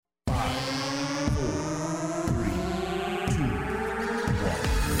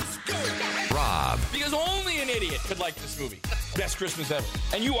could like this movie. Best Christmas ever.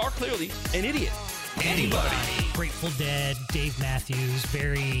 And you are clearly an idiot. Anybody. Grateful Dead, Dave Matthews,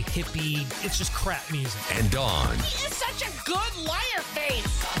 very hippie. It's just crap music. And Dawn. He is such a good liar face.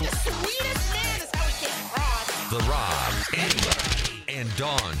 The sweetest man is how he came across. The Rob, Anybody, and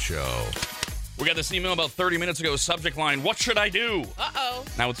Dawn Show. We got this email about 30 minutes ago. Subject line, what should I do? Uh-oh.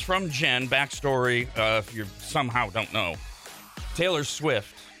 Now, it's from Jen. Backstory, if you somehow don't know. Taylor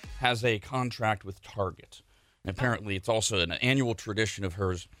Swift has a contract with Target. And apparently, it's also an annual tradition of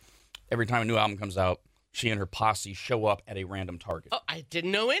hers. Every time a new album comes out, she and her posse show up at a random Target. Oh, I didn't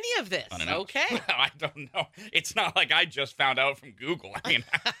know any of this. Okay. I don't know. It's not like I just found out from Google. I mean,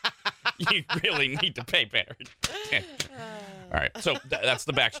 you really need to pay better. All right, so that's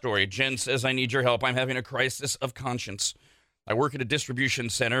the backstory. Jen says, I need your help. I'm having a crisis of conscience. I work at a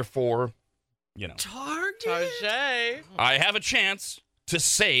distribution center for, Target. I have a chance to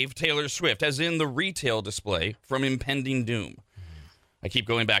save Taylor Swift, as in the retail display, from impending doom. I keep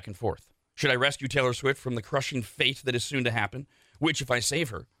going back and forth. Should I rescue Taylor Swift from the crushing fate that is soon to happen, which, if I save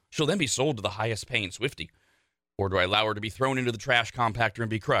her, she'll then be sold to the highest paying Swiftie? Or do I allow her to be thrown into the trash compactor and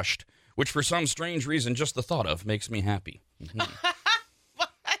be crushed, which for some strange reason just the thought of makes me happy? What?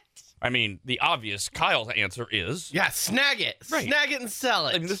 I mean, the obvious Kyle's answer is... Yeah, snag it. Right. Snag it and sell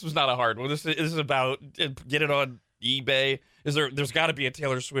it. I mean, this was not a hard one. This is about get it on eBay. There's got to be a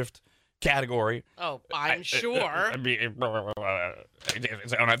Taylor Swift category. Oh, I'm sure. I mean,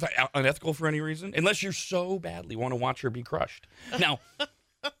 is it unethical for any reason? Unless you so badly want to watch her be crushed. Now,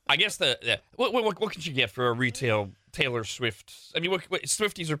 I guess what can you get for a retail Taylor Swift? I mean, what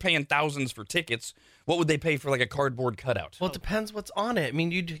Swifties are paying thousands for tickets. What would they pay for like a cardboard cutout? Well, it depends what's on it. I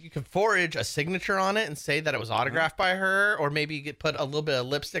mean, you can forage a signature on it and say that it was autographed by her, or maybe you could put a little bit of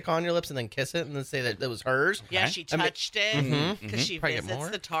lipstick on your lips and then kiss it and then say that it was hers. Yeah, she touched it because she Probably get visits more.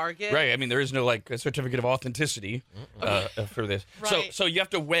 the Target. Right. I mean, there is no like a certificate of authenticity for this. Right. So you have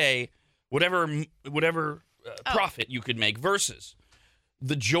to weigh whatever profit you could make versus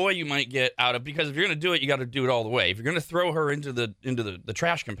the joy you might get out of, because if you're going to do it, you got to do it all the way. If you're going to throw her into the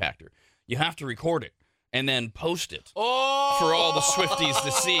trash compactor, you have to record it and then post it for all the Swifties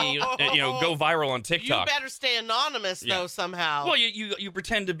to see, go viral on TikTok. You better stay anonymous, though, somehow. Well, you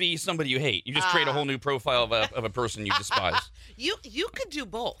pretend to be somebody you hate. You just create a whole new profile of a person you despise. You could do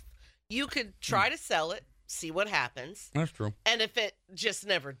both. You could try to sell it, see what happens. That's true. And if it just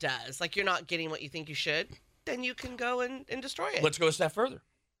never does, like you're not getting what you think you should, then you can go and destroy it. Let's go a step further.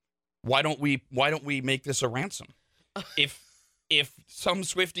 Why don't we make this a ransom? If some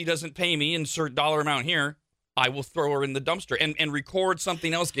Swiftie doesn't pay me, insert dollar amount here, I will throw her in the dumpster and record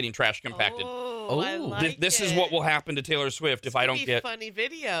something else getting trash compacted. I like This is what will happen to Taylor Swift if I don't get funny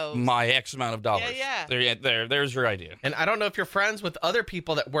videos. my X amount of dollars. Yeah. There's your idea. And I don't know if you're friends with other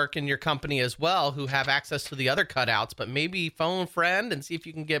people that work in your company as well who have access to the other cutouts, but maybe phone a friend and see if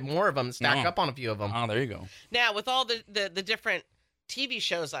you can get more of them and stack up on a few of them. Oh, there you go. Now, with all the different TV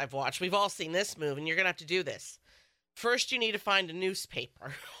shows I've watched, we've all seen this move, and you're going to have to do this. First, you need to find a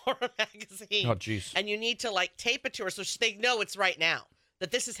newspaper or a magazine. Oh, jeez. And you need to, tape it to her so they know it's right now,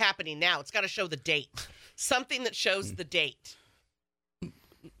 that this is happening now. It's got to show the date. Something that shows the date.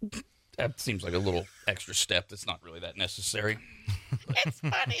 That seems like a little extra step that's not really that necessary. It's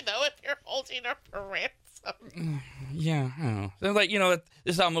funny, though, if you're holding her for ransom. Yeah, I don't know. They're like,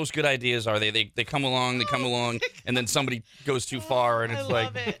 this is how most good ideas are. They come along, and then somebody goes too far, and it's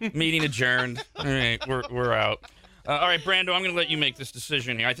like, meeting adjourned. All right, we're out. All right, Brando, I'm going to let you make this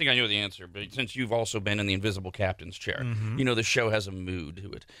decision here. I think I know the answer, but since you've also been in the invisible captain's chair, the show has a mood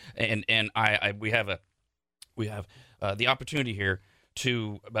to it, and we have the opportunity here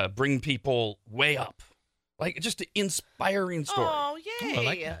to bring people way up, like just an inspiring story. Oh, yay! I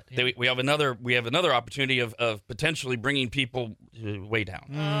like that. Yeah. We have another opportunity of potentially bringing people way down.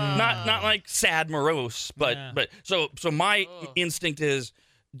 Not like sad, morose, but so my instinct is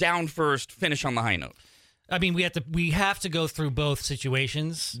down first, finish on the high note. I mean, we have to go through both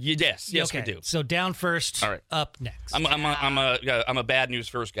situations. Yes, okay. We do. So down first, all right. Up next. I'm a bad news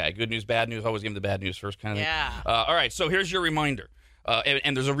first guy. Good news, bad news. Always give them the bad news first kind of thing. Yeah. All right. So here's your reminder,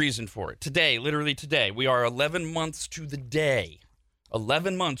 and there's a reason for it. Today, literally today, we are 11 months to the day.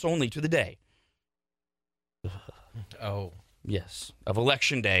 11 months only to the day. Oh. Yes, of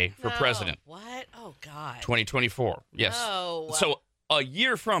Election Day for president. What? Oh, God. 2024. Yes. No. So a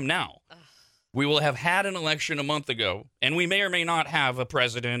year from now, we will have had an election a month ago, and we may or not have a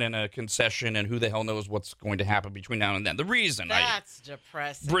president and a concession, and who the hell knows what's going to happen between now and then. The reason That's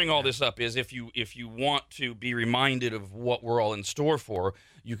depressing. bring all this up is if you want to be reminded of what we're all in store for,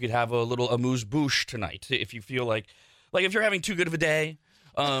 you could have a little amuse-bouche tonight if you feel like if you're having too good of a day.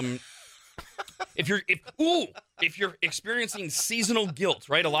 If you're experiencing seasonal guilt,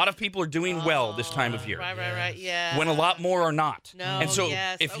 right? A lot of people are doing well this time of year. Right. Yeah. When a lot more are not. No, and so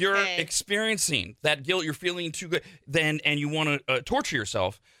yes, if you're okay. experiencing that guilt, you're feeling too good, and you want to torture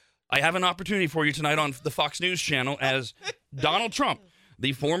yourself, I have an opportunity for you tonight on the Fox News channel as Donald Trump,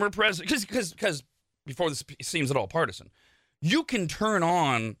 the former president, because before this seems at all partisan, you can turn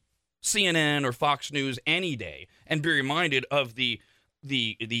on CNN or Fox News any day and be reminded of the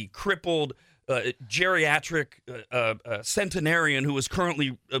crippled geriatric centenarian who is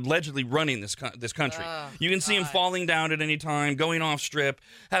currently allegedly running this country. You can see him falling down at any time, going off script,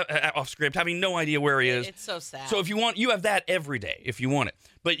 having no idea where he is. It's so sad. So if you want, you have that every day if you want it.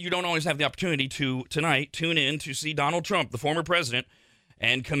 But you don't always have the opportunity to tonight tune in to see Donald Trump, the former president,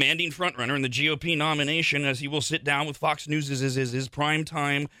 and commanding frontrunner in the GOP nomination, as he will sit down with Fox News' his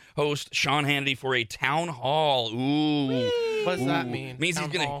primetime host Sean Hannity for a town hall. Ooh, What does that mean? Means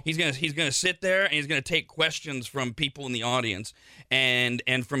he's gonna sit there and he's gonna take questions from people in the audience and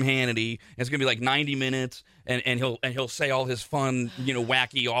from Hannity. It's gonna be like 90 minutes, and he'll say all his fun,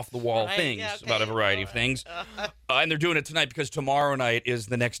 wacky, off the wall things about a variety of things. And they're doing it tonight because tomorrow night is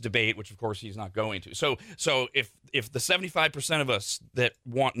the next debate, which of course he's not going to. So if the 75% of us that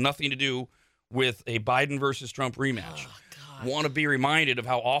want nothing to do with a Biden versus Trump rematch want to be reminded of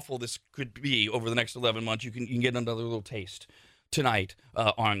how awful this could be over the next 11 months, you can get another little taste tonight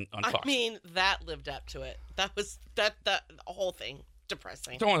on Fox. I mean, that lived up to it. That was the whole thing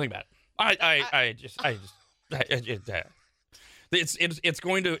depressing. Don't want to think about it.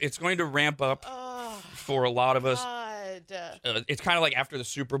 It's going to ramp up for a lot of us. It's kind of like after the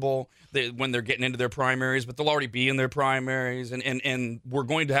Super Bowl when they're getting into their primaries, but they'll already be in their primaries, and we're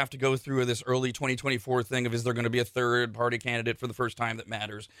going to have to go through this early 2024 thing of, is there going to be a third party candidate for the first time that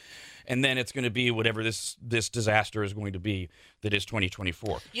matters, and then it's going to be whatever this disaster is going to be that is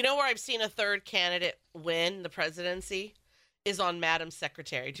 2024. You know where I've seen a third candidate win the presidency? Is on Madam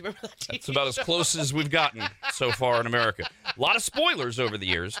Secretary. Do you remember that TV That's about show? as close as we've gotten so far in America. A lot of spoilers over the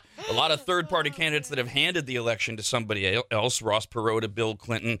years. A lot of third-party candidates that have handed the election to somebody else. Ross Perot to Bill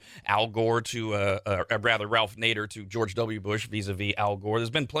Clinton, Al Gore to, Ralph Nader to George W. Bush vis-a-vis Al Gore. There's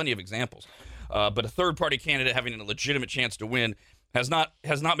been plenty of examples. But a third-party candidate having a legitimate chance to win has not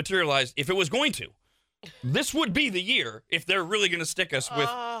materialized. If it was going to, this would be the year if they're really going to stick us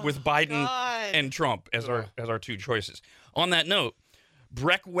with Biden and Trump as our two choices. On that note,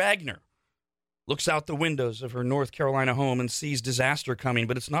 Breck Wagner looks out the windows of her North Carolina home and sees disaster coming,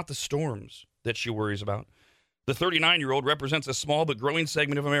 but it's not the storms that she worries about. The 39-year-old represents a small but growing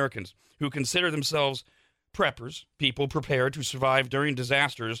segment of Americans who consider themselves preppers, people prepared to survive during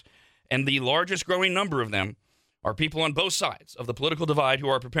disasters, and the largest growing number of them are people on both sides of the political divide who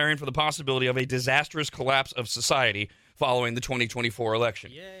are preparing for the possibility of a disastrous collapse of society following the 2024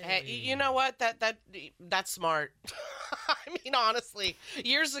 election. Hey, you know what? That's smart. I mean, honestly,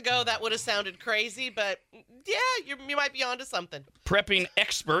 years ago that would have sounded crazy, but yeah, you might be onto something. Prepping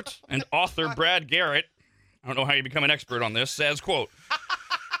expert and author Brad Garrett, I don't know how you become an expert on this, says, quote,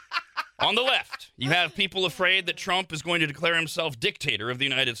 on the left, you have people afraid that Trump is going to declare himself dictator of the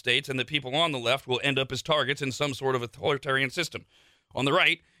United States and that people on the left will end up as targets in some sort of authoritarian system. On the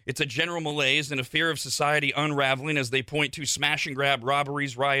right, it's a general malaise and a fear of society unraveling as they point to smash and grab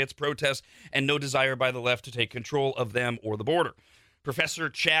robberies, riots, protests, and no desire by the left to take control of them or the border. Professor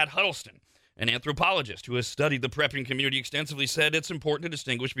Chad Huddleston, an anthropologist who has studied the prepping community extensively, said it's important to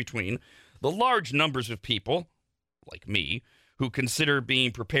distinguish between the large numbers of people, like me, who consider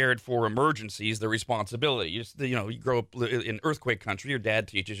being prepared for emergencies their responsibility. You grow up in earthquake country, your dad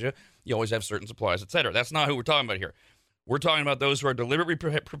teaches you, you always have certain supplies, etc. That's not who we're talking about here. We're talking about those who are deliberately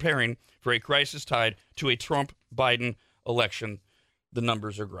preparing for a crisis tied to a Trump-Biden election. The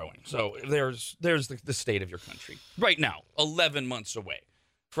numbers are growing. So there's the state of your country. Right now, 11 months away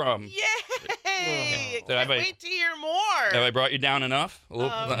from... Yay! Can't wait to hear more. Have I brought you down enough?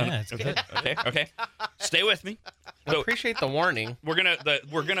 Yeah, it's good. Okay. Stay with me. I appreciate the warning. We're gonna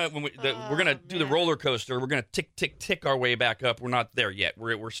do the roller coaster. We're gonna tick our way back up. We're not there yet.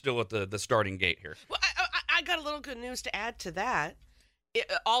 We're still at the starting gate here. Well, I got a little good news to add to that.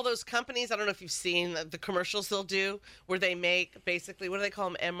 All those companies, I don't know if you've seen the commercials they'll do where they make basically, what do they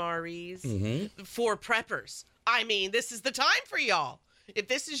call them, MREs for preppers. I mean, this is the time for y'all. If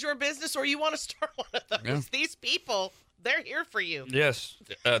this is your business or you want to start one of those, these people, they're here for you. Yes.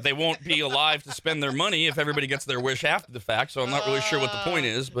 They won't be alive to spend their money if everybody gets their wish after the fact, so I'm not really sure what the point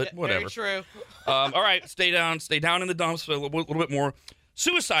is, but whatever. Very true. All right, stay down in the dumps a little bit more.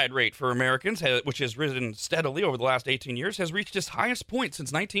 Suicide rate for Americans, which has risen steadily over the last 18 years, has reached its highest point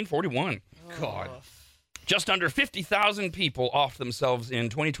since 1941. God. Just under 50,000 people offed themselves in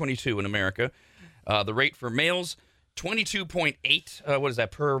 2022 in America. The rate for males, 22.8. What is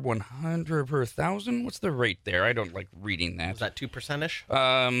that, per 100, per 1,000? What's the rate there? I don't like reading that. Was that 2%-ish?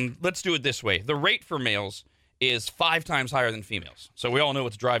 Let's do it this way. The rate for males is 5 times higher than females. So we all know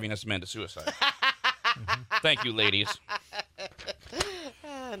what's driving us men to suicide. Thank you, ladies.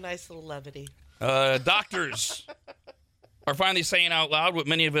 Nice little levity. Doctors are finally saying out loud what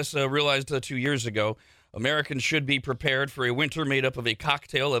many of us realized 2 years ago. Americans should be prepared for a winter made up of a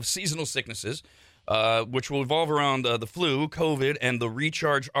cocktail of seasonal sicknesses, which will revolve around the flu, COVID, and the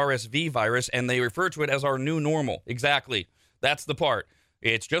recharge RSV virus, and they refer to it as our new normal. Exactly. That's the part.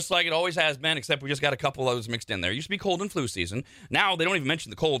 It's just like it always has been, except we just got a couple of those mixed in there. It used to be cold and flu season. Now they don't even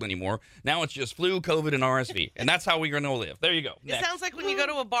mention the cold anymore. Now it's just flu, COVID, and RSV. And that's how we're going to live. There you go. It sounds like when you go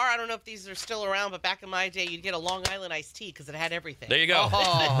to a bar, I don't know if these are still around, but back in my day, you'd get a Long Island iced tea because it had everything. There you go.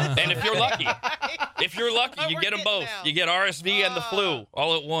 Oh. And if you're lucky, you get them both. Now. You get RSV and the flu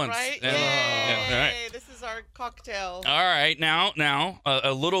all at once. Right? And, Yay! all right. This is our cocktail. All right. Now,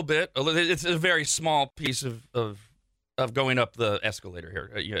 a little bit. It's a very small piece of going up the escalator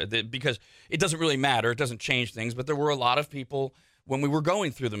here, because it doesn't really matter. It doesn't change things. But there were a lot of people when we were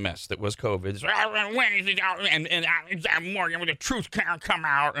going through the mess that was COVID. When is it out? And the truth can't come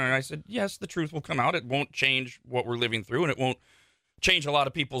out. And I said, yes, the truth will come out. It won't change what we're living through, and it won't change a lot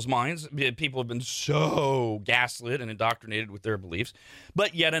of people's minds. People have been so gaslit and indoctrinated with their beliefs.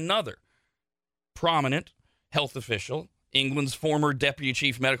 But yet another prominent health official, England's former deputy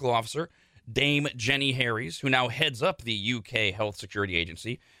chief medical officer, Dame Jenny Harries, who now heads up the UK Health Security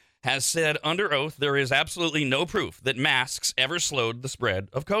Agency, has said under oath there is absolutely no proof that masks ever slowed the spread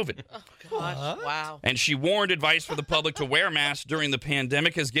of COVID. Oh, gosh. Wow. And she warned advice for the public to wear masks during the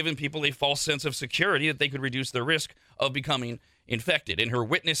pandemic has given people a false sense of security that they could reduce their risk of becoming infected. In her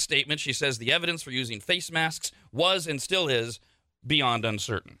witness statement, she says the evidence for using face masks was and still is beyond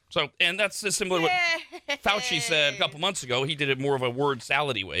uncertain. So, and that's similar to what Fauci said a couple months ago. He did it more of a word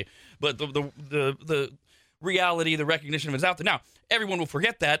salad-y way. But the reality, the recognition of it is out there. Now, everyone will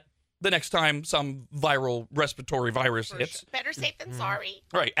forget that the next time some viral respiratory virus hits. Sure. Better safe than sorry.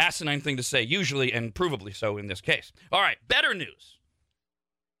 Right, asinine thing to say, usually and provably so in this case. All right, better news.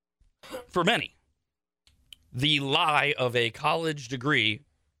 For many, the lie of a college degree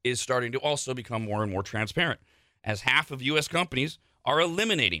is starting to also become more and more transparent, as half of U.S. companies are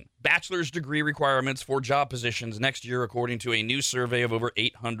eliminating bachelor's degree requirements for job positions next year, according to a new survey of over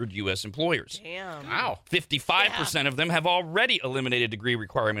 800 U.S. employers. Damn. Wow. 55% of them have already eliminated degree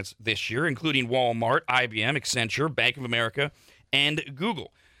requirements this year, including Walmart, IBM, Accenture, Bank of America, and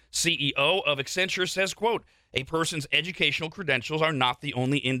Google. CEO of Accenture says, quote, "A person's educational credentials are not the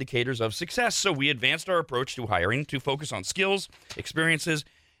only indicators of success, so we advanced our approach to hiring to focus on skills, experiences,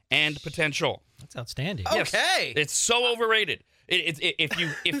 and potential." That's outstanding. Yes. Okay. It's so overrated.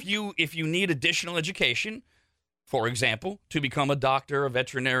 If you need additional education, for example, to become a doctor, a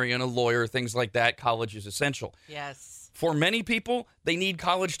veterinarian, a lawyer, things like that, college is essential. Yes. For many people, they need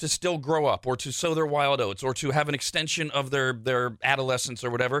college to still grow up or to sow their wild oats or to have an extension of their adolescence or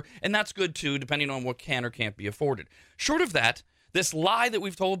whatever, and that's good too, depending on what can or can't be afforded. Short of that, this lie that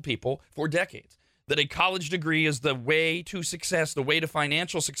we've told people for decades, that a college degree is the way to success, the way to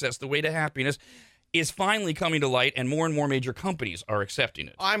financial success, the way to happiness, is finally coming to light, and more major companies are accepting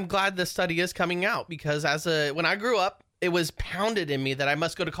it. I'm glad this study is coming out because when I grew up, it was pounded in me that I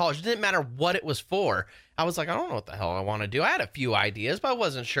must go to college. It didn't matter what it was for. I was like, I don't know what the hell I want to do. I had a few ideas, but I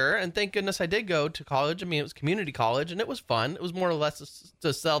wasn't sure. And thank goodness I did go to college. I mean, it was community college, and it was fun. It was more or less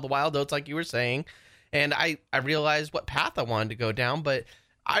to sell the wild oats, like you were saying. And I realized what path I wanted to go down, but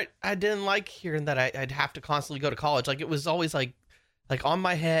I didn't like hearing that I'd have to constantly go to college. Like, it was always like on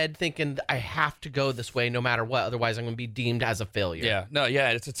my head thinking I have to go this way no matter what. Otherwise, I'm going to be deemed as a failure. Yeah,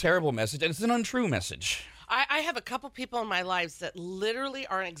 it's a terrible message, and it's an untrue message. I have a couple people in my lives that literally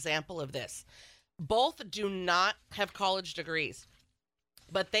are an example of this. Both do not have college degrees,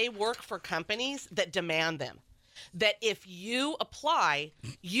 but they work for companies that demand them. That if you apply,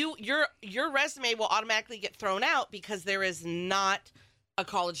 your resume will automatically get thrown out because there is not a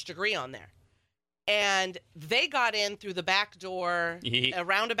college degree on there. And they got in through the back door, a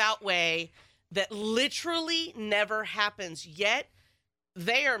roundabout way that literally never happens. Yet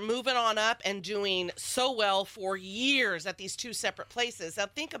they are moving on up and doing so well for years at these two separate places. Now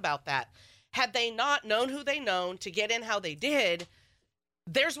think about that. Had they not known who they known to get in how they did,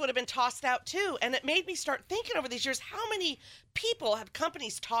 theirs would have been tossed out too. And it made me start thinking over these years, how many people have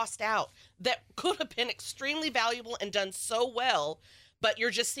companies tossed out that could have been extremely valuable and done so well, but you're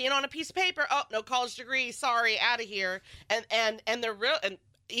just seeing on a piece of paper, oh, no college degree, sorry, out of here. And they're real. And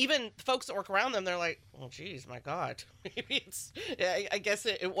even folks that work around them, they're like, "Oh, geez, my God, maybe I guess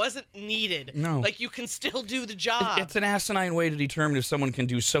it wasn't needed. No, like you can still do the job." It's an asinine way to determine if someone can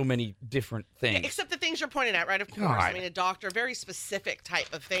do so many different things. Except the things you're pointing at, right? Of course. God. I mean, a doctor, very specific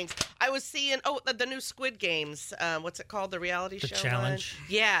type of things. I was seeing, the new Squid Games. What's it called? The reality The show challenge. one?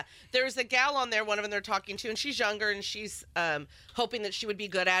 Yeah. There's a gal on there, one of them they're talking to, and she's younger, and she's hoping that she would be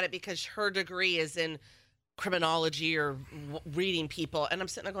good at it because her degree is in criminology or reading people. And I'm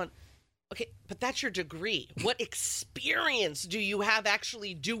sitting there going, okay, but that's your degree. What experience do you have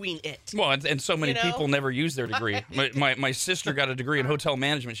actually doing it? Well, and so many You know? people never use their degree. My sister got a degree in hotel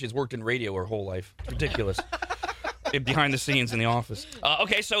management. She's worked in radio her whole life. It's ridiculous. Behind the scenes in the office.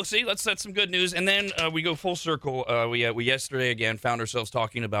 Okay, so see, let's set some good news, and then we go full circle. We yesterday again found ourselves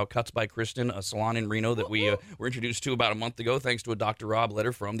talking about Cuts by Kristen, a salon in Reno that we were introduced to about a month ago, thanks to a Dr. Rob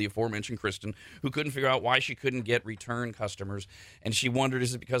letter from the aforementioned Kristen, who couldn't figure out why she couldn't get return customers, and she wondered,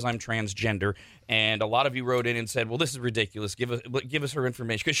 is it because I'm transgender? And a lot of you wrote in and said, well, this is ridiculous. Give us her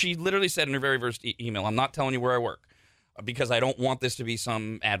information, because she literally said in her very first email, I'm not telling you where I work, because I don't want this to be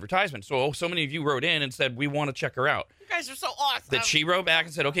some advertisement. So many of you wrote in and said, we want to check her out. You guys are so awesome. That she wrote back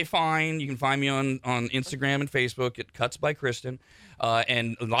and said, okay, fine. You can find me on Instagram and Facebook at Cuts by Kristen.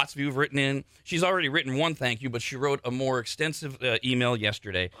 And lots of you have written in. She's already written one thank you, but she wrote a more extensive email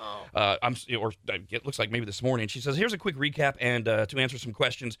yesterday. It looks like maybe this morning. She says, here's a quick recap and to answer some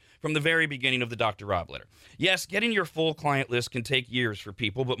questions from the very beginning of the Dr. Rob letter. Yes, getting your full client list can take years for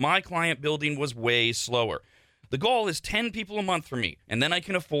people, but my client building was way slower. The goal is 10 people a month for me, and then I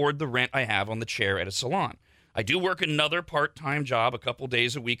can afford the rent I have on the chair at a salon. I do work another part-time job a couple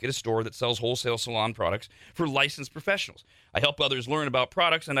days a week at a store that sells wholesale salon products for licensed professionals. I help others learn about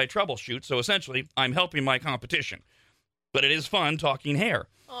products, and I troubleshoot, so essentially, I'm helping my competition. But it is fun talking hair.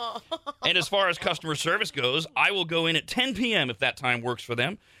 And as far as customer service goes, I will go in at 10 p.m. if that time works for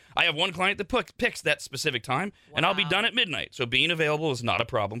them. I have one client that picks that specific time, and I'll be done at midnight, so being available is not a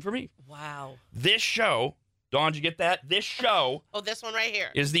problem for me. Wow. This show... Dawn, did you get that? This show this one right here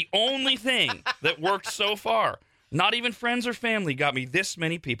is the only thing that worked so far. Not even friends or family got me this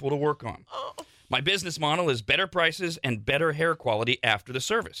many people to work on. My business model is better prices and better hair quality after the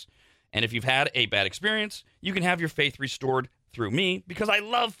service. And if you've had a bad experience, you can have your faith restored through me because I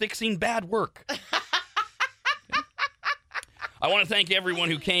love fixing bad work. I want to thank everyone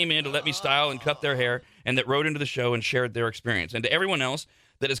who came in to let me style and cut their hair and that wrote into the show and shared their experience. And to everyone else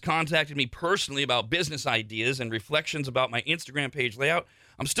that has contacted me personally about business ideas and reflections about my Instagram page layout.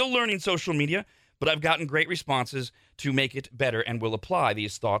 I'm still learning social media, but I've gotten great responses to make it better and will apply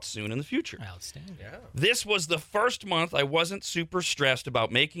these thoughts soon in the future. Outstanding. Yeah. This was the first month I wasn't super stressed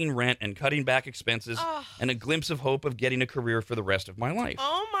about making rent and cutting back expenses and a glimpse of hope of getting a career for the rest of my life.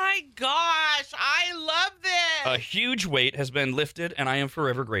 Oh my gosh, I love this. A huge weight has been lifted, and I am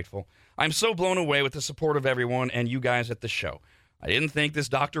forever grateful. I'm so blown away with the support of everyone and you guys at the show. I didn't think this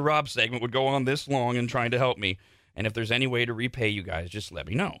Dr. Rob segment would go on this long in trying to help me. And if there's any way to repay you guys, just let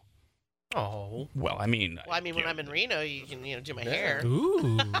me know. Oh. Well, I mean... when I'm in Reno, you can, do my hair.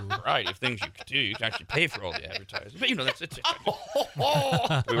 Ooh. Right, if things you could do, you can actually pay for all the advertising. But, that's it.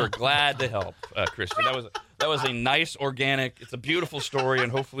 We were glad to help, Kristen. That was a nice, organic, it's a beautiful story,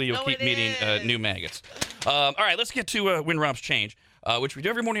 and hopefully you'll keep meeting new maggots. All right, let's get to Win Rob's Change, which we do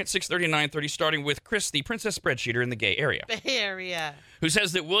every morning at 6:30 and 9:30, starting with Chris, the princess spreadsheeter in the gay area. Bay Area. Who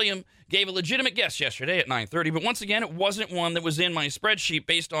says that William gave a legitimate guess yesterday at 9:30, but once again, it wasn't one that was in my spreadsheet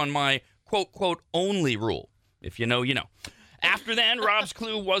based on my quote, only rule. If you know, you know. After then, Rob's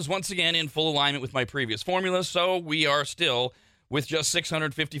clue was once again in full alignment with my previous formula, so we are still with just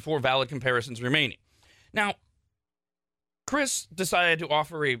 654 valid comparisons remaining. Now, Chris decided to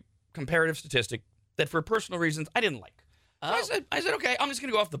offer a comparative statistic that for personal reasons I didn't like. So I said, okay, I'm just going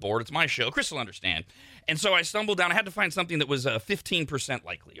to go off the board. It's my show. Chris will understand. And so I stumbled down. I had to find something that was a 15%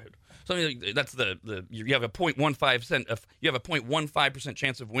 likelihood. Something like, that's you have a 0.15%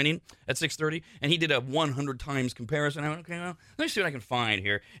 chance of winning at 6:30, and he did a 100 times comparison. I went, okay, well, let me see what I can find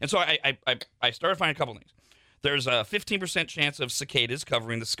here. And so I started finding a couple things. There's a 15% chance of cicadas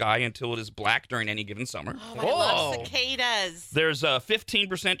covering the sky until it is black during any given summer. Oh, I love cicadas. There's a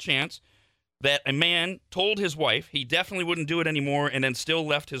 15% chance that a man told his wife he definitely wouldn't do it anymore and then still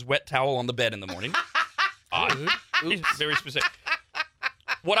left his wet towel on the bed in the morning. Odd. Very specific.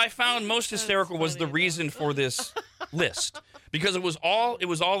 What I found most hysterical was the reason for this list, because it was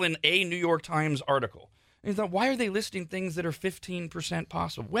all in a New York Times article. And you thought, why are they listing things that are 15%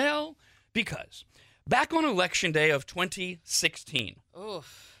 possible? Well, because back on Election Day of 2016,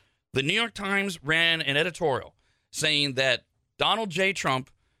 the New York Times ran an editorial saying that Donald J.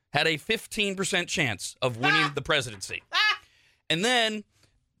 Trump had a 15% chance of winning the presidency. And then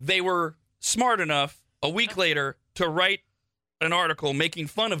they were smart enough a week later to write an article making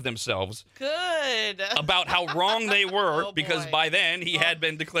fun of themselves Good. about how wrong they were Oh, because boy. by then he had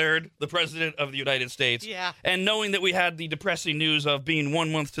been declared the president of the United States. Yeah. And knowing that we had the depressing news of being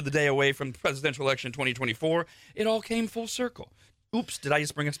 1 month to the day away from the presidential election 2024, it all came full circle. Oops, did I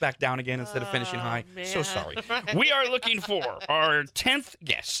just bring us back down again instead of finishing high? So man. sorry. We are looking for our 10th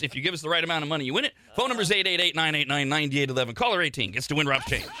guess. If you give us the right amount of money, you win it. Phone number is 888-989-9811. Caller 18 gets to win Rob's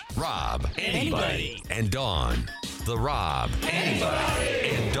change. Rob, anybody, and Dawn. The Rob,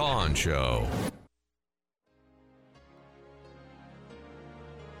 anybody, and Dawn Show.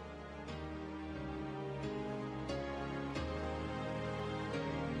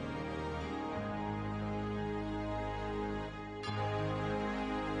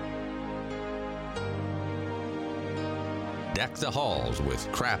 Deck the halls with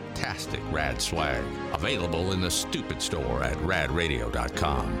craptastic rad swag. Available in the stupid store at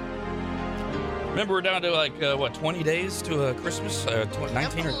radradio.com. Remember, we're down to like, 20 days to Christmas?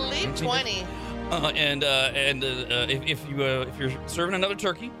 19 or I believe 19 days? 20. If you're serving another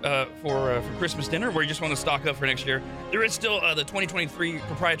turkey for Christmas dinner, where you just want to stock up for next year, there is still the 2023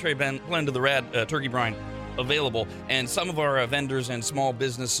 proprietary blend of the RAD turkey brine available, and some of our vendors and small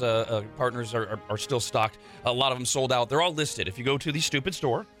business partners are still stocked. A lot of them sold out. They're all listed. If you go to the stupid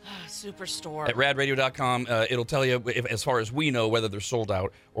store Superstore. at radradio.com, it'll tell you, as far as we know, whether they're sold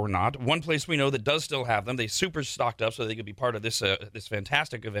out or not. One place we know that does still have them, they super stocked up so they could be part of this this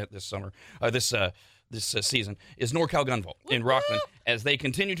fantastic event this summer, this season, is NorCal Gun Vault in Rockland, as they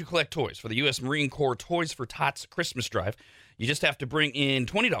continue to collect toys for the U.S. Marine Corps Toys for Tots Christmas Drive. You just have to bring in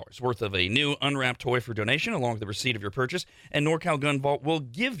 $20 worth of a new unwrapped toy for donation along with the receipt of your purchase, and NorCal Gun Vault will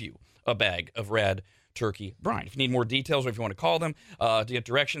give you a bag of RAD turkey brine. If you need more details or if you want to call them to get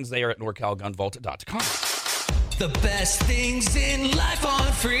directions, they are at norcalgunvault.com. The best things in life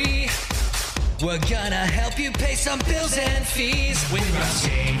aren't free. We're gonna help you pay some bills and fees. With Rob's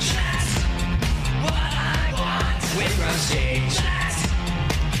change, that's what I want. With Rob's change, that's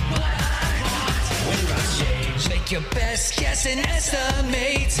what I want. With Rob's change, make your best guess and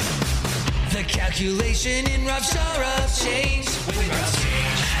estimate the calculation in Rob's jar of change. With Rob's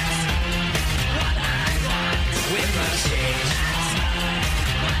change, that's what I want. With Rob's change,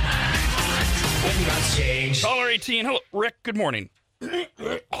 that's what I want. With Rob's change. Caller 18. Hello, Rick. Good morning.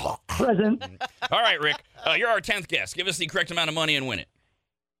 Present. All right, Rick. You're our 10th guest. Give us the correct amount of money and win it.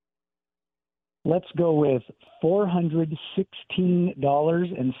 Let's go with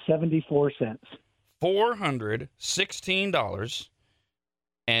 $416.74.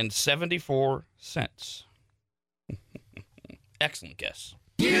 $416.74. Excellent guess.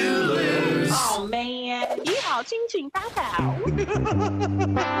 Oh man，你好，心情大好。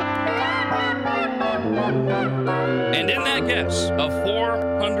 And in that guess of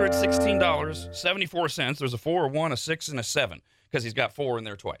 $416.74, there's a 4, a 1, a 6, and a 7, because he's got 4 in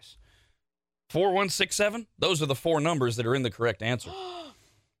there twice. 4167, those are the 4 numbers that are in the correct answer.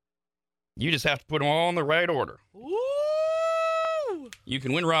 You just have to put them all in the right order. Ooh. You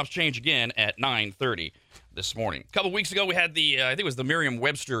can win Rob's change again at 9:30 this morning. A couple weeks ago, we had the, I think it was the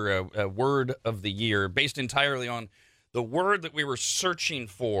Merriam-Webster word of the year, based entirely on the word that we were searching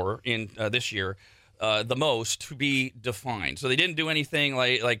for in this year the most to be defined. So they didn't do anything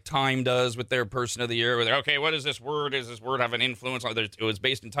like Time does with their person of the year, where they're, okay, what is this word? Does this word have an influence on it? It was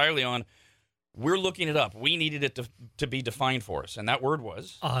based entirely on, we're looking it up. We needed it to be defined for us, and that word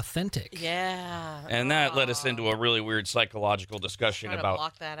was Authentic. Yeah. and that led us into a really weird psychological discussion Trying to about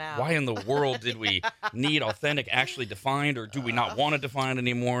block that out. why in the world did we need authentic actually defined, or do we not want it defined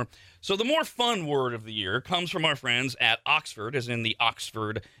anymore? So the more fun word of the year comes from our friends at Oxford, as in the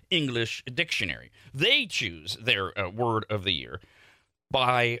Oxford English Dictionary. They choose their word of the year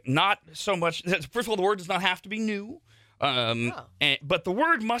by not so much, first of all, the word does not have to be new. But the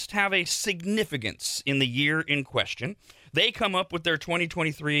word must have a significance in the year in question. They come up with their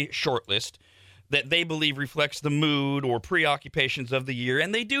 2023 shortlist that they believe reflects the mood or preoccupations of the year,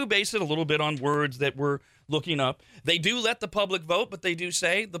 and they do base it a little bit on words that we're looking up. They do let the public vote, but they do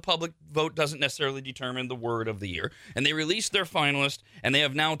say the public vote doesn't necessarily determine the word of the year. And they released their finalist, and they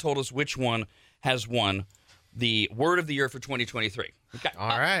have now told us which one has won the word of the year for 2023. Okay.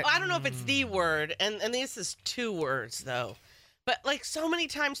 All right. I don't know if it's the word, and this is 2 words, though. But, like, so many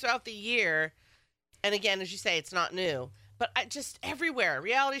times throughout the year, and again, as you say, it's not new, but just everywhere,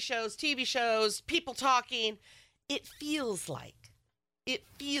 reality shows, TV shows, people talking, it feels like,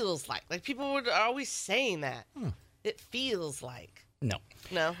 like people are always saying that. It feels like. No.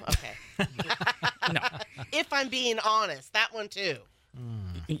 No? Okay. No. If I'm being honest, that one too.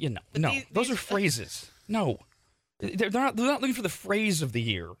 No. But No. these- Those these- are phrases. No. They're not looking for the phrase of the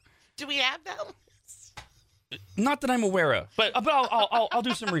year. Do we have that? Not that I'm aware of, but I'll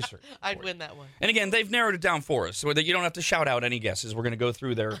do some research. I'd win that one. And again, they've narrowed it down for us, so that you don't have to shout out any guesses. We're going to go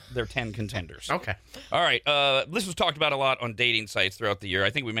through their 10 contenders. Okay. All right. This was talked about a lot on dating sites throughout the year. I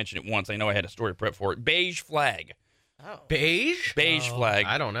think we mentioned it once. I know I had a story prep for it. Beige flag. Oh. Beige? Beige flag.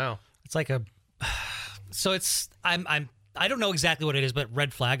 I don't know. It's like a. So it's I don't know exactly what it is, but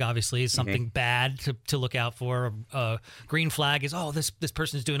red flag obviously is something bad to look out for. Green flag is this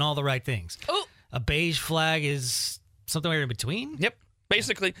person is doing all the right things. Oh. A beige flag is something in between. Yep.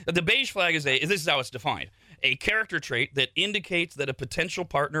 Basically, the beige flag this is how it's defined: a character trait that indicates that a potential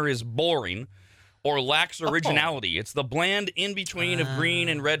partner is boring or lacks originality. It's the bland in between of green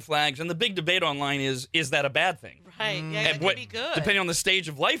and red flags. And the big debate online is that a bad thing? Right. Yeah, that could be good. Depending on the stage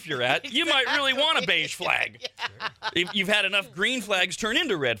of life you're at, you might really want a beige flag. If you've had enough green flags turn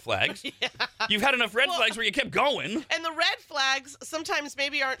into red flags. You've had enough red flags where you kept going. And the red flags sometimes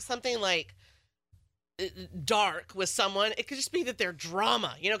maybe aren't something like dark with someone. It could just be that they're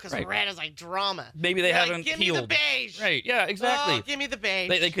drama, because red is like drama. Maybe they haven't give healed. Me the beige. Right, yeah, exactly. Oh, give me the beige.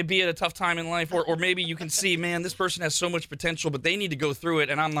 They could be at a tough time in life, or maybe you can see, man, this person has so much potential, but they need to go through it,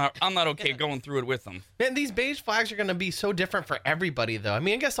 and I'm not okay going through it with them. Man, these beige flags are going to be so different for everybody, though. I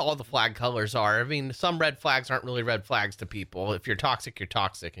mean, I guess all the flag colors are. I mean, some red flags aren't really red flags to people. If you're toxic, you're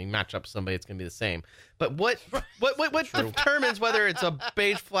toxic, and you match up with somebody, it's going to be the same. But what determines whether it's a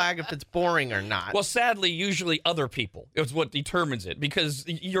beige flag if it's boring or not? Well, sadly, usually other people is what determines it, because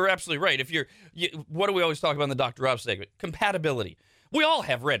you're absolutely right. What do we always talk about in the Dr. Rob segment? Compatibility. We all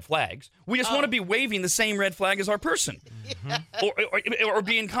have red flags. We just want to be waving the same red flag as our person, or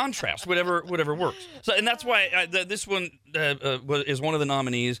be in contrast, whatever works. So, and that's why this one is one of the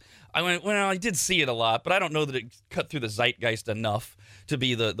nominees. I went, well, I did see it a lot, but I don't know that it cut through the zeitgeist enough to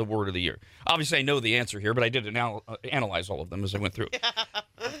be the word of the year. Obviously, I know the answer here, but I did analyze all of them as I went through.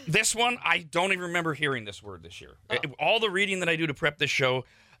 This one, I don't even remember hearing this word this year. All the reading that I do to prep this show,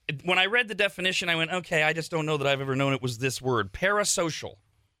 when I read the definition, I went, okay, I just don't know that I've ever known it was this word. Parasocial.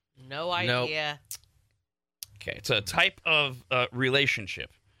 No idea. Nope. Okay, it's a type of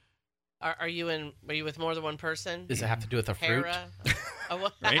relationship. Are you with more than one person? Does it have to do with a fruit?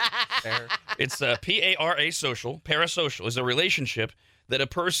 Right? It's P-A-R-A social. Parasocial is a relationship that a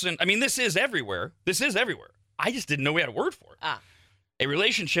person, I mean, this is everywhere. I just didn't know we had a word for it. A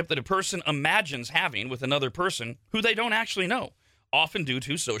relationship that a person imagines having with another person who they don't actually know, often due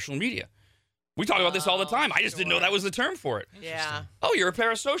to social media. We talk about this all the time. I just didn't know that was the term for it. Yeah. Oh, you're a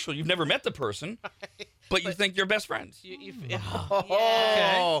parasocial. You've never met the person, but you think you're best friends.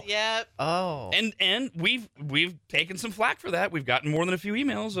 Oh. Yep. Oh. And we've taken some flack for that. We've gotten more than a few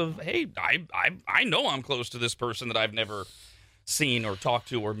emails of, hey, I know I'm close to this person that I've never seen or talked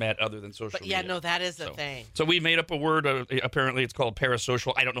to or met other than social media. But no, that is a thing. So we made up a word. Apparently, it's called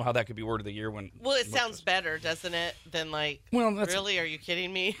parasocial. I don't know how that could be word of the year when. Well, it sounds better, doesn't it? Than really? Are you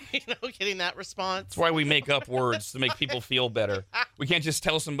kidding me? Getting that response. That's why we make up words to make people feel better. We can't just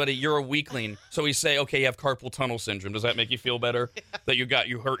tell somebody you're a weakling. So we say, okay, you have carpal tunnel syndrome. Does that make you feel better? That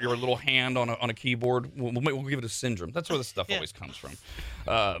you hurt your little hand on a keyboard? We'll give it a syndrome. That's where this stuff always comes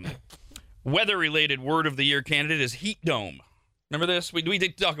from. Weather-related word of the year candidate is heat dome. Remember this? We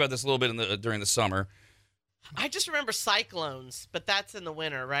did talk about this a little bit during the summer. I just remember cyclones, but that's in the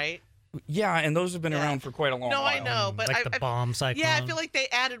winter, right? Yeah, and those have been around for quite a long while. No, I know, but like the bomb cyclone. Yeah, I feel like they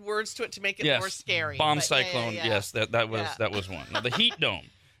added words to it to make it more scary. Bomb cyclone. Yeah. Yes, that was one. Now, the heat dome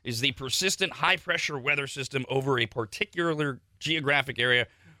is the persistent high-pressure weather system over a particular geographic area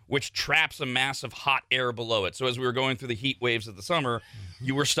which traps a mass of hot air below it. So as we were going through the heat waves of the summer,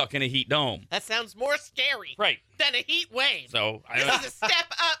 you were stuck in a heat dome. That sounds more scary than a heat wave. So this is a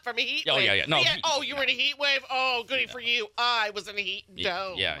step up from a heat wave. Yeah. No, you were in a heat wave? Oh, goody for you. I was in a heat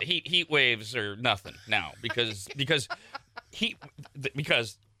dome. Yeah, heat waves are nothing now because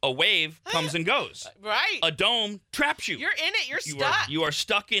a wave comes and goes. Right. A dome traps you. You're in it. You're stuck. You are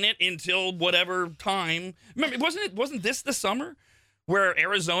stuck in it until whatever time. Remember, wasn't this the summer where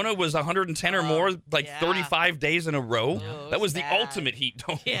Arizona was 110 or more, 35 days in a row? That was the ultimate heat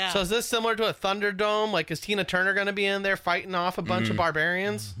dome. Yeah. So is this similar to a Thunderdome? Like, is Tina Turner going to be in there fighting off a bunch of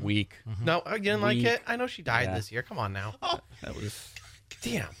barbarians? Weak. No, you didn't like it? I know she died this year. Come on now. That was...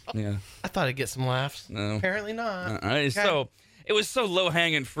 Damn. Yeah. I thought I'd get some laughs. No. Apparently not. So it was so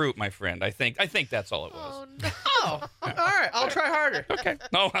low-hanging fruit, my friend. I think that's all it was. Oh, no. Oh, all right. I'll try harder. Okay.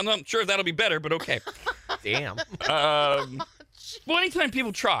 No, I'm not sure if that'll be better, but okay. Damn. Well, anytime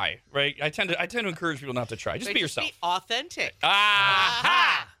people try, right? I tend to encourage people not to try. Just be yourself. Be authentic.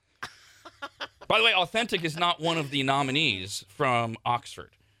 Aha! By the way, authentic is not one of the nominees from Oxford.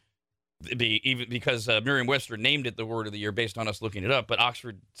 even because Merriam-Webster named it the word of the year based on us looking it up, but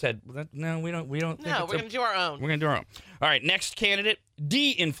Oxford said, no, we don't. No, we're going to do our own. We're going to do our own. All right, next candidate,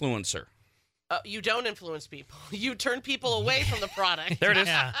 de-influencer. You don't influence people. You turn people away from the product. There it is.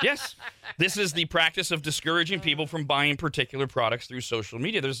 Yeah. Yes. This is the practice of discouraging people from buying particular products through social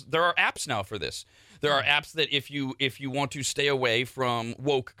media. There are apps now for this. There are apps that if you want to stay away from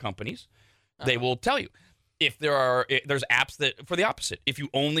woke companies, they will tell you. There's apps that for the opposite. If you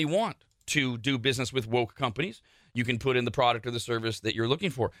only want to do business with woke companies, you can put in the product or the service that you're looking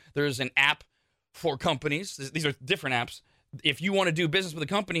for. There's an app for companies. These are different apps. If you want to do business with a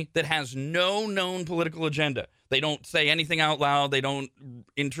company that has no known political agenda, they don't say anything out loud, they don't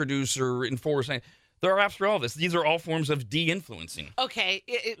introduce or enforce anything. There are apps for all this. These are all forms of de-influencing. Okay,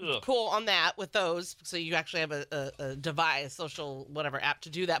 cool on that with those. So you actually have a device, social whatever app to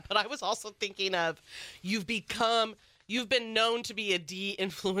do that. But I was also thinking of you've been known to be a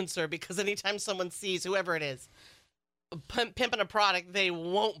de-influencer because anytime someone sees whoever it is pimping a product, they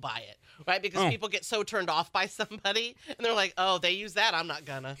won't buy it, right? Because people get so turned off by somebody, and they're like, "Oh, they use that. I'm not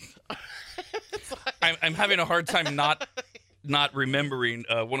gonna." I'm having a hard time not remembering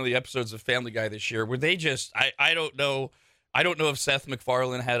one of the episodes of Family Guy this year where they just I don't know if Seth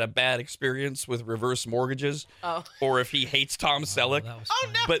MacFarlane had a bad experience with reverse mortgages or if he hates Tom Selleck. That was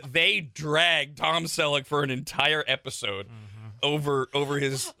no! But they dragged Tom Selleck for an entire episode. Over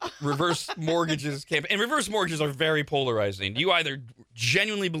his reverse mortgages campaign. And reverse mortgages are very polarizing. You either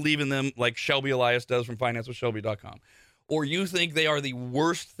genuinely believe in them like Shelby Elias does from financewithshelby.com, or you think they are the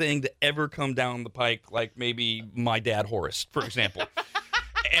worst thing to ever come down the pike, like maybe my dad Horace, for example.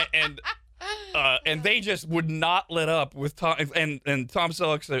 and they just would not let up with Tom and Tom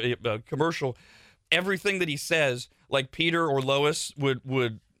Selleck's commercial. Everything that he says, like Peter or Lois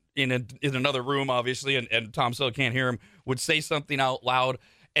would in another room, obviously, and Tom Selleck can't hear him, would say something out loud,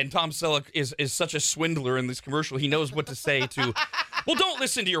 and Tom Selleck is such a swindler in this commercial, he knows what to say to, well, don't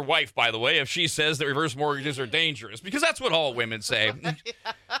listen to your wife, by the way, if she says that reverse mortgages are dangerous, because that's what all women say.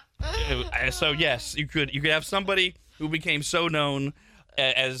 So, yes, you could have somebody who became so known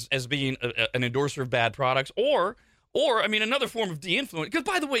as being an endorser of bad products, or I mean, another form of de-influence, because,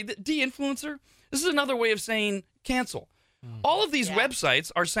 by the way, the de-influencer, this is another way of saying cancel. All of these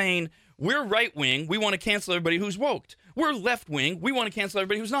websites are saying, we're right-wing, we want to cancel everybody who's woke. We're left-wing, we want to cancel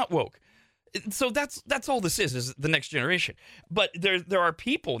everybody who's not woke. So that's all this is the next generation. But there are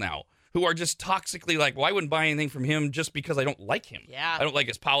people now who are just toxically like, well, I wouldn't buy anything from him just because I don't like him. Yeah. I don't like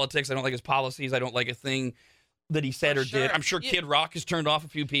his politics, I don't like his policies, I don't like a thing that he said or did. I'm sure Kid Rock has turned off a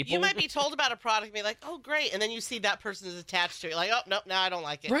few people. You might be told about a product and be like, oh, great. And then you see that person is attached to it. You're like, oh, nope, no, I don't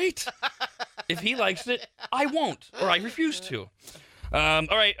like it. Right. If he likes it, I won't, or I refuse to. All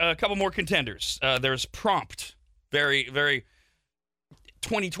right, a couple more contenders. There's prompt. Very, very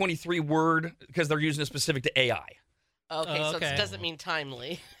 2023 word because they're using it specific to AI. Okay, so it doesn't mean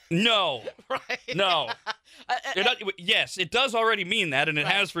timely. No. Right. No. Yes, it does already mean that, and it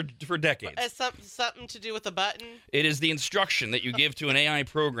has for decades. It's something to do with a button? It is the instruction that you give to an AI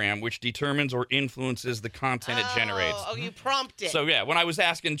program which determines or influences the content it generates. Oh, you prompt it. So, yeah, when I was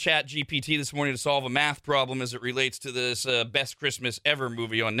asking ChatGPT this morning to solve a math problem as it relates to this Best Christmas Ever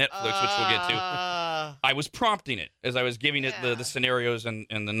movie on Netflix, which we'll get to, I was prompting it as I was giving it the scenarios and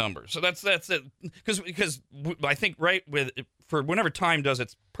the numbers. So that's it. Because I think, right, for whenever Time does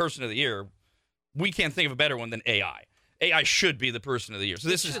its Person of the Year, we can't think of a better one than AI. AI should be the Person of the Year. So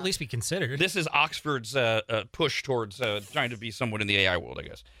this should is at least be considered. This is Oxford's push towards trying to be someone in the AI world, I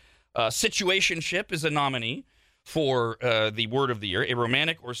guess. Situationship is a nominee for the Word of the Year, a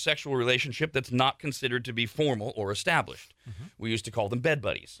romantic or sexual relationship that's not considered to be formal or established. Mm-hmm. We used to call them bed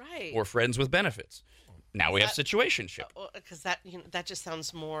buddies, right, or friends with benefits. Now we have situationship. Because that just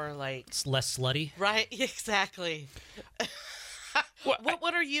sounds more like it's less slutty, right? Exactly.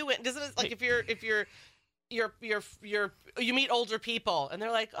 What are you in? Doesn't it like if you meet older people and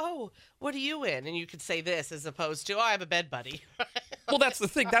they're like, oh, what are you in? And you could say this as opposed to, oh, I have a bed buddy. Well, that's the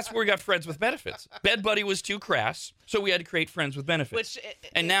thing. That's where we got friends with benefits. Bed buddy was too crass, so we had to create friends with benefits.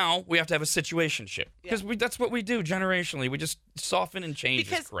 And now we have to have a situationship because that's what we do generationally. We just soften and change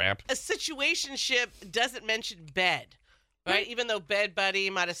this crap. A situationship doesn't mention bed. Right? Even though bed buddy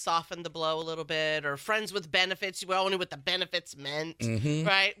might have softened the blow a little bit, or friends with benefits, you all knew what the benefits meant,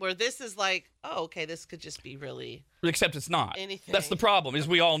 right? Where this is like, oh, okay, this could just be really... Except it's not. Anything. That's the problem, is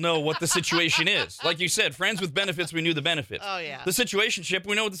we all know what the situation is. Like you said, friends with benefits, we knew the benefits. Oh, yeah. The situationship,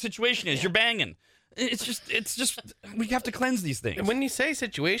 we know what the situation is. You're banging. It's just we have to cleanse these things. And when you say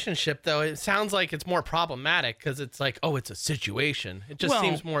situationship, though, it sounds like it's more problematic because it's like, oh, it's a situation. It just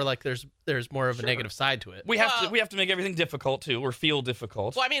seems more like there's more of a negative side to it. We have to make everything difficult too, or feel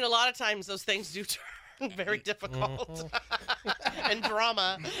difficult. Well, I mean, a lot of times those things do turn very difficult and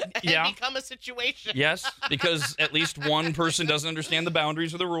drama and become a situation. Yes, because at least one person doesn't understand the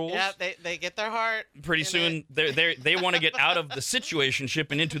boundaries or the rules. Yeah, they get their heart. Pretty soon, they want to get out of the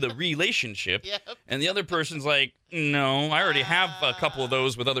situationship and into the relationship. Yep. And the other person's like, no, I already have a couple of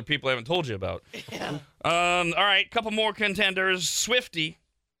those with other people I haven't told you about. Yeah. All right, couple more contenders. Swiftie.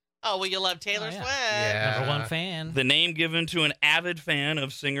 Oh, well, you love Taylor Swift. Yeah. Number one fan. The name given to an avid fan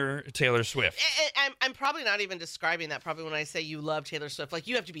of singer Taylor Swift. I'm probably not even describing that probably when I say you love Taylor Swift. Like,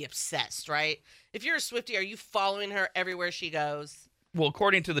 you have to be obsessed, right? If you're a Swiftie, are you following her everywhere she goes? Well,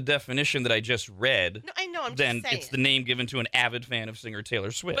 according to the definition that I just read, No, I know, I'm then just saying. it's the name given to an avid fan of singer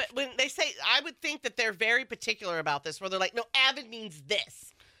Taylor Swift. But when they say, I would think that they're very particular about this, where they're like, no, avid means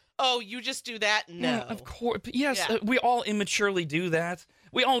this. Oh, you just do that? No. Yeah, of course. Yes, Yeah. we all immaturely do that.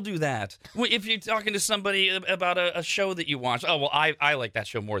 We all do that. If you're talking to somebody about a show that you watch, oh, well, I like that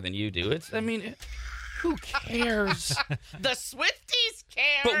show more than you do. Who cares? The Swifties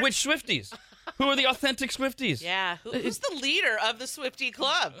care. But which Swifties? Who are the authentic Swifties? Yeah. Who's the leader of the Swiftie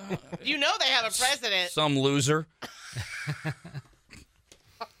Club? You know they have a president. Some loser.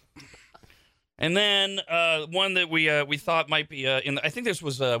 And then one that we thought might be I think this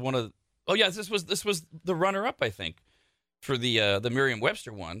was one of. Oh yeah, this was the runner-up, I think, for the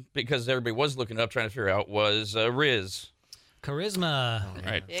Merriam-Webster one, because everybody was looking it up trying to figure out was Riz. Charisma.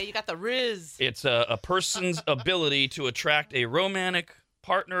 Right. Yeah, you got the Riz. It's a person's ability to attract a romantic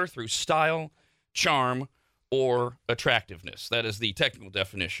partner through style, charm, or attractiveness. That is the technical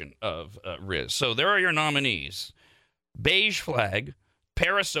definition of Riz. So there are your nominees: beige flag,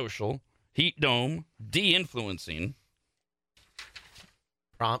 parasocial, heat dome, de-influencing,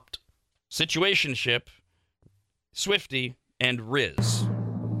 Prompt. situationship, Swiftie, and Riz.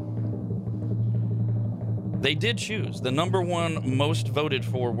 They did choose the number one most voted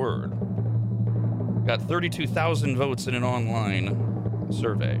for word. Got 32,000 votes in an online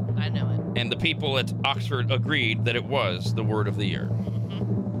survey. I know it. And the people at Oxford agreed that it was the word of the year.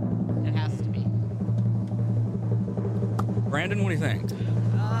 Mm-hmm. It has to be. Brandon, what do you think?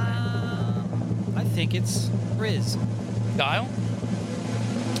 I think it's Riz. Kyle?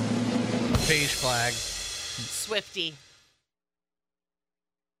 Beige flag. Swiftie.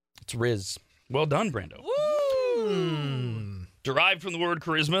 It's Riz. Well done, Brando. Woo! Derived from the word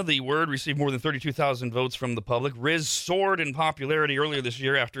charisma, the word received more than 32,000 votes from the public. Riz soared in popularity earlier this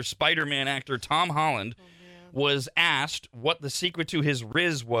year after Spider-Man actor Tom Holland was asked what the secret to his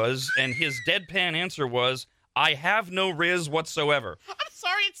Riz was, and his deadpan answer was, "I have no Riz whatsoever." I'm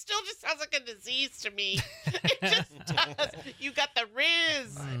sorry, it still just sounds like a disease to me. It just does. You got the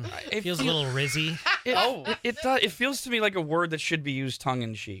Riz. It feels a little Rizzy. It feels to me like a word that should be used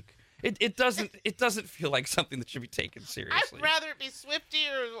tongue-in-cheek. It doesn't feel like something that should be taken seriously. I'd rather it be Swiftie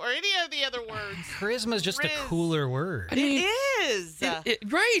or any of the other words. Charisma is just Riz. a cooler word. I mean, It is.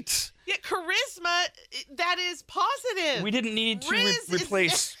 right. Yeah, charisma, that is positive. We didn't need to Riz is-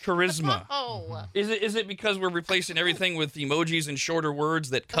 replace charisma. Oh. Is it because we're replacing everything with emojis and shorter words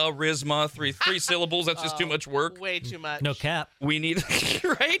that charisma, three syllables? That's just too much work. Way too much. No cap. We need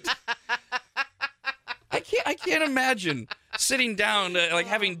right. I can't imagine sitting down like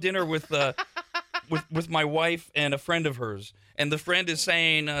having dinner with my wife and a friend of hers, and the friend is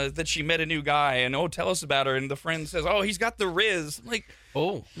saying that she met a new guy, and tell us about her, and the friend says, he's got the Riz. I'm like,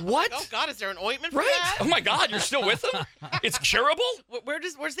 Oh. what? Oh, God, is there an ointment for Right? that? Oh my God, you're still with him? It's curable?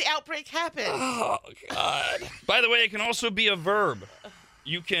 Where's the outbreak happen? Oh God. By the way, it can also be a verb.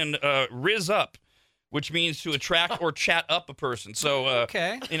 You can riz up, which means to attract or chat up a person. So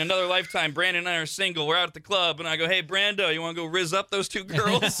Okay. in another lifetime, Brandon and I are single. We're out at the club, and I go, "Hey, Brando, you want to go riz up those two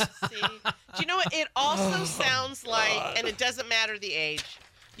girls?" See, do you know what? It also sounds like, and it doesn't matter the age.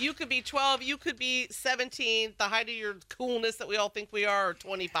 You could be 12, you could be 17, the height of your coolness that we all think we are, or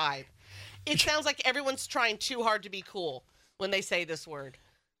 25. It sounds like everyone's trying too hard to be cool when they say this word.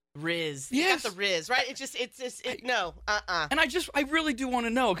 Riz. You Yes. got the Riz, right? No. And I really do want to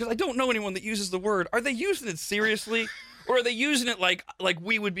know, because I don't know anyone that uses the word. Are they using it seriously? Or are they using it like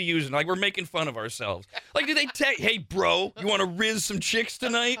we would be using it, like we're making fun of ourselves? Like, do they hey, bro, you want to riz some chicks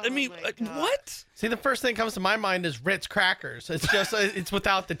tonight? I mean, my God. what? See, the first thing that comes to my mind is Ritz crackers. It's just it's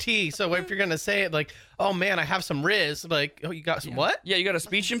without the T. So if you're gonna say it like, "Oh man, I have some Riz," like, "Oh, you got some what?" Yeah, you got a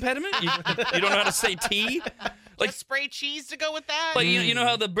speech impediment? You don't know how to say tea? Like spray cheese to go with that? Like, you know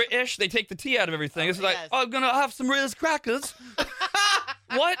how the British, they take the T out of everything. It's like, yes. I'm going to have some Riz crackers.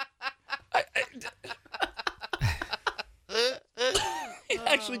 What? It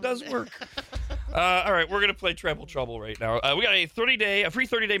actually does work. All right, we're going to play Treble Trouble right now. We got a free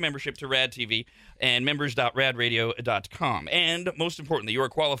 30-day membership to RAD TV and members.radradio.com. And most importantly, you are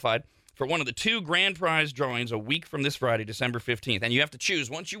qualified for one of the 2 grand prize drawings a week from this Friday, December 15th. And you have to choose,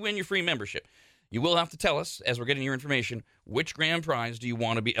 once you win your free membership, you will have to tell us, as we're getting your information, which grand prize do you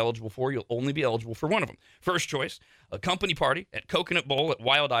want to be eligible for. You'll only be eligible for one of them. First choice, a company party at Coconut Bowl at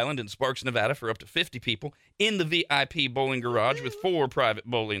Wild Island in Sparks, Nevada for up to 50 people in the VIP bowling garage with 4 private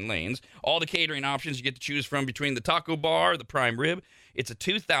bowling lanes. All the catering options you get to choose from between the taco bar, the prime rib. It's a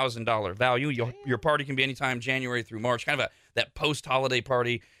 $2,000 value. Your party can be anytime January through March, kind of that post-holiday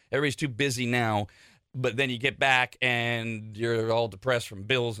party. Everybody's too busy now. But then you get back and you're all depressed from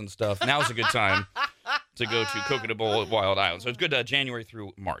bills and stuff. Now's a good time to go to Coconut Bowl at Wild Island. So it's good January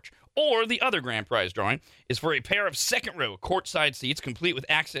through March. Or the other grand prize drawing is for a pair of second-row courtside seats complete with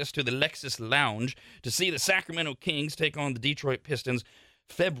access to the Lexus Lounge to see the Sacramento Kings take on the Detroit Pistons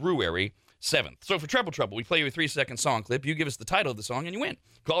February 7th. So for Treble Trouble, we play you a 3-second song clip. You give us the title of the song and you win.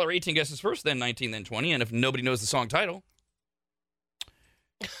 Caller 18 guesses first, then 19, then 20. And if nobody knows the song title...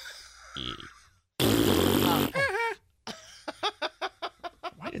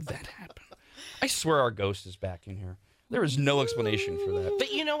 Why did that happen? I swear our ghost is back in here. There is no explanation for that.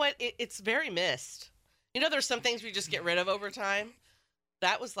 But you know what? It's very missed. You know, there's some things we just get rid of over time.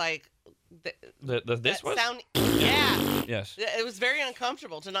 That was like this was sound. Yeah. Yes. It was very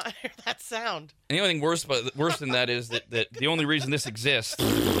uncomfortable to not hear that sound. And the only thing worse than that is that the only reason this exists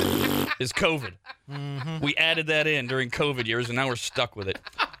is COVID. Mm-hmm. We added that in during COVID years, and now we're stuck with it.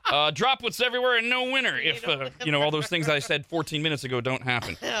 Drop what's everywhere and no winner if, all those things I said 14 minutes ago don't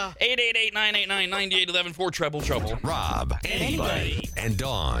happen. 888-989-9811 for Treble Trouble. Rob, anybody, and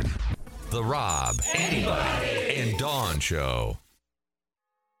Dawn. The Rob, anybody, and Dawn Show.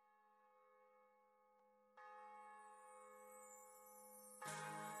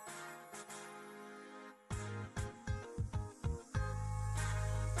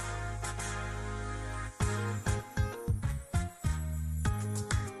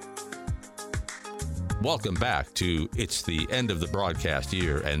 Welcome back to It's the End of the Broadcast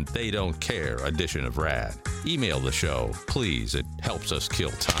Year and They Don't Care edition of RAD. Email the show, please. It helps us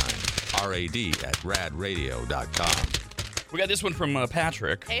kill time. RAD@radradio.com. We got this one from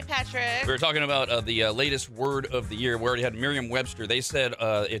Patrick. Hey, Patrick. We were talking about the latest word of the year. We already had Merriam-Webster. They said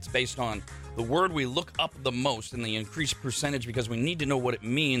it's based on the word we look up the most and the increased percentage because we need to know what it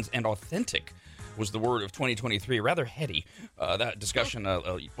means, and authentic was the word of 2023. Rather heady, that discussion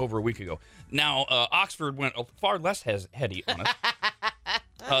over a week ago. Now, Oxford went far less heady on it.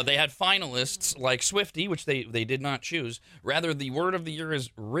 They had finalists like Swifty, which they did not choose. Rather, the word of the year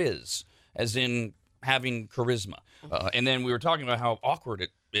is Riz, as in having charisma. And then we were talking about how awkward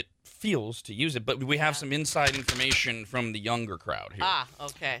it feels to use it, but we have some inside information from the younger crowd here. Ah,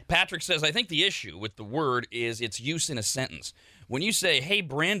 okay. Patrick says, I think the issue with the word is its use in a sentence. When you say, hey,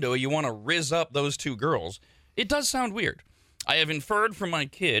 Brando, you want to riz up those 2 girls, it does sound weird. I have inferred from my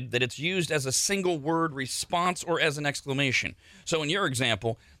kid that it's used as a single word response or as an exclamation. So in your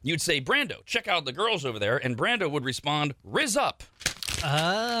example, you'd say, Brando, check out the girls over there, and Brando would respond, riz up.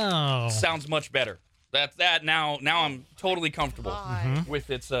 Oh. Sounds much better. That now I'm totally comfortable with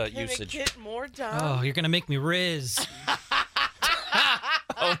its usage. Can it get more done? Oh, you're going to make me riz.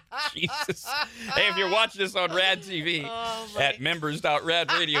 Oh, Jesus. Hey, if you're watching this on RAD TV at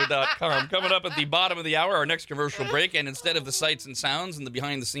members.radradio.com, coming up at the bottom of the hour, our next commercial break, and instead of the sights and sounds and the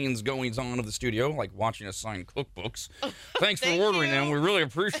behind-the-scenes goings-on of the studio, like watching us sign cookbooks, thanks for ordering them. We really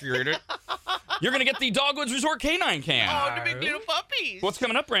appreciate it. You're going to get the Dogwoods Resort Canine Can. Oh, the big little puppies. What's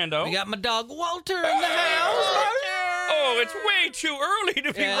coming up, Brando? We got my dog Walter in the house. Oh, it's way too early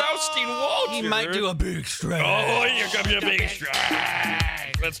to be rousting Walter. He might do a big strike. Oh, here comes a big strike.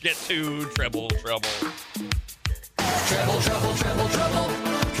 Let's get to Treble Trouble. Treble, treble, treble, treble.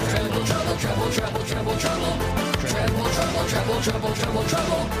 Treble, treble, treble, treble, treble, treble. Treble, treble, treble, treble, treble,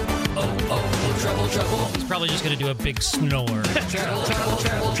 treble. Oh, oh, treble, treble. He's probably just going to do a big snore. Treble, treble,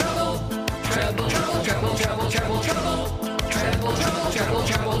 treble, treble. Treble, treble, treble, treble, treble, treble. Treble, treble, treble,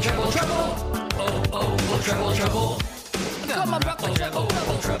 treble, treble, treble. Oh, oh, treble, treble. Come on, treble, treble,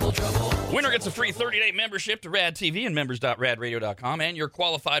 treble, treble. Winner gets a free 30-day membership to RAD TV and members.radradio.com, and you're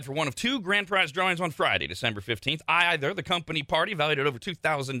qualified for one of 2 grand prize drawings on Friday, December 15th. Either the company party valued at over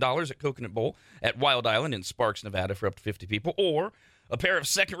 $2,000 at Coconut Bowl at Wild Island in Sparks, Nevada for up to 50 people, or a pair of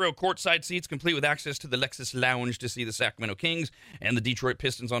second-row courtside seats complete with access to the Lexus Lounge to see the Sacramento Kings and the Detroit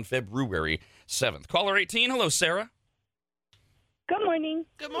Pistons on February 7th. Caller 18, hello, Sarah. Good morning.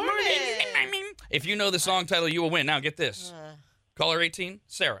 Good morning. If you know the song title, you will win. Now get this. Caller 18,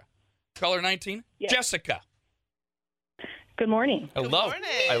 Sarah. Caller 19, Yes. Jessica. Good morning. Hello. morning.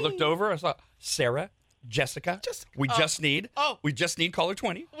 I looked over. I saw Sarah, Jessica. We just need caller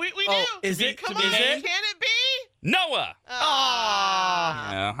 20. We do. Is it? Come Is on, it? can it be? Noah.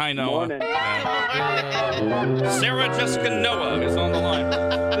 Ah. Yeah, hi, Noah. Morning. Yeah. Sarah Jessica Noah is on the line.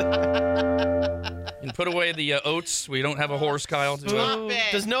 And put away the oats. We don't have a horse, Kyle. Stop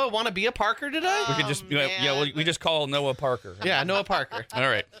it. Does Noah want to be a Parker today? We could just, man. we just call Noah Parker. Yeah, Noah Parker. All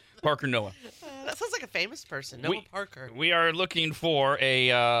right, Parker Noah. That sounds like a famous person. Noah Parker. We are looking for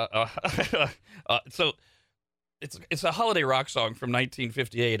so it's a holiday rock song from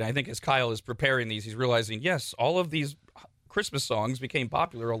 1958. And I think as Kyle is preparing these, he's realizing, yes, all of these Christmas songs became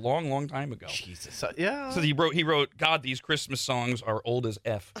popular a long, long time ago. Jesus. Yeah. So he wrote, God, these Christmas songs are old as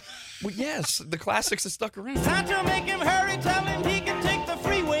F. Well, yes, the classics have stuck around. Santa, make him hurry, tell him he can take the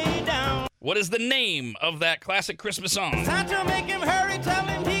freeway down. What is the name of that classic Christmas song? Santa, make him hurry, tell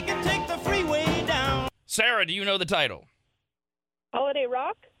him he can take the freeway down. Sarah, do you know the title? Holiday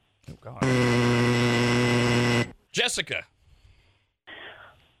Rock? Oh, God. Jessica.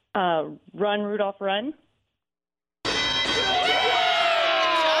 Run, Rudolph, Run.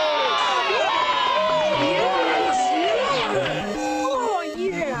 Oh,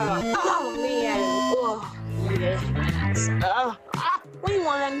 yeah. Oh, man. Oh, yes. We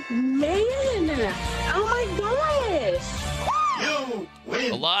won. Man. Oh, my gosh.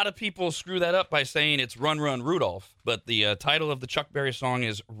 A lot of people screw that up by saying it's Run, Run, Rudolph, but the title of the Chuck Berry song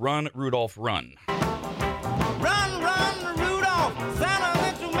is Run, Rudolph, Run. Run, run, Rudolph, Santa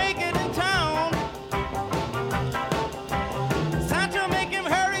let you make it in town. Santa, make him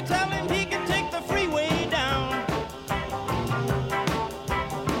hurry, tell him he can take the freeway down.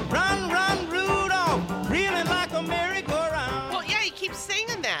 Run, Rudolph, reeling like a merry-go-round. Well, yeah, you keep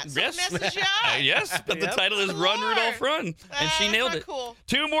singing that. So Yes. it messes you up. Yes, but the Yep. title is Good Run, Lord. Rudolph, Run. And she That's nailed not it. cool.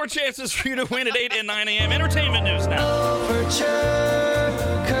 2 more chances for you to win at 8 and 9 a.m. Entertainment news now. Overture,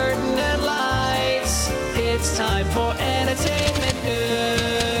 curtain and lights. It's time for entertainment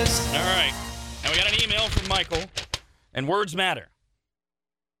news. All right. Now we got an email from Michael, and words matter.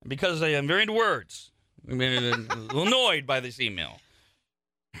 And because I am very into words, I'm a little annoyed by this email.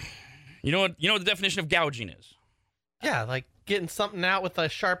 You know what the definition of gouging is? Yeah, like getting something out with a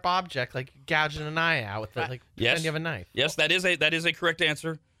sharp object, like gouging an eye out with it, like Yes. pretend you have a knife. Yes, that is a correct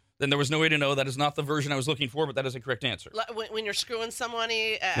answer. Then there was no way to know. That is not the version I was looking for, but that is a correct answer. When you're screwing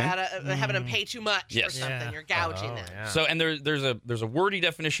somebody, having them pay too much Yes. for something, Yeah. you're gouging them. Yeah. So, and there's a wordy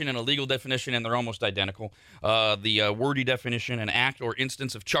definition and a legal definition, and they're almost identical. The wordy definition: an act or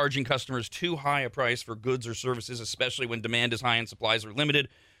instance of charging customers too high a price for goods or services, especially when demand is high and supplies are limited.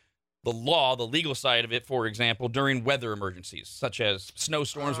 The law, the legal side of it, for example, during weather emergencies, such as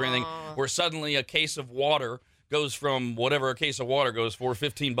snowstorms or anything, where suddenly a case of water goes from whatever a case of water goes for,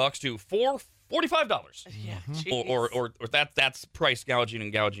 $15 to $45. Yeah. Or that's price gouging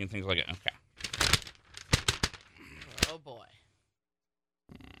and gouging and things like that. Okay. Oh boy.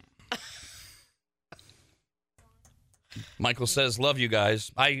 Michael says, love you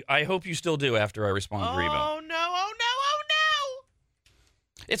guys. I hope you still do after I respond to your email. Oh no! Oh no! Oh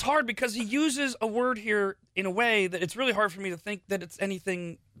no! It's hard because he uses a word here in a way that it's really hard for me to think that it's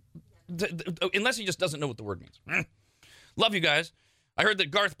anything, unless he just doesn't know what the word means. Love you guys. I heard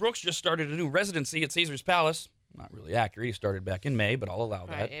that Garth Brooks just started a new residency at Caesar's Palace. Not really accurate. He started back in May, but I'll allow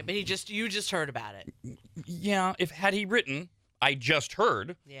that. Right, but you just heard about it. Yeah, had he written, I just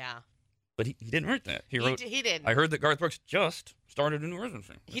heard, Yeah. but he didn't write that. He wrote, He did. I heard that Garth Brooks just started a new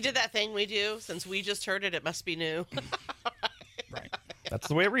residency. He did that thing we do. Since we just heard it, it must be new. Right. That's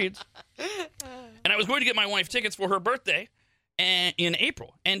the way it reads. And I was going to get my wife tickets for her birthday in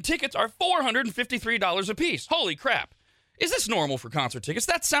April, and tickets are $453 a piece. Holy crap. Is this normal for concert tickets?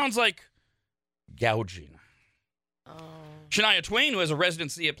 That sounds like gouging. Oh. Shania Twain, who has a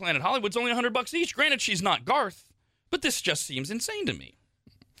residency at Planet Hollywood's only $100 each. Granted, she's not Garth, but this just seems insane to me.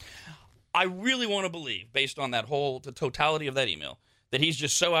 I really want to believe, based on the totality of that email, that he's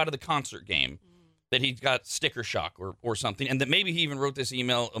just so out of the concert game that he's got sticker shock or something, and that maybe he even wrote this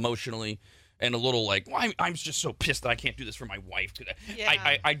email emotionally and a little like, well, I'm just so pissed that I can't do this for my wife. Yeah.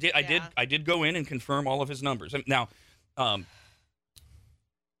 I did go in and confirm all of his numbers. Now,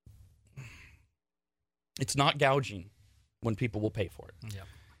 it's not gouging when people will pay for it.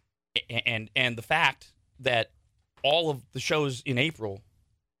 Yeah. And the fact that all of the shows in April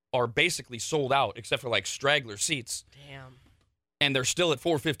are basically sold out except for like straggler seats. Damn. And they're still at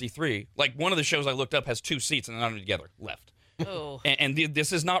 $453. Like one of the shows I looked up has 2 seats and they're not together left. Oh. And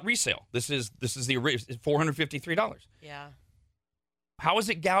this is not resale. This is the $453. Yeah. How is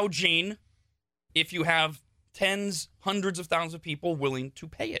it gouging if you have tens, hundreds of thousands of people willing to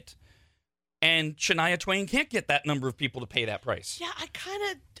pay it? And Shania Twain can't get that number of people to pay that price. Yeah,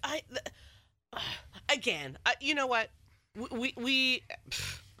 you know what? We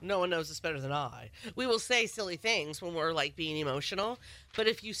no one knows this better than I. We will say silly things when we're like being emotional, but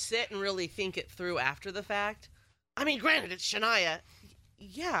if you sit and really think it through after the fact, I mean, granted, it's Shania.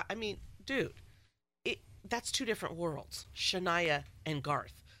 Yeah, I mean, dude, that's two different worlds, Shania and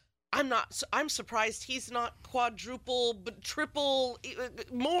Garth. I'm surprised he's not quadruple, but triple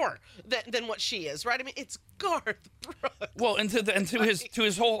more than what she is, right? I mean, it's Garth Brooks. Well, and to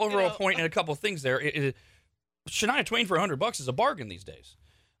his whole overall point and a couple of things there, Shania Twain for $100 is a bargain these days,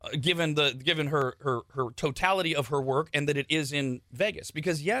 given her totality of her work and that it is in Vegas.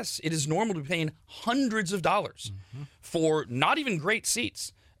 Because yes, it is normal to be paying hundreds of dollars for not even great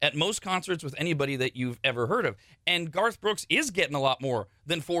seats at most concerts with anybody that you've ever heard of. And Garth Brooks is getting a lot more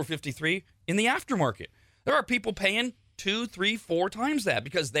than $453 in the aftermarket. There are people paying 2, 3, 4 times that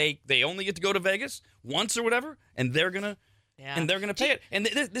because they only get to go to Vegas once or whatever, and they're gonna pay it. And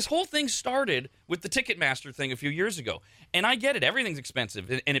this whole thing started with the Ticketmaster thing a few years ago. And I get it, everything's expensive,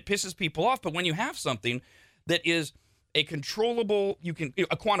 and it pisses people off. But when you have something that is a quantifiable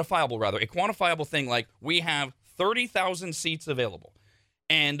thing, like we have 30,000 seats available.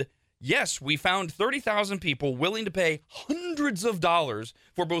 And yes, we found 30,000 people willing to pay hundreds of dollars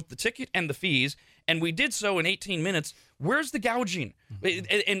for both the ticket and the fees, and we did so in 18 minutes. Where's the gouging?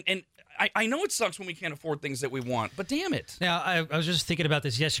 And I know it sucks when we can't afford things that we want, but damn it. Now, I was just thinking about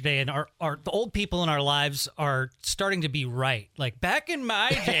this yesterday, and the old people in our lives are starting to be right. Like, back in my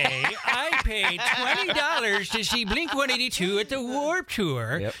day, I paid $20 to see Blink-182 at the Warped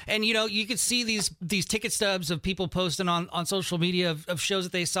Tour. Yep. And, you could see these ticket stubs of people posting on social media of shows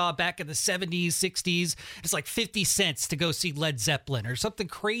that they saw back in the 70s, 60s. It's like 50 cents to go see Led Zeppelin or something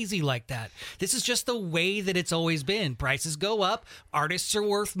crazy like that. This is just the way that it's always been. Prices go up, artists are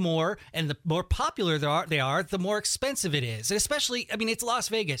worth more, and the more popular they are, the more expensive it is. And especially, I mean, it's Las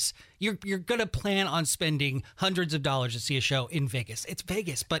Vegas. You're going to plan on spending hundreds of dollars to see a show in Vegas. It's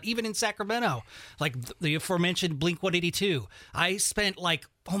Vegas. But even in Sacramento, like the aforementioned Blink-182, I spent like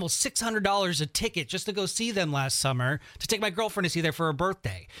almost $600 a ticket just to go see them last summer to take my girlfriend to see there for her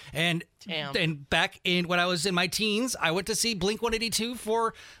birthday. And back when I was in my teens, I went to see Blink-182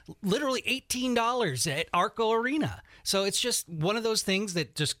 for literally $18 at Arco Arena. So it's just one of those things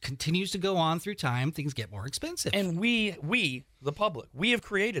that just continues to go on through time. Things get more expensive. And we, the public, we have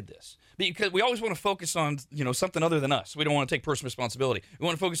created this because we always want to focus on, something other than us. We don't want to take personal responsibility. We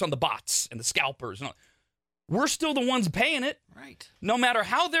want to focus on the bots and the scalpers and all. We're still the ones paying it. Right. No matter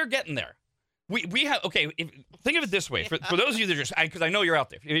how they're getting there. We have, think of it this way. For those of you that are just, because I know you're out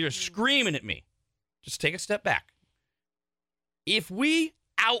there, if you're screaming at me, just take a step back. If we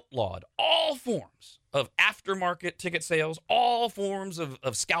outlawed all forms of aftermarket ticket sales, all forms of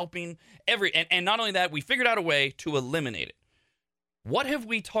scalping, and not only that, we figured out a way to eliminate it. What have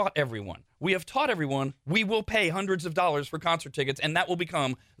we taught everyone? We have taught everyone we will pay hundreds of dollars for concert tickets, and that will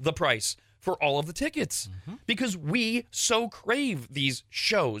become the price for all of the tickets because we so crave these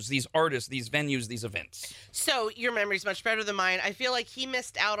shows, these artists, these venues, these events. So your memory's much better than mine. I feel like he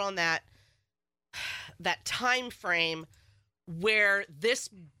missed out on that time frame where this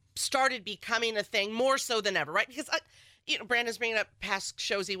started becoming a thing more so than ever, right? Because Brandon's bringing up past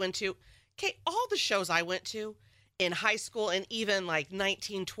shows he went to. Okay, all the shows I went to in high school and even like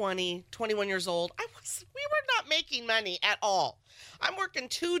 19, 20, 21 years old, we were not making money at all. I'm working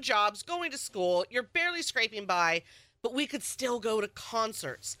 2 jobs, going to school. You're barely scraping by, but we could still go to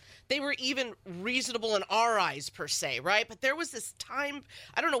concerts. They were even reasonable in our eyes, per se, right? But there was this time,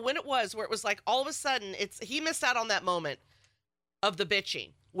 I don't know when it was, where it was like all of a sudden, he missed out on that moment of the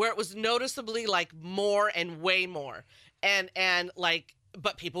bitching, where it was noticeably like more and way more. And like,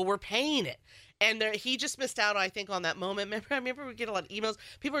 but people were paying it. And he just missed out, I think, on that moment. I remember we get a lot of emails.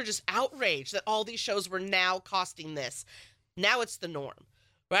 People are just outraged that all these shows were now costing this. Now it's the norm,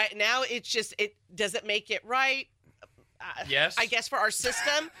 right? Now it's just, does it make it right? Yes. I guess for our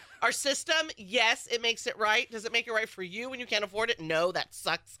system, yes, it makes it right. Does it make it right for you when you can't afford it? No, that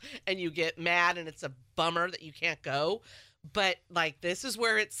sucks. And you get mad and it's a bummer that you can't go. But like, this is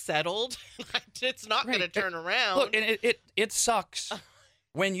where it's settled. It's not going to turn around. Look, and it sucks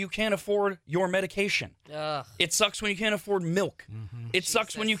when you can't afford your medication. Ugh. It sucks when you can't afford milk. It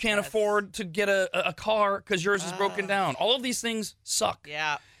sucks when you can't afford to get a car because yours is broken down. All of these things suck.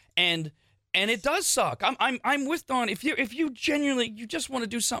 Yeah. And it does suck. I'm with Dawn. If you genuinely you just want to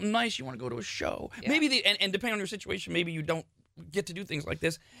do something nice, you want to go to a show. Yeah. Maybe and depending on your situation, maybe you don't get to do things like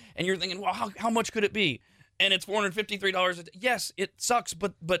this, and you're thinking, well, how much could it be? And it's $453. Yes, it sucks.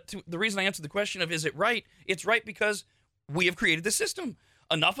 But the reason I answered the question of is it right? It's right because we have created the system.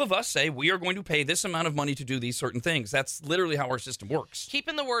 enough of us say we are going to pay this amount of money to do these certain things. That's literally how our system works.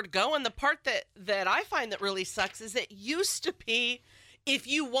 Keeping the word going. The part that I find that really sucks is it used to be if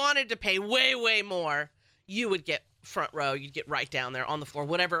you wanted to pay way, way more, you would get front row. You'd get right down there on the floor,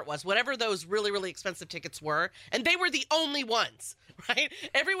 whatever it was, whatever those really, really expensive tickets were. And they were the only ones, right?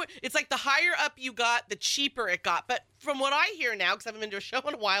 Everyone, it's like the higher up you got, the cheaper it got. But from what I hear now, because I haven't been to a show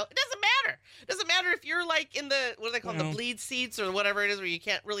in a while, it doesn't matter. It doesn't matter if you're like in the, what do they call them, the bleed seats or whatever it is where you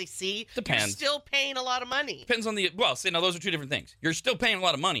can't really see. Depends. You're still paying a lot of money. Depends on the, well, see, now those are two different things. You're still paying a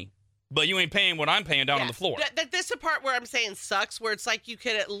lot of money, but you ain't paying what I'm paying down on the floor. This is the part where I'm saying sucks, where it's like you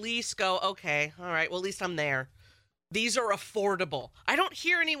could at least go, okay, all right, well, at least I'm there. These are affordable. I don't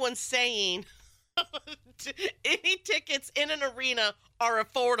hear anyone saying any tickets in an arena are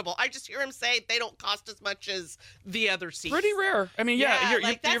affordable. I just hear them say they don't cost as much as the other seats. Pretty rare. I mean, yeah.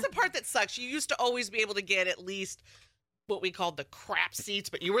 That's the part that sucks. You used to always be able to get at least what we called the crap seats,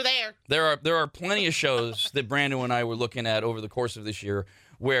 but you were there. There are plenty of shows that Brandon and I were looking at over the course of this year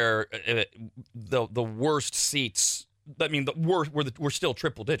where the worst seats, I mean, the worst were still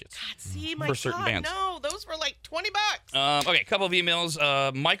triple digits. God, see, my for certain bands. No, those were like $20. Okay, a couple of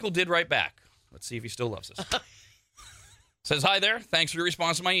emails. Michael did write back. Let's see if he still loves us. Says, hi there. Thanks for your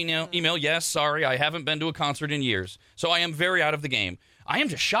response to my email. Yes, sorry, I haven't been to a concert in years, so I am very out of the game. I am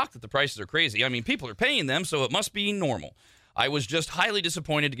just shocked that the prices are crazy. I mean, people are paying them, so it must be normal. I was just highly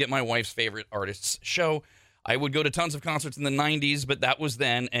disappointed to get my wife's favorite artist's show. I would go to tons of concerts in the 90s, but that was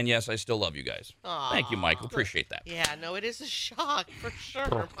then, and yes, I still love you guys. Aww. Thank you, Michael. Appreciate that. Yeah, no, it is a shock for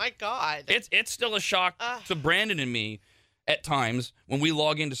sure. My God. It's still a shock to Brandon and me at times when we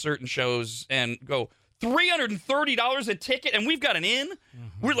log into certain shows and go, $330 a ticket, and we've got an in.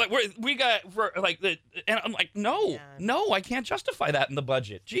 We're like, and I'm like, no, I can't justify that in the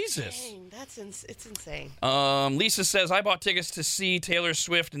budget. Jesus, dang, it's insane. Lisa says I bought tickets to see Taylor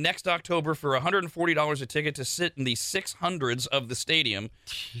Swift next October for $140 a ticket to sit in the 600s of the stadium.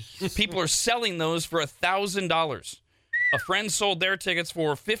 People are selling those for $1,000. A friend sold their tickets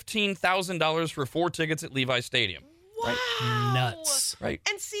for $15,000 for 4 tickets at Levi Stadium. Wow. Right? Nuts. Right.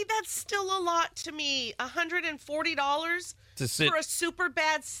 And see, that's still a lot to me. $140 to sit for a super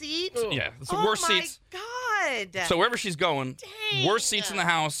bad seat? Yeah, it's the worst seats. Oh, my God. So wherever she's going, Dang. worst seats in the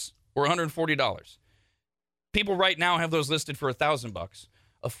house were $140. People right now have those listed for $1,000.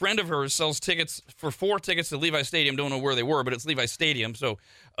 A friend of hers sells tickets for 4 tickets to Levi Stadium. Don't know where they were, but it's Levi Stadium, so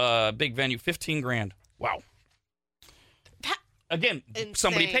big venue, $15,000. Wow. Again, insane.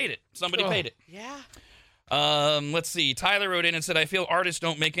 Somebody paid it. Somebody paid it. Yeah. Let's see. Tyler wrote in and said, I feel artists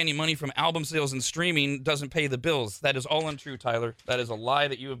don't make any money from album sales, and streaming doesn't pay the bills. That is all untrue, Tyler. That is a lie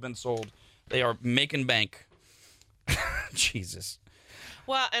that you have been sold. They are making bank. Jesus.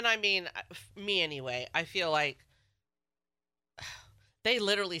 Well, and I mean, me anyway, I feel like they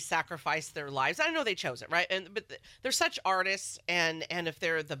literally sacrificed their lives. I know they chose it, right? But they're such artists, and if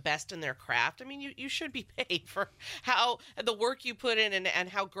they're the best in their craft, I mean, you should be paid for how the work you put in and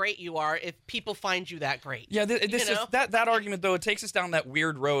how great you are if people find you that great. Yeah, this is that argument, though. It takes us down that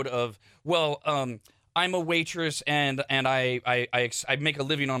weird road of, well, I'm a waitress and I make a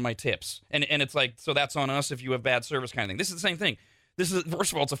living on my tips, and it's like, so that's on us if you have bad service kind of thing. This is the same thing. This is,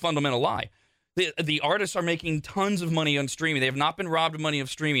 first of all, it's a fundamental lie. The artists are making tons of money on streaming. They have not been robbed of money of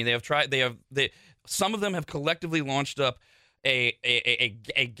streaming. They have tried. Some of them have collectively launched up a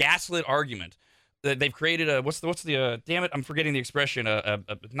gaslit argument. That they've created a what's the damn it, I'm forgetting the expression.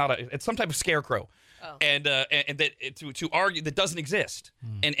 It's some type of scarecrow. Oh. And that to argue that doesn't exist.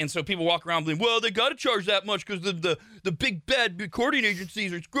 And so people walk around being, well, they got to charge that much because the big bad recording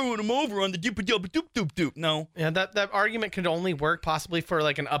agencies are screwing them over on the doop. No. Yeah, that argument could only work possibly for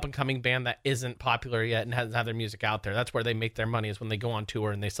like an up and coming band that isn't popular yet and hasn't had their music out there. That's where they make their money, is when they go on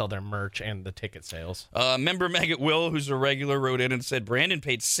tour and they sell their merch and the ticket sales. Member Maggot Will, who's a regular, wrote in and said Brandon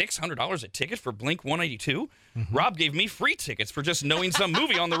paid $600 a ticket for Blink 182. Rob gave me free tickets for just knowing some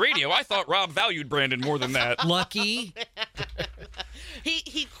movie on the radio. I thought Rob valued Brandon more than that. Lucky.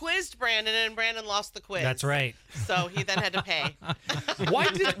 He quizzed Brandon, and Brandon lost the quiz. That's right. So he then had to pay. Why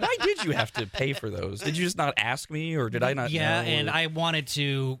did you have to pay for those? Did you just not ask me, or did I not? Yeah, know? and I wanted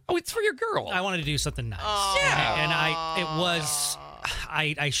to. Oh, it's for your girl. I wanted to do something nice. Oh. Yeah. And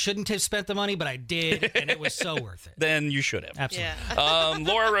I shouldn't have spent the money, but I did, and it was so worth it. Then you should have. Absolutely. Yeah.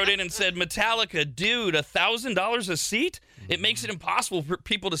 Laura wrote in and said, Metallica, dude, $1,000 a seat? It makes it impossible for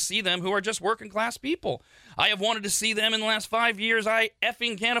people to see them who are just working class people. I have wanted to see them in the last 5 years. I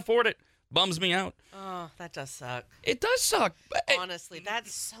effing can't afford it. Bums me out. Oh, that does suck. It does suck. Honestly,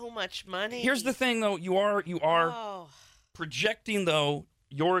 that's so much money. Here's the thing, though. You are projecting, though,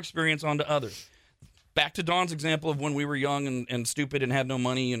 your experience onto others. back to Dawn's example of when we were young and stupid and had no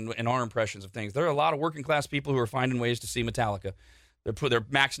money and our impressions of things. There are a lot of working class people who are finding ways to see Metallica. They're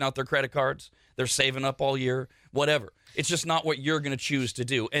maxing out their credit cards. They're saving up all year, whatever. It's just not what you're going to choose to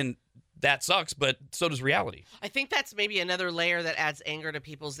do. And that sucks, but so does reality. I think that's maybe another layer that adds anger to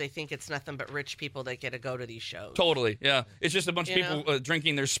people's. They think it's nothing but rich people that get to go to these shows. Totally, yeah. It's just a bunch of people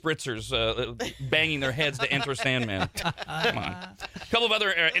drinking their spritzers, banging their heads to Enter Sandman. Come on. A couple of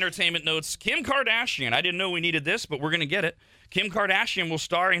other entertainment notes. Kim Kardashian. I didn't know we needed this, but we're going to get it. Kim Kardashian will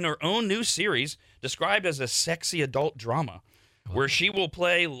star in her own new series described as a sexy adult drama, where she will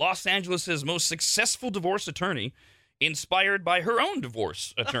play Los Angeles' most successful divorce attorney, inspired by her own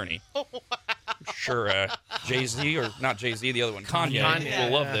divorce attorney. Wow. I'm sure Jay-Z, or not Jay-Z, the other one, Kanye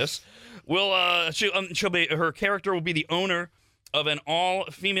will love this. Her character will be the owner of an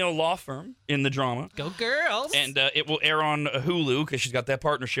all-female law firm in the drama. Go girls! And it will air on Hulu because she's got that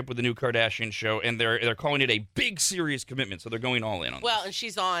partnership with the new Kardashian show, and they're calling it a big, serious commitment, so they're going all in on Well, this. and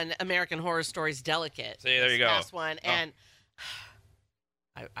she's on American Horror Story's Delicate. See, there you go. Last one, and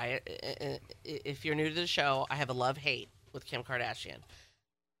if you're new to the show, I have a love-hate with Kim Kardashian.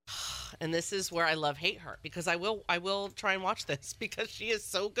 And this is where I love-hate her, because I will try and watch this because she is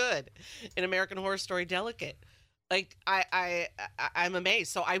so good in American Horror Story Delicate. Like, I'm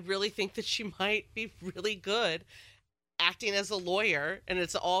amazed. So I really think that she might be really good acting as a lawyer, and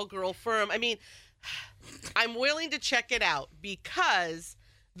it's an all-girl firm. I mean, I'm willing to check it out because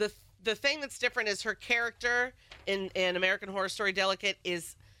the thing that's different is her character in American Horror Story Delicate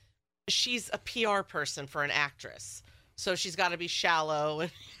is she's a PR person for an actress. So she's got to be shallow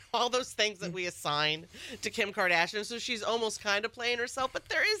and all those things that we assign to Kim Kardashian. So she's almost kind of playing herself, but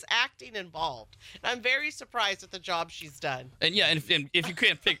there is acting involved. And I'm very surprised at the job she's done. And yeah, and if you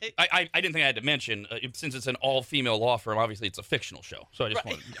can't pick, I didn't think I had to mention, since it's an all-female law firm, obviously it's a fictional show. So I just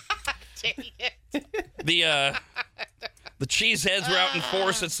wanted Dang it. The Cheeseheads were out in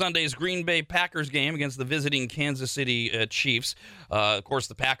force at Sunday's Green Bay Packers game against the visiting Kansas City Chiefs. Of course,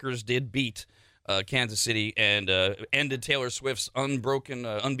 the Packers did beat Kansas City and ended Taylor Swift's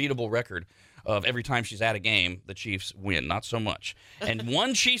unbeatable record of every time she's at a game, the Chiefs win. Not so much. And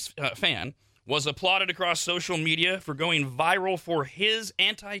one Chiefs fan was applauded across social media for going viral for his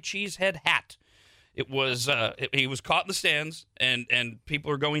anti-Cheesehead hat. It was he was caught in the stands, and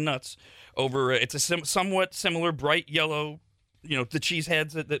people are going nuts over. It's a somewhat similar bright yellow, the cheese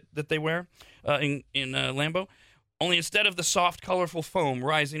heads that they wear in Lambeau. Only instead of the soft, colorful foam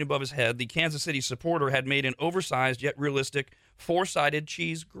rising above his head, the Kansas City supporter had made an oversized yet realistic four-sided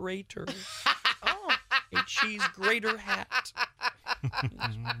cheese grater. A cheese grater hat.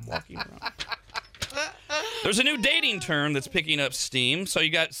 He's walking around. There's a new dating term that's picking up steam. So you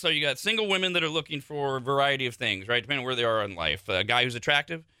got single women that are looking for a variety of things, right? Depending on where they are in life. A guy who's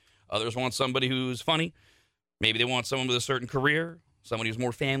attractive. Others want somebody who's funny. Maybe they want someone with a certain career. Somebody who's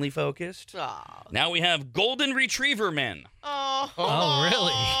more family focused. Aw. Now we have golden retriever men. Oh,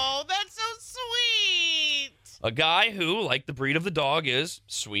 really? Oh, that's so sweet. A guy who, like the breed of the dog, is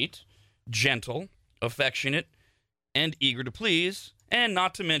sweet, gentle, affectionate, and eager to please, and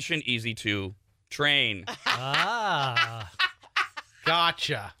not to mention easy to train.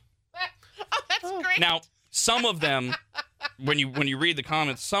 Gotcha. Oh, that's great. Now, some of them, when you read the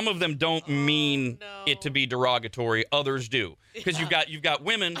comments, some of them don't mean it to be derogatory. Others do, because you've got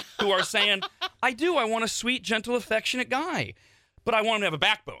women who are saying, "I want a sweet, gentle, affectionate guy, but I want him to have a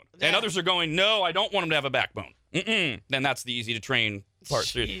backbone." Yeah. And others are going, "No, I don't want him to have a backbone." Then that's the easy to train part.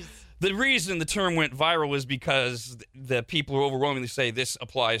 Jeez. The reason the term went viral is because the people who overwhelmingly say this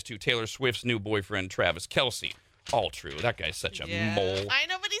applies to Taylor Swift's new boyfriend, Travis Kelce. All true. That guy's such a mole. I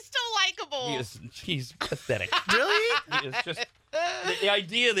know, but he's still likable. He's pathetic. Really? He is just the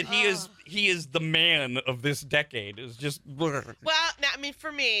idea that he is the man of this decade is just. Well, now, I mean,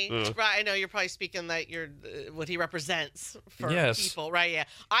 for me, right? I know you're probably speaking that you're what he represents for people, right? Yeah,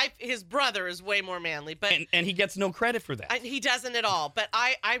 his brother is way more manly, but and he gets no credit for that. He doesn't at all. But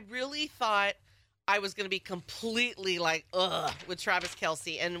I really thought I was going to be completely like with Travis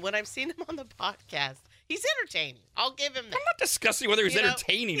Kelce, and when I've seen him on the podcast, he's entertaining. I'll give him that. I'm not discussing whether he's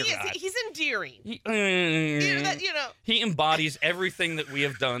entertaining or not. He's endearing. He embodies everything that we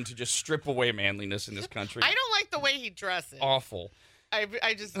have done to just strip away manliness in this country. I don't like the way he dresses. Awful.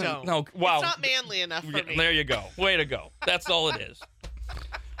 I just don't. No, wow. It's not manly enough for me. There you go. Way to go. That's all it is.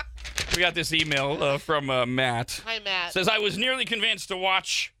 We got this email from Matt. Hi, Matt. Says, I was nearly convinced to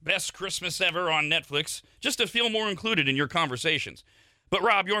watch Best Christmas Ever on Netflix just to feel more included in your conversations. But,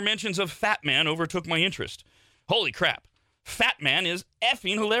 Rob, your mentions of Fat Man overtook my interest. Holy crap. Fat Man is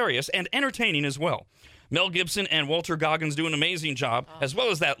effing hilarious and entertaining as well. Mel Gibson and Walter Goggins do an amazing job, as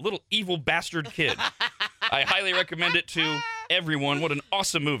well as that little evil bastard kid. I highly recommend it to everyone. What an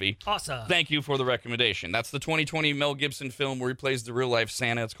awesome movie. Awesome. Thank you for the recommendation. That's the 2020 Mel Gibson film where he plays the real-life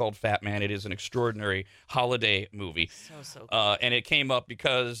Santa. It's called Fat Man. It is an extraordinary holiday movie. So And it came up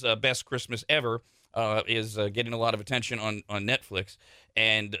because Best Christmas Ever is getting a lot of attention on Netflix.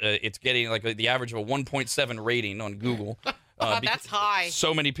 And it's getting like the average of a 1.7 rating on Google. That's high.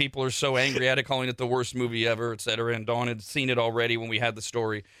 So many people are so angry at it, calling it the worst movie ever, et cetera. And Dawn had seen it already when we had the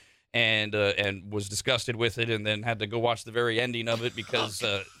story. And was disgusted with it, and then had to go watch the very ending of it because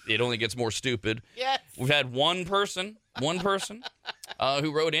it only gets more stupid. Yes. We've had one person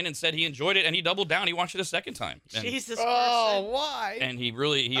who wrote in and said he enjoyed it, and he doubled down. He watched it a second time. And, Jesus Oh, person. why? and he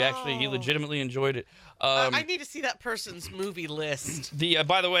legitimately enjoyed it. I need to see that person's movie list.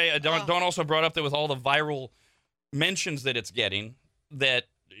 By the way, Dawn also brought up that with all the viral mentions that it's getting, that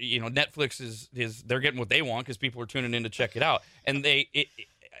Netflix is they're getting what they want because people are tuning in to check it out, and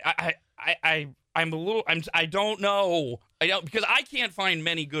I don't know. Because I can't find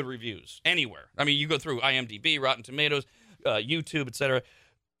many good reviews anywhere. I mean, you go through IMDb, Rotten Tomatoes, YouTube, etc.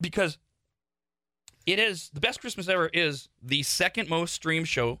 Because it is the Best Christmas Ever is the second most streamed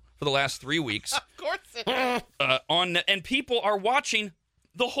show for the last 3 weeks. Of course it is. And people are watching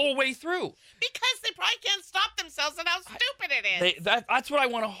the whole way through Because they probably can't stop themselves and how stupid it is. That's what I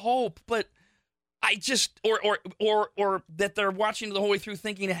want to hope, but I just or that they're watching the whole way through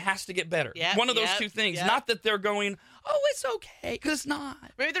thinking it has to get better. Yep, One of those yep, two things. yep. Not that they're going, oh, it's okay, because it's not.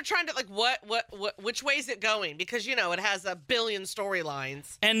 Maybe they're trying to which way is it going? Because it has a billion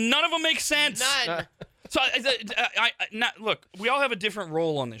storylines. And none of them make sense. None. So look, we all have a different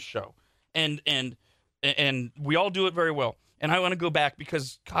role on this show, and we all do it very well. And I want to go back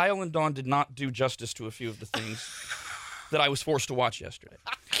because Kyle and Dawn did not do justice to a few of the things that I was forced to watch yesterday.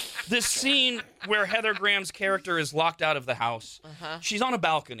 This scene where Heather Graham's character is locked out of the house. She's on a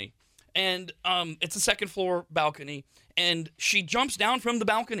balcony, and it's a second floor balcony, and she jumps down from the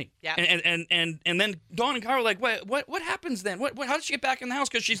balcony. Yeah. And then Dawn and Kyle are like, what happens then? How does she get back in the house?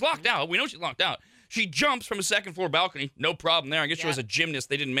 Because she's locked out. We know she's locked out. She jumps from a second floor balcony. No problem there. I guess she was a gymnast.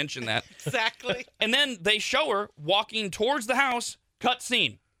 They didn't mention that. Exactly. And then they show her walking towards the house. Cut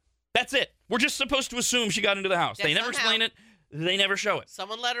scene. That's it. We're just supposed to assume she got into the house. Yeah, They never explain it. They never show it.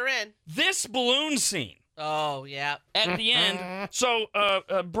 Someone let her in. This balloon scene Oh, yeah. at the end. So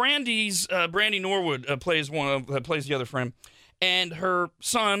Brandy Norwood plays the other friend, and her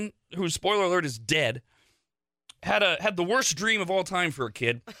son, whose spoiler alert is dead, had the worst dream of all time for a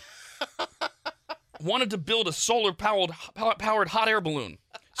kid. Wanted to build a solar-powered hot air balloon,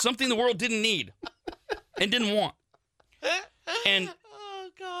 something the world didn't need and didn't want. And Oh,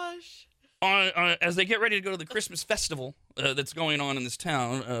 gosh. as they get ready to go to the Christmas festival that's going on in this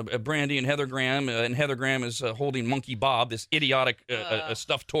town, Brandy and Heather Graham is holding Monkey Bob, this idiotic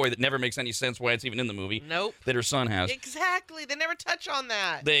stuffed toy that never makes any sense why it's even in the movie. Nope. That her son has. Exactly. They never touch on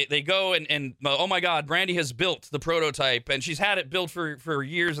that. They go and oh my God, Brandy has built the prototype, and she's had it built for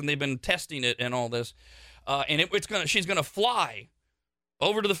years, and they've been testing it and all this, and she's gonna fly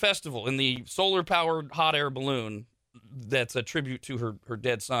over to the festival in the solar-powered hot air balloon that's a tribute to her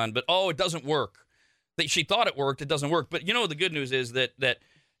dead son. But it doesn't work. She thought it worked. It doesn't work. But the good news is that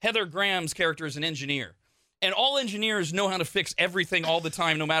Heather Graham's character is an engineer, and all engineers know how to fix everything all the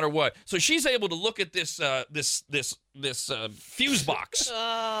time, no matter what. So she's able to look at this fuse box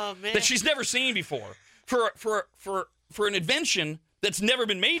Oh, man. that she's never seen before for an invention that's never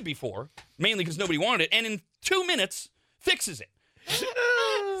been made before, mainly because nobody wanted it, and in 2 minutes fixes it.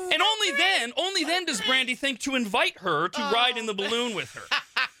 And only then does Brandy think to invite her to ride in the balloon with her.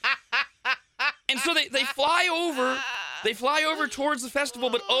 And so they fly over towards the festival,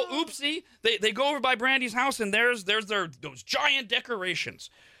 but oopsie, they go over by Brandy's house, and there's those giant decorations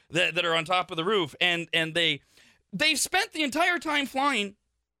that are on top of the roof, and they've spent the entire time flying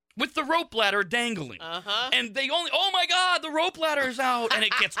with the rope ladder dangling. And oh my God, the rope ladder's out, and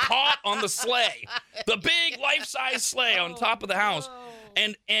it gets caught on the sleigh, the big life-size sleigh on top of the house.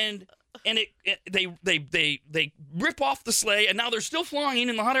 And they rip off the sleigh, and now they're still flying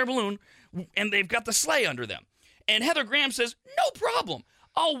in the hot air balloon, and they've got the sleigh under them. And Heather Graham says, no problem.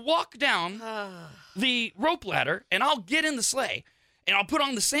 I'll walk down the rope ladder, and I'll get in the sleigh, and I'll put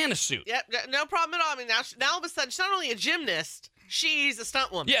on the Santa suit. Yep, no problem at all. I mean, now all of a sudden, she's not only a gymnast, she's a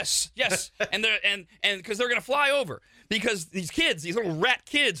stunt woman. Yes. and because they're gonna fly over, because these little rat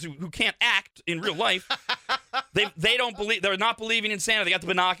kids who can't act in real life, they don't believe, they're not believing in Santa. They got the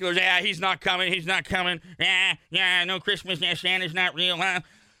binoculars. He's not coming. No Christmas. Santa's not real.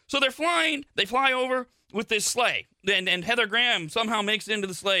 So they fly over. with this sleigh, and Heather Graham somehow makes it into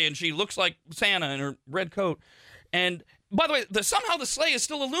the sleigh, and she looks like Santa in her red coat. And by the way, somehow the sleigh is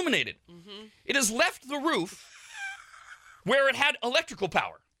still illuminated. Mm-hmm. It has left the roof where it had electrical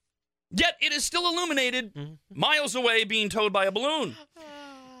power. Yet it is still illuminated miles away, being towed by a balloon.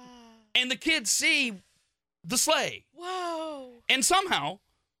 And the kids see the sleigh. Whoa. And somehow,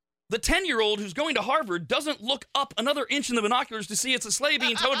 the 10-year-old who's going to Harvard doesn't look up another inch in the binoculars to see it's a sleigh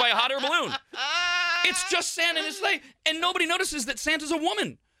being towed by a hot air balloon. It's just Santa in his sleigh. And nobody notices that Santa's a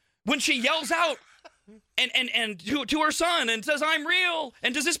woman when she yells out and to her son and says, "I'm real,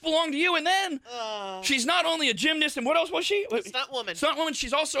 and does this belong to you?" And then she's not only a gymnast, and what else was she? Stunt woman. Stunt woman.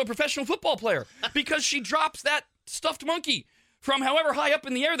 She's also a professional football player because she drops that stuffed monkey from however high up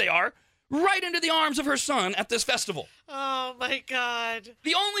in the air they are right into the arms of her son at this festival. Oh, my God.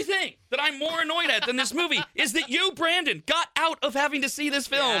 The only thing that I'm more annoyed at than this movie is that you, Brandon, got out of having to see this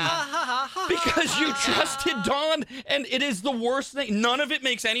film because you trusted Dawn, and it is the worst thing. None of it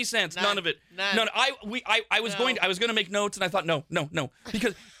makes any sense. None of it. None. I was going to make notes, and I thought, no,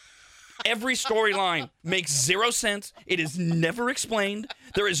 because every storyline makes zero sense. It is never explained.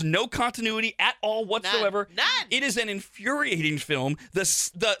 There is no continuity at all whatsoever. None. It is an infuriating film.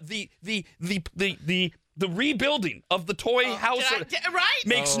 The rebuilding of the toy house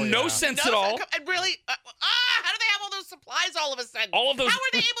makes no sense at all. And really, how do they have all those supplies all of a sudden? All of those. How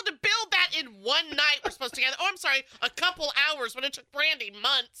are they able to build that in one night? We're supposed to get. Oh, I'm sorry, a couple hours when it took Brandy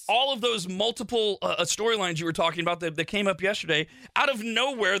months. All of those multiple storylines you were talking about that came up yesterday, out of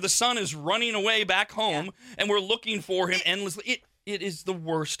nowhere, the son is running away back home, and we're looking for him endlessly. It is the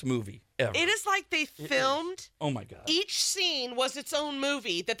worst movie ever. It is like they filmed. Oh my God! Each scene was its own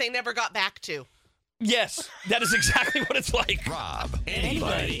movie that they never got back to. Yes, that is exactly what it's like. Rob,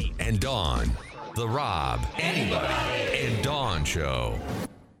 anybody, and Dawn. The Rob, anybody, and Dawn Show.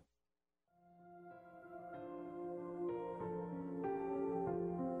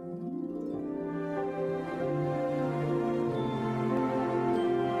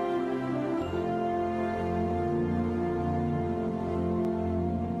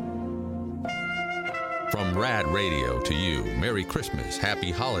 From RAD Radio to you, Merry Christmas,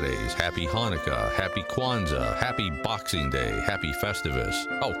 Happy Holidays, Happy Hanukkah, Happy Kwanzaa, Happy Boxing Day, Happy Festivus.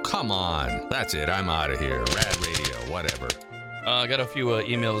 Oh, come on. That's it. I'm out of here. RAD Radio, whatever. I got a few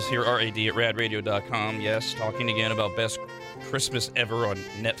emails here, rad@radradio.com. Yes, talking again about best Christmas ever on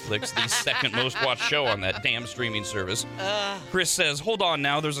Netflix, the second most watched show on that damn streaming service. Chris says, hold on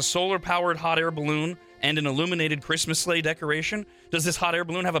now, there's a solar-powered hot air balloon and an illuminated Christmas sleigh decoration. Does this hot air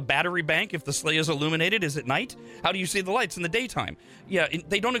balloon have a battery bank if the sleigh is illuminated? Is it night? How do you see the lights in the daytime? Yeah,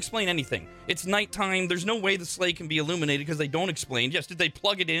 they don't explain anything. It's nighttime. There's no way the sleigh can be illuminated because they don't explain. Yes, did they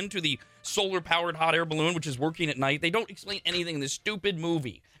plug it into the solar-powered hot air balloon, which is working at night? They don't explain anything in this stupid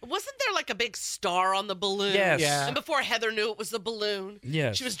movie. Wasn't there like a big star on the balloon? Yes. Yeah. And before Heather knew it was the balloon,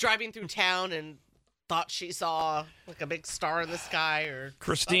 yes, she was driving through town and thought she saw like a big star in the sky. Or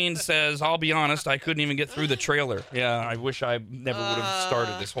Christine says, I'll be honest, I couldn't even get through the trailer. Yeah, I wish I never would have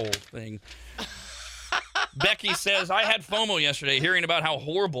started this whole thing. Becky says, I had FOMO yesterday hearing about how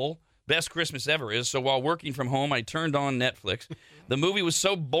horrible Best Christmas Ever is, so while working from home, I turned on Netflix. The movie was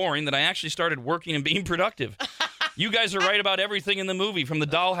so boring that I actually started working and being productive. You guys are right about everything in the movie, from the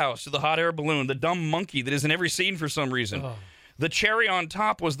dollhouse to the hot air balloon, the dumb monkey that is in every scene for some reason. Oh. The cherry on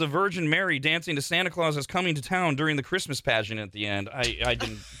top was the Virgin Mary dancing to Santa Claus is Coming to Town during the Christmas pageant at the end. I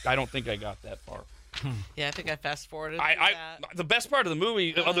don't think I got that far. Yeah, I think I fast-forwarded. The best part of the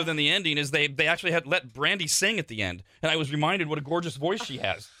movie, other than the ending, is they actually had let Brandy sing at the end, and I was reminded what a gorgeous voice she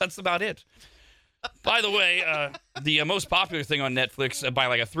has. That's about it. By the way, the most popular thing on Netflix, by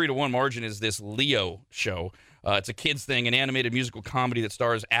like a 3-to-1 margin, is this Leo show. It's a kids thing, an animated musical comedy that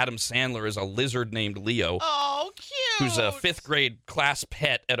stars Adam Sandler as a lizard named Leo. Oh, cute! Who's a 5th grade class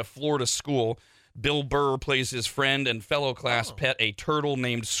pet at a Florida school. Bill Burr plays his friend and fellow class pet, a turtle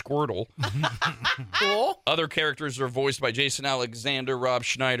named Squirtle. Cool. Other characters are voiced by Jason Alexander, Rob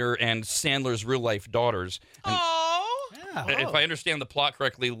Schneider, and Sandler's real-life daughters. And if I understand the plot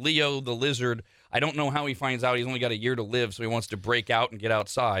correctly, Leo the lizard, I don't know how he finds out he's only got a year to live, so he wants to break out and get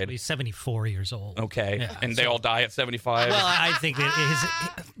outside. He's 74 years old. Okay, yeah, and they all die at 75. Well, I think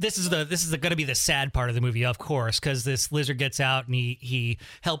that this is going to be the sad part of the movie, of course, because this lizard gets out and he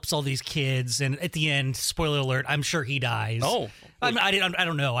helps all these kids, and at the end, spoiler alert, I'm sure he dies. Oh. I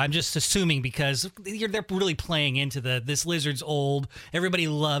don't know. I'm just assuming because they're really playing into this lizard's old. Everybody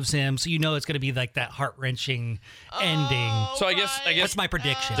loves him, so you know it's going to be like that heart-wrenching ending. So I guess that's my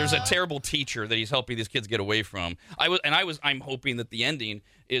prediction. There's a terrible teacher that he's helping these kids get away from. I'm hoping that the ending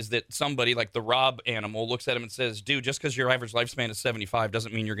is that somebody like the Rob animal looks at him and says, "Dude, just because your average lifespan is 75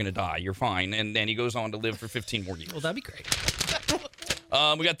 doesn't mean you're going to die. You're fine." And then he goes on to live for 15 more years. Well, that'd be great.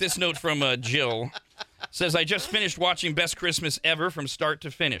 We got this note from Jill. Says, I just finished watching Best Christmas Ever from start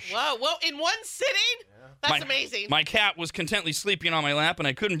to finish. Whoa, in one sitting? That's amazing. My cat was contently sleeping on my lap, and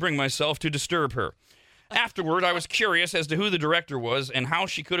I couldn't bring myself to disturb her. Afterward, I was curious as to who the director was and how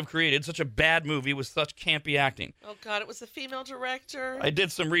she could have created such a bad movie with such campy acting. Oh, God, it was a female director. I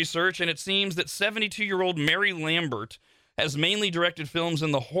did some research, and it seems that 72-year-old Mary Lambert has mainly directed films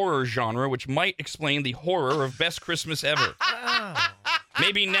in the horror genre, which might explain the horror of Best Christmas Ever.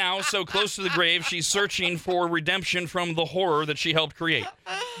 Maybe now, so close to the grave, she's searching for redemption from the horror that she helped create.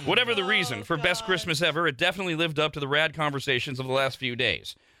 Whatever the reason for Best Christmas Ever, it definitely lived up to the rad conversations of the last few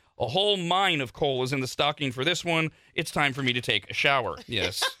days. A whole mine of coal is in the stocking for this one. It's time for me to take a shower.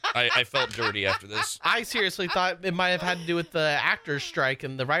 Yes, I felt dirty after this. I seriously thought it might have had to do with the actors' strike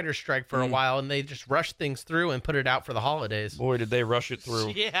and the writers' strike for a while, and they just rushed things through and put it out for the holidays. Boy, did they rush it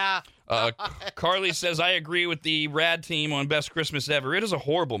through. Yeah. Carly says, I agree with the RAD team on Best Christmas Ever. It is a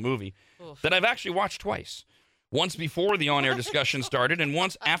horrible movie that I've actually watched twice. Once before the on-air discussion started, and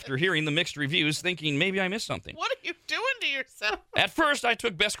once after hearing the mixed reviews, thinking maybe I missed something. What are you doing to yourself? At first, I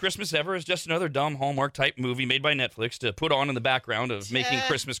took Best Christmas Ever as just another dumb Hallmark-type movie made by Netflix to put on in the background of making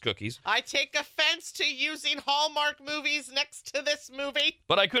Christmas cookies. I take offense to using Hallmark movies next to this movie.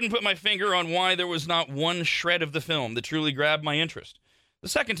 But I couldn't put my finger on why there was not one shred of the film that truly grabbed my interest. The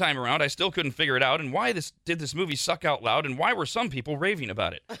second time around, I still couldn't figure it out, and why did this movie suck out loud, and why were some people raving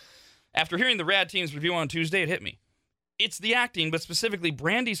about it? After hearing the RAD team's review on Tuesday, it hit me. It's the acting, but specifically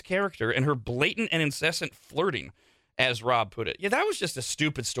Brandy's character and her blatant and incessant flirting, as Rob put it. Yeah, that was just a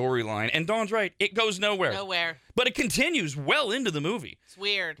stupid storyline. And Dawn's right. It goes nowhere. Nowhere. But it continues well into the movie. It's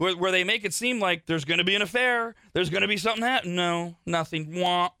weird. Where they make it seem like there's going to be an affair. There's going to be something that. No, nothing.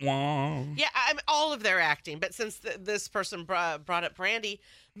 Wah, wah. Yeah, all of their acting. But since this person brought up Brandy,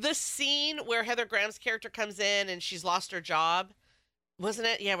 the scene where Heather Graham's character comes in and she's lost her job, wasn't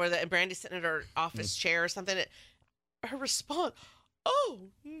it? Yeah, where Brandy's sitting at her office chair or something. Her response, oh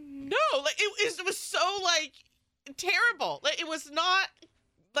no, like it was so like terrible. Like it was not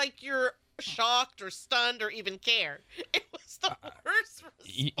like you're shocked or stunned or even care. It was the worst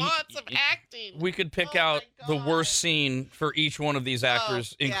response of acting. We could pick out the worst scene for each one of these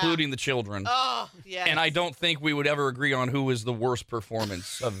actors, including the children. Oh, yes. And I don't think we would ever agree on who was the worst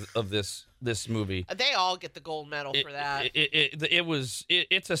performance of this movie. They all get the gold medal for that.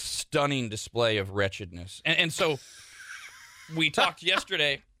 It's a stunning display of wretchedness. And so we talked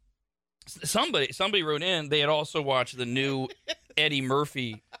yesterday. Somebody wrote in. They had also watched the new Eddie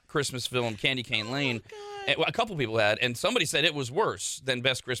Murphy Christmas film, Candy Cane Lane. A couple people had, and somebody said it was worse than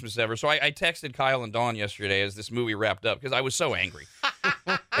Best Christmas Ever. So I texted Kyle and Dawn yesterday as this movie wrapped up because I was so angry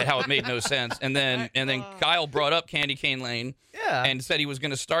at how it made no sense. And then Kyle brought up Candy Cane Lane and said he was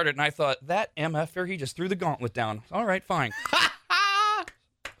going to start it. And I thought, that MFer, he just threw the gauntlet down. All right, fine.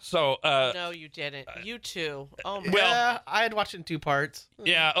 So no, you didn't. You too. Oh my. Well, I had watched it in 2 parts.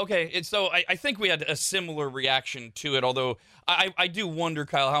 Yeah, okay. And so I think we had a similar reaction to it, although I do wonder,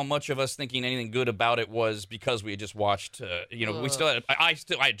 Kyle, how much of us thinking anything good about it was because we had just watched, we still had, I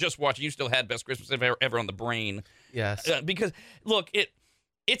had just watched, you still had Best Christmas Ever on the brain. Yes. Because, look,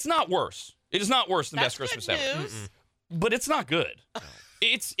 it's not worse. It is not worse than Best Christmas Ever. But it's not good.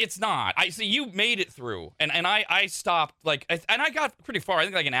 It's not. I see you made it through, and I stopped and I got pretty far. I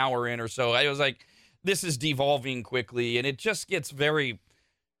think like an hour in or so. I was like, this is devolving quickly, and it just gets very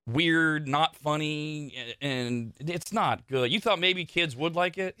weird, not funny, and it's not good. You thought maybe kids would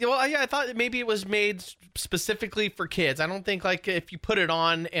like it? Yeah, well, yeah, I thought maybe it was made specifically for kids. I don't think like if you put it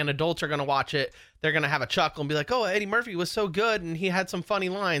on and adults are going to watch it, they're going to have a chuckle and be like, oh, Eddie Murphy was so good, and he had some funny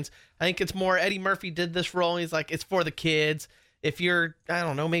lines. I think it's more Eddie Murphy did this role, and he's like, it's for the kids. If you're, I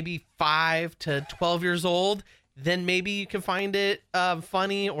don't know, maybe 5 to 12 years old, then maybe you can find it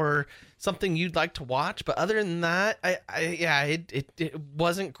funny or something you'd like to watch. But other than that, it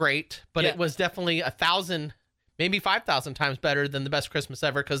wasn't great. But it was definitely 1,000, maybe 5,000 times better than the Best Christmas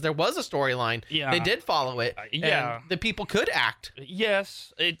Ever because there was a storyline. Yeah. They did follow it. And the people could act.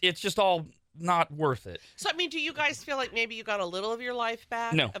 Yes. It's just all not worth it. So, I mean, do you guys feel like maybe you got a little of your life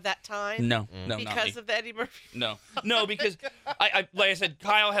back No. of that time? No, not Because me. of Eddie Murphy? No, because I like I said,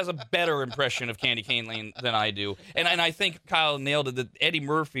 Kyle has a better impression of Candy Cane Lane than I do, and I think Kyle nailed it. That Eddie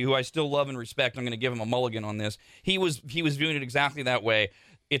Murphy, who I still love and respect, I'm going to give him a mulligan on this. He was viewing it exactly that way.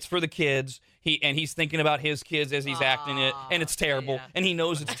 It's for the kids. He's thinking about his kids as he's acting it, and it's terrible, and he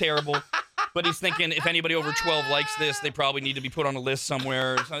knows it's terrible. But he's thinking if anybody over 12 likes this, they probably need to be put on a list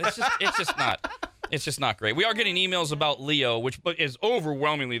somewhere. So it's just not great. We are getting emails about Leo, which is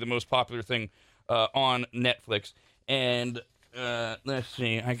overwhelmingly the most popular thing on Netflix. And let's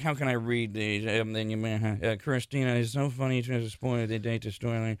see, how can I read these? Christina is so funny to spoil the date the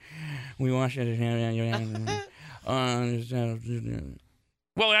storyline. We watch it.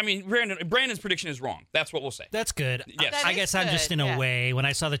 Well, I mean, Brandon's prediction is wrong. That's what we'll say. That's good. Yes. That I is guess I'm just good, in a way. When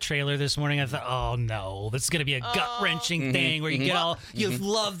I saw the trailer this morning, I thought, oh no, this is going to be a gut-wrenching thing where you get you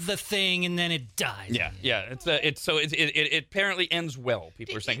love the thing and then it dies. Yeah. It apparently ends well.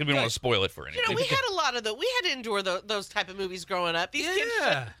 People are saying we don't want to spoil it for anyone. You know, we had a lot of we had to endure those type of movies growing up. These kids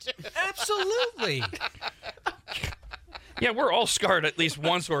shouldn't. Absolutely. Yeah, we're all scarred at least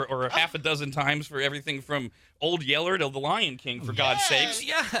once or half a dozen times for everything from Old Yeller to The Lion King, for God's sakes.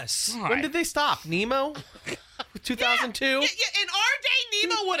 Yes. When did they stop? Nemo? 2002? Yeah, in our day,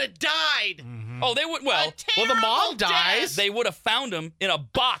 Nemo would have died. Oh, they would. Well, the mom death. dies. they would have found him in a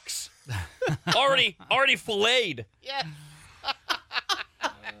box, already filleted. Yeah.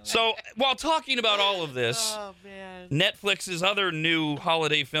 So while talking about all of this, Oh man. Netflix's other new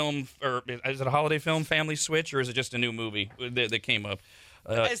holiday film, or is it a holiday film, Family Switch, or is it just a new movie that came up?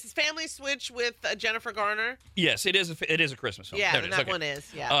 Is this Family Switch with Jennifer Garner? Yes, it is a Christmas film. Yeah, There it is. that Okay. one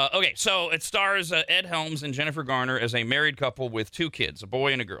is. Yeah. Okay, so it stars Ed Helms and Jennifer Garner as a married couple with 2 kids, a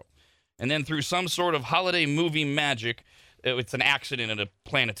boy and a girl. And then through some sort of holiday movie magic, it's an accident at a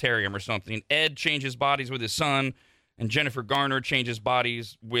planetarium or something, Ed changes bodies with his son, and Jennifer Garner changes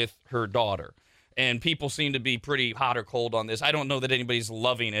bodies with her daughter. And people seem to be pretty hot or cold on this. I don't know that anybody's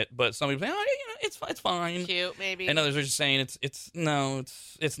loving it, but some people say, it's fine. Cute, maybe. And others are just saying it's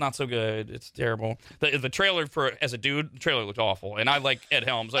not so good. It's terrible. The trailer as a dude, the trailer looked awful. And I like Ed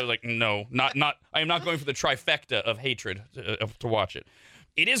Helms. I was like, no, not. I am not going for the trifecta of hatred to watch it.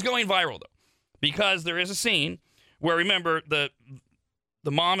 It is going viral though, because there is a scene where, remember, the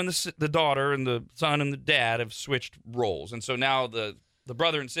mom and the daughter and the son and the dad have switched roles, and so now the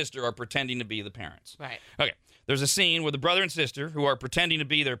brother and sister are pretending to be the parents. Right. Okay. There's a scene where the brother and sister, who are pretending to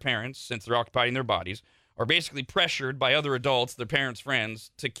be their parents since they're occupying their bodies, are basically pressured by other adults, their parents'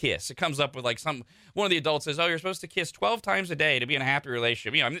 friends, to kiss. It comes up with one of the adults says, "Oh, you're supposed to kiss 12 times a day to be in a happy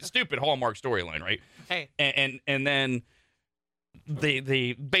relationship." You know, I mean, it's a stupid Hallmark storyline, right? Hey. And then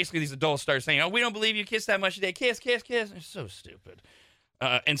they basically these adults start saying, "Oh, we don't believe you kiss that much a day. Kiss, kiss, kiss." It's so stupid.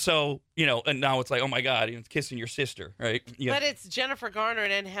 And so, and now it's like, oh my God, it's kissing your sister, right? Yeah. But it's Jennifer Garner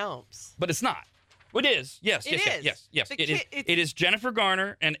and Ed Helms. But it's not. Well, it is. Yes. It is. Yes. The It is. kid- It is Jennifer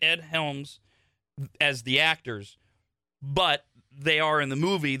Garner and Ed Helms as the actors, but they are in the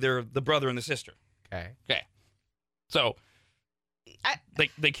movie. They're the brother and the sister. Okay. So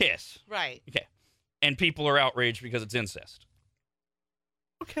they kiss. Right. Okay. And people are outraged because it's incest.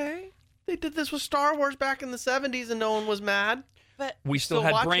 Okay. They did this with Star Wars back in the 70s and no one was mad. But We still So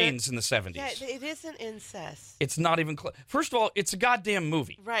had watch brains in the 70s. yeah, it isn't incest. It's not even close. First of all, it's a goddamn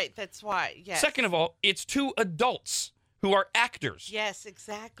movie. Right. That's why. Yes. Second of all, it's 2 adults who are actors. Yes,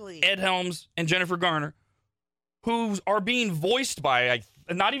 exactly. Ed Helms and Jennifer Garner, who are being voiced by,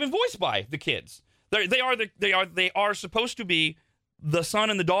 not even voiced by the kids. They are supposed to be the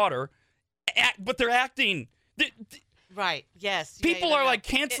son and the daughter, but they're acting. Right. Yes. People are like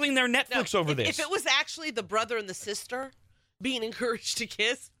canceling their Netflix over this. If it was actually the brother and the sister being encouraged to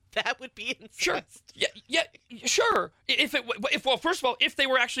kiss, that would be incest. Sure. Yeah. Sure. First of all, if they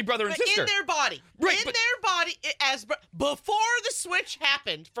were actually brother and But sister, in their body, Right, in but- their body, before the switch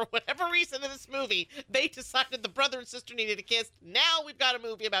happened, for whatever reason in this movie, they decided the brother and sister needed a kiss. Now we've got a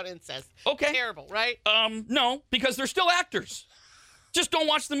movie about incest. Okay. Terrible, right? no, because they're still actors. Just don't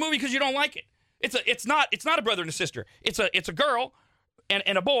watch the movie because you don't like it. It's not a brother and a sister. It's a girl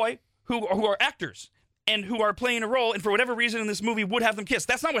and a boy who are actors and who are playing a role, and for whatever reason in this movie would have them kiss.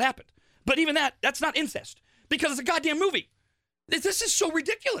 That's not what happened. But even that's not incest because it's a goddamn movie. This is so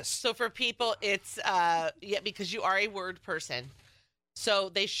ridiculous. So for people, it's because you are a word person, so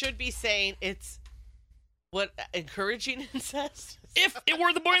they should be saying it's encouraging incest. If it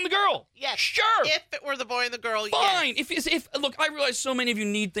were the boy and the girl, Yes. sure, If it were the boy and the girl, fine. yes. If look, I realize so many of you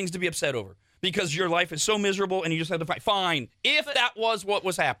need things to be upset over because your life is so miserable and you just have to fight. Fine. If that was what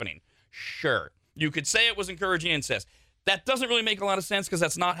was happening, sure, you could say it was encouraging incest. That doesn't really make a lot of sense because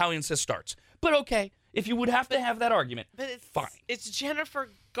that's not how incest starts. But okay, if you would have to have that argument, But it's fine. It's Jennifer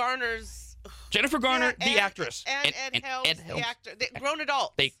Garner's. Jennifer Garner, Yeah, the actress, and Ed Helms, the actor. Grown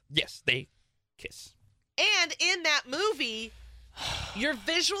adults. They kiss. And in that movie, you're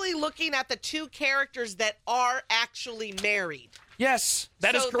visually looking at the two characters that are actually married. Yes,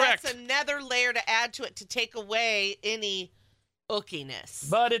 that is correct. That's another layer to add to it to take away any ookiness.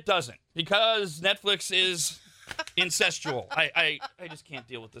 But it doesn't because Netflix is incestual. I just can't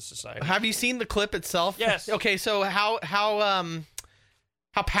deal with this society. Have you seen the clip itself? Yes. Okay, so how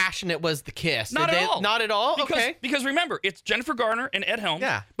passionate was the kiss? Not at all. Not at all? Okay. Because remember, it's Jennifer Garner and Ed Helms.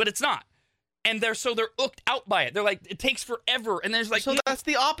 Yeah. But it's not. And they're ooked out by it. They're like, it takes forever. And there's like, So that's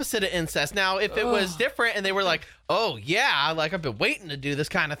the opposite of incest. Now, if it was different and they were like, oh, yeah, like I've been waiting to do this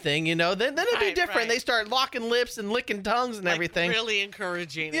kind of thing, then it'd be Right, different. right. They start locking lips and licking tongues and Like, everything. really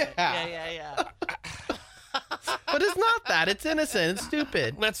encouraging it. Yeah. Yeah. But it's not that. It's innocent. It's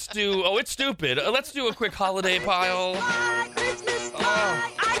stupid. let's do, it's stupid. Let's do a quick holiday pile. Christmas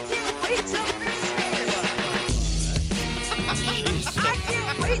light, I can't wait till Christmas. I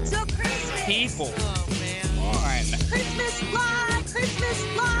can't wait till Christmas. People. Oh, man. On. Christmas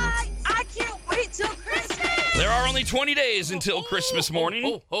light, I can't wait till Christmas. There are only 20 days until Christmas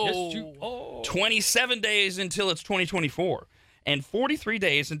morning. Yes, Yes, 27 days until it's 2024. And 43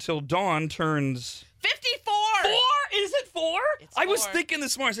 days until dawn turns... 54! 4? Is it 4? It's I was 4. thinking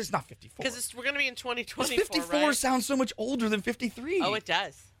this morning. It's not 54. Because we're going to be in 2024, 54 right? sounds so much older than 53. Oh, it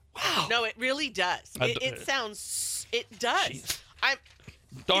does. Wow. No, it really does. I It, d- it sounds... It does. Jeez. I'm...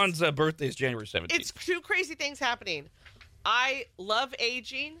 Dawn's birthday is January 17th. It's two crazy things happening. I love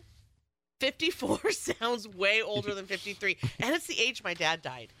aging. 54 sounds way older than 53. And it's the age my dad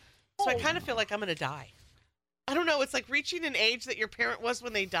died. So I kind of feel like I'm going to die. I don't know. It's like reaching an age that your parent was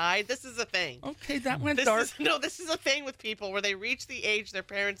when they died. This is a thing. Okay, that went This dark. this is a thing with people where they reach the age their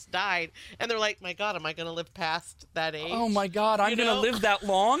parents died. And they're like, my God, am I going to live past that age? Oh my God, I'm You going to know? live that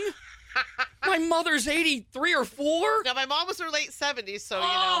long? My mother's 83 or 4? Now, my mom was in her late 70s, so,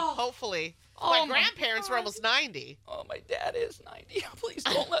 hopefully. Oh, my my grandparents were almost 90. Oh, my dad is 90. Please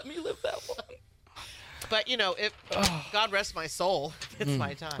don't let me live that long. But, God rest my soul, it's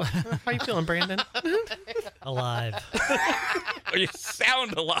my time. How you feeling, Brandon? Alive. You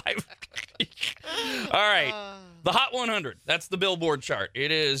sound alive. All right. The Hot 100. That's the Billboard chart.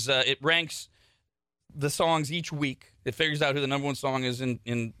 It is. It ranks the songs each week. It figures out who the number one song is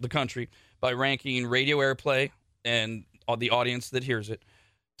in the country by ranking radio airplay and the audience that hears it,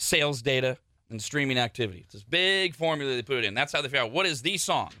 sales data, and streaming activity. It's this big formula they put in. That's how they figure out what is the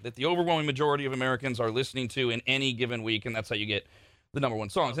song that the overwhelming majority of Americans are listening to in any given week, and that's how you get the number one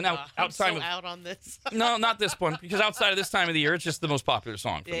songs. And now, I'm outside so of out on this. no, not this one, because outside of this time of the year, it's just the most popular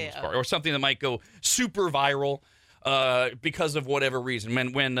song for the most part, or something that might go super viral because of whatever reason.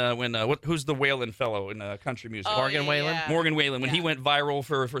 Who's the Whalen fellow in country music? Morgan Whalen? Yeah. Morgan Whalen. When he went viral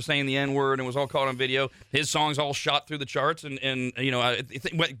for saying the N-word and was all caught on video, his songs all shot through the charts, and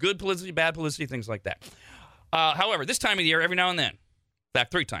good publicity, bad publicity, things like that. However, this time of the year, every now and then, in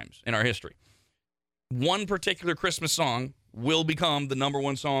fact, 3 times in our history, one particular Christmas song will become the number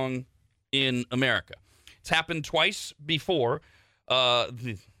one song in America. It's happened twice before.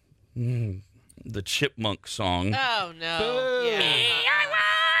 The Chipmunk song. Oh, no. Yeah.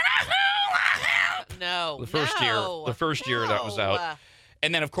 No. The first year that was out.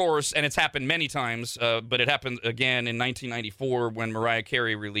 And then, of course, and it's happened many times, but it happened again in 1994 when Mariah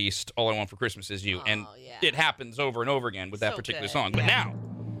Carey released All I Want for Christmas Is You. And it happens over and over again with that So particular good. song. But now,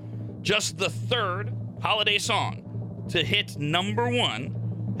 just the third holiday song to hit number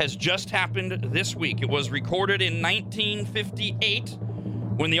one has just happened this week. It was recorded in 1958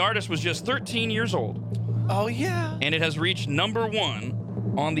 when the artist was just 13 years old. Oh, yeah. And it has reached number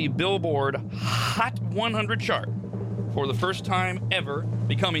one on the Billboard Hot 100 chart for the first time ever,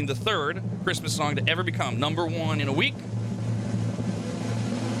 becoming the third Christmas song to ever become number one in a week.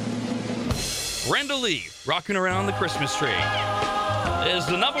 Brenda Lee, Rocking Around the Christmas Tree, is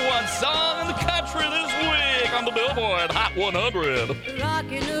the number one song in the country this week on the Billboard Hot 100.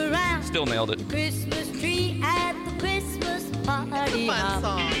 Rocking around Still nailed it. the Christmas tree at the Christmas party. Fun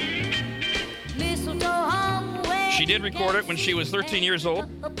song. Mistletoe hung where She did record it when she was 13 years old.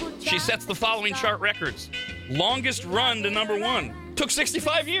 She sets the following chart records. Longest run to number one. Took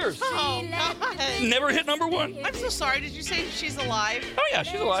 65 years. Oh, God. Never hit number one. I'm so sorry. Did you say she's alive? Oh, yeah,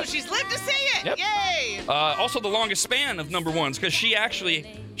 she's alive. So she's lived to see it. Yep. Yay. Also the longest span of number ones, because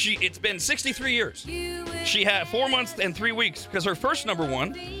it's been 63 years. She had 4 months and 3 weeks, because her first number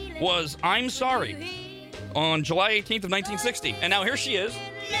one was I'm Sorry on July 18th of 1960. And now here she is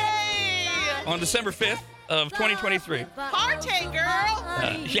Yay. on December 5th of 2023. Party,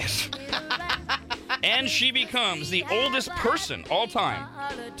 girl. Yes. And she becomes the oldest person all time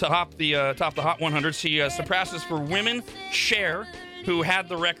to top the Hot 100. She surpasses for women Cher, who had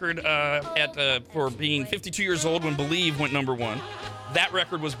the record for being 52 years old when Believe went number one. That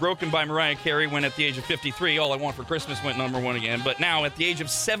record was broken by Mariah Carey when at the age of 53, All I Want for Christmas went number one again. But now at the age of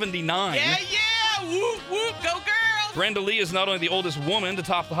 79... Yeah! Whoop, whoop, go girl! Brenda Lee is not only the oldest woman to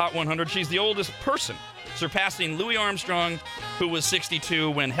top the Hot 100, she's the oldest person, surpassing Louis Armstrong, who was 62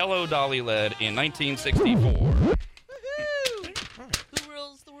 when Hello Dolly led in 1964. Woohoo! Who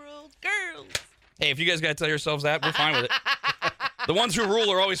rules the world? Girls! Hey, if you guys got to tell yourselves that, we're fine with it. The ones who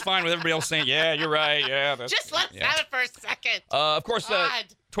rule are always fine with everybody else saying, yeah, you're right, yeah. Just let's have it for a second. Of course,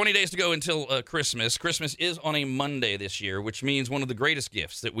 20 days to go until Christmas. Christmas is on a Monday this year, which means one of the greatest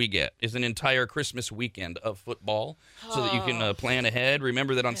gifts that we get is an entire Christmas weekend of football so that you can plan ahead.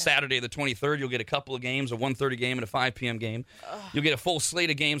 Remember that on Saturday the 23rd, you'll get a couple of games, a 1:30 game and a 5 p.m. game. You'll get a full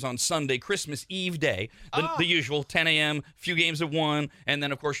slate of games on Sunday, Christmas Eve day, the usual 10 a.m., few games at 1, and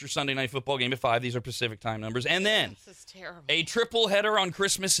then, of course, your Sunday night football game at 5. These are Pacific time numbers. And then this is terrible. A triple header on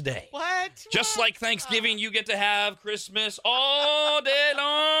Christmas Day. What? Just like Thanksgiving, you get to have Christmas all day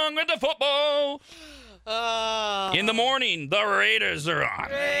long with the football. In the morning, the Raiders are on.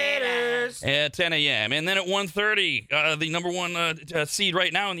 Raiders. At 10 a.m. And then at 1:30, the number one seed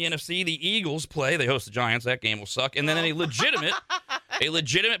right now in the NFC, the Eagles play. They host the Giants. That game will suck. And then a legitimate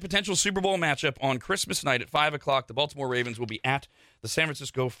potential Super Bowl matchup on Christmas night at 5 o'clock. The Baltimore Ravens will be at the San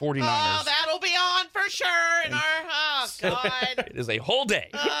Francisco 49ers. Oh, that'll be on for sure. In God. It is a whole day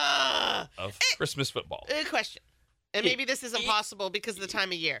of Christmas football. Question. And maybe this isn't possible because of the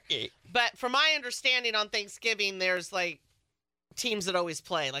time of year. But from my understanding on Thanksgiving, there's like teams that always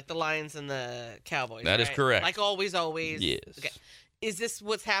play, like the Lions and the Cowboys. That is correct. Like always. Yes. Okay. Is this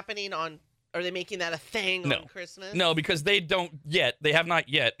what's happening on, are they making that a thing on Christmas? No, because they don't yet. They have not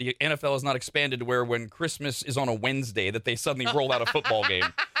yet. The NFL has not expanded to where when Christmas is on a Wednesday that they suddenly roll out a football game.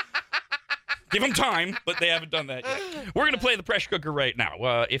 Give them time, but they haven't done that yet. We're going to play the pressure cooker right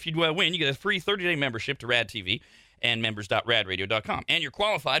now. If you win, you get a free 30-day membership to RAD TV and members.radradio.com. And you're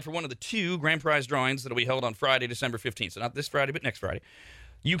qualified for one of the 2 grand prize drawings that will be held on Friday, December 15th. So not this Friday, but next Friday.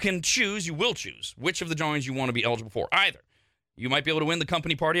 You will choose which of the drawings you want to be eligible for. Either you might be able to win the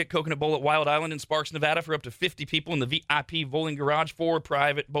company party at Coconut Bowl at Wild Island in Sparks, Nevada for up to 50 people in the VIP bowling garage, 4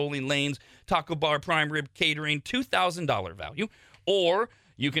 private bowling lanes, taco bar, prime rib catering, $2,000 value. Or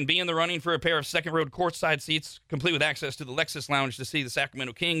you can be in the running for a pair of second-row courtside seats, complete with access to the Lexus Lounge to see the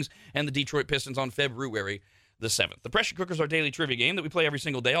Sacramento Kings and the Detroit Pistons on February the 7th. The Pressure Cooker is our daily trivia game that we play every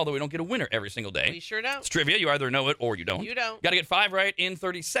single day, although we don't get a winner every single day. We sure don't. It's trivia. You either know it or you don't. You don't. Got to get 5 right in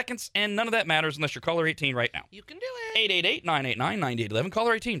 30 seconds, and none of that matters unless you're caller 18 right now. You can do it. 888-989-9811.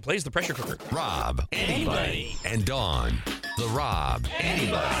 Caller 18 plays the Pressure Cooker. Rob, Anybody. and Dawn. The Rob,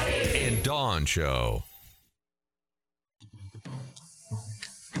 Anybody. and Dawn Show.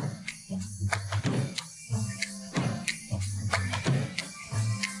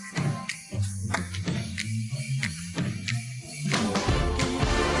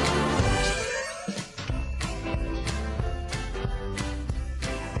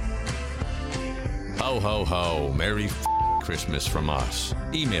 Ho, ho, ho. Merry Christmas from us.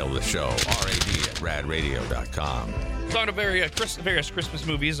 Email the show, rad@radradio.com. Talking about various Christmas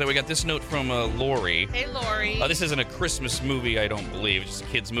movies. We got this note from Lori. Hey, Lori. This isn't a Christmas movie, I don't believe. It's just a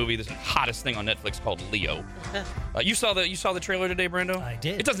kid's movie. This is the hottest thing on Netflix called Leo. You saw the trailer today, Brando? I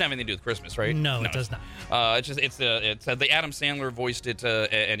did. It doesn't have anything to do with Christmas, right? No, it does not. It's the Adam Sandler voiced it,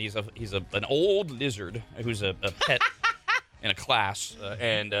 and he's an old lizard who's a pet in a class,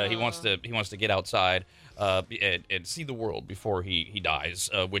 and he wants to get outside and see the world before he dies,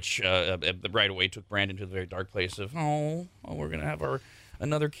 which right away took Brandon to the very dark place of we're gonna have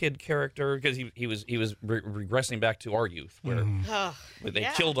another kid character, because he was regressing back to our youth where they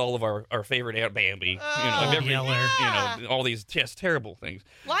killed all of our favorite Aunt Bambi, all these just terrible things.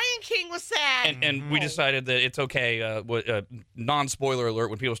 Lion King was sad, and we decided that it's okay. Non-spoiler alert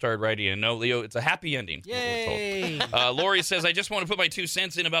when people started writing in. No, Leo, it's a happy ending. Yay! Lori says, I just want to put my 2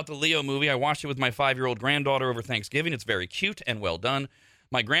 cents in about the Leo movie. I watched it with my 5-year-old granddaughter over Thanksgiving. It's very cute and well done.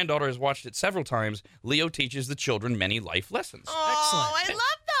 My granddaughter has watched it several times. Leo teaches the children many life lessons. Oh, Excellent. I love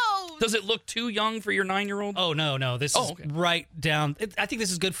those. Does it look too young for your 9-year-old? Oh, no. This is right down. I think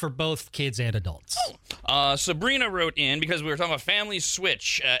this is good for both kids and adults. Sabrina wrote in because we were talking about Family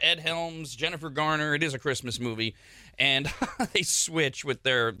Switch. Ed Helms, Jennifer Garner. It is a Christmas movie, and they switch with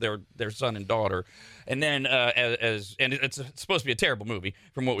their son and daughter. And then and it's supposed to be a terrible movie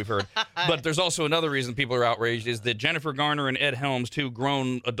from what we've heard. But there's also another reason people are outraged is that Jennifer Garner and Ed Helms, two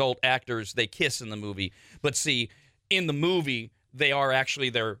grown adult actors, they kiss in the movie. But see, in the movie, they are actually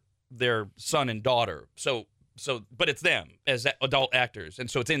their son and daughter. So but it's them as adult actors, and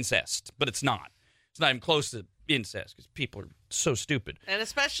so it's incest. But it's not. It's not even close to incest because people are so stupid. And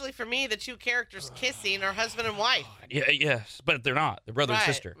especially for me, the two characters kissing are husband and wife. Yeah, yes, but they're not. They're brother and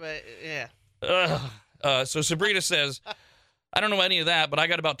sister. But, yeah. So Sabrina says, I don't know any of that, but I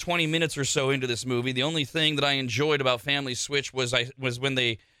got about 20 minutes or so into this movie. The only thing that I enjoyed about Family Switch was when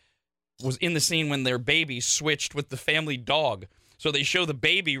they was in the scene when their baby switched with the family dog. So they show the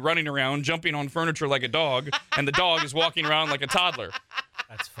baby running around, jumping on furniture like a dog, and the dog is walking around like a toddler.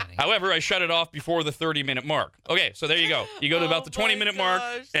 That's funny. However, I shut it off before the 30-minute mark. Okay, so there you go. You go to about the 20-minute mark,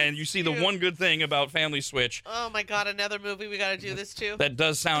 and you see the one good thing about Family Switch. Oh, my God, another movie we got to do this too? That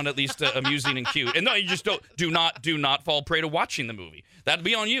does sound at least amusing and cute. And no, you just do not fall prey to watching the movie. That'd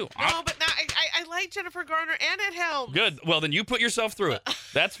be on you. No, but now I like Jennifer Garner and Ed Helms. Good. Well, then you put yourself through it.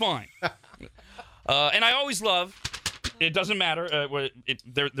 That's fine. And I always love, it doesn't matter.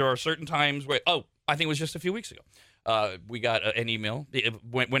 There are certain times where, I think it was just a few weeks ago. We got an email.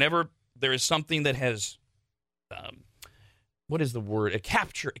 Whenever there is something that has, what is the word?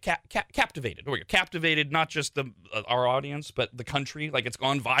 Captivated. Captivated not just our audience, but the country. Like it's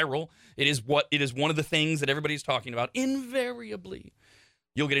gone viral. It is one of the things that everybody's talking about. Invariably,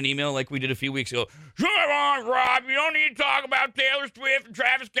 you'll get an email like we did a few weeks ago. Come on, Rob. You don't need to talk about Taylor Swift and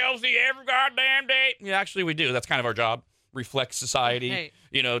Travis Kelce every goddamn day. Yeah, actually, we do. That's kind of our job. Reflect society,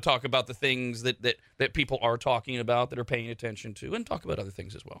 hey. Talk about the things that people are talking about, that are paying attention to, and talk about other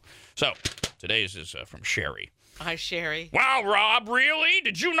things as well. So, today's is from Sherry. Hi, Sherry. Wow, Rob, really?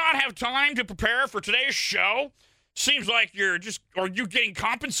 Did you not have time to prepare for today's show? Seems like are you getting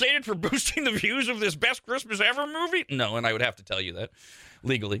compensated for boosting the views of this Best Christmas Ever movie? No, and I would have to tell you that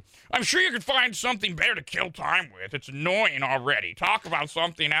legally. I'm sure you could find something better to kill time with. It's annoying already. Talk about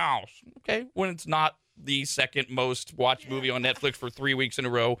something else. Okay, when it's not the second most watched movie on Netflix for 3 weeks in a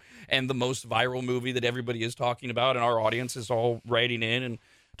row and the most viral movie that everybody is talking about and our audience is all writing in and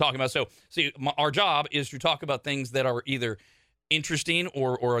talking about. So, see, our job is to talk about things that are either interesting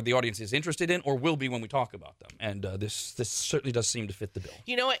or the audience is interested in or will be when we talk about them. And this certainly does seem to fit the bill.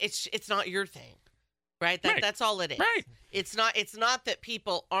 You know what? It's not your thing, right? That's all it is. Right. It's not that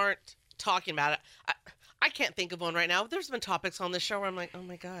people aren't talking about it. I can't think of one right now. There's been topics on this show where I'm like, oh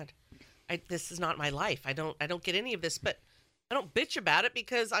my God. This is not my life. I don't get any of this, but I don't bitch about it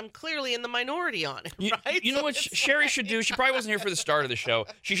because I'm clearly in the minority on it, right? You know what Sherry should do? She probably wasn't here for the start of the show.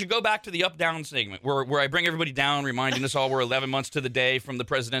 She should go back to the up-down segment where I bring everybody down, reminding us all we're 11 months to the day from the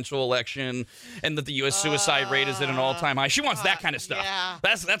presidential election and that the U.S. suicide rate is at an all-time high. She wants that kind of stuff. Yeah.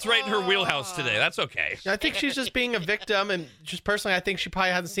 That's right in her wheelhouse today. That's okay. I think she's just being a victim, and just personally, I think she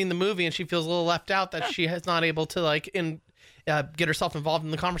probably hasn't seen the movie, and she feels a little left out that she has not able to get herself involved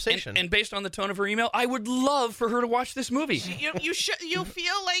in the conversation. And based on the tone of her email, I would love for her to watch this movie. You'll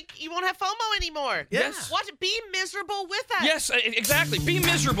feel like you won't have FOMO anymore. Yes. Be miserable with us. Yes, exactly. Be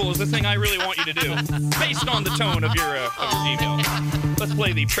miserable is the thing I really want you to do, based on the tone of your email. Let's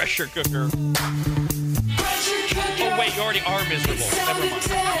play the pressure cooker. Oh, wait, you already are miserable. Never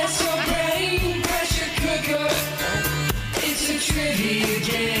mind. Pressure cooker. It's a trivia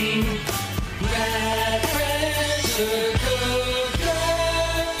game. Rad pressure cooker.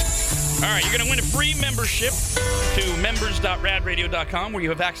 All right, you're going to win a free membership to members.radradio.com where you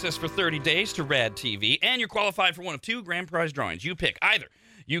have access for 30 days to Rad TV, and you're qualified for one of two grand prize drawings. You pick either.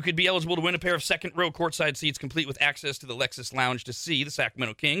 You could be eligible to win a pair of second-row courtside seats complete with access to the Lexus Lounge to see the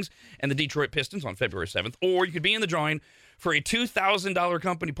Sacramento Kings and the Detroit Pistons on February 7th, or you could be in the drawing for a $2,000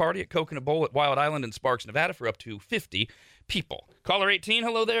 company party at Coconut Bowl at Wild Island in Sparks, Nevada for up to 50 people. Caller 18,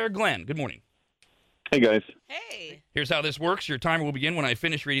 hello there, Glenn. Good morning. Hey, guys. Hey. Here's how this works. Your timer will begin when I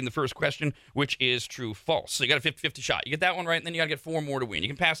finish reading the first question, which is true, false. So you got a 50-50 shot. You get that one right, and then you got to get 4 more to win. You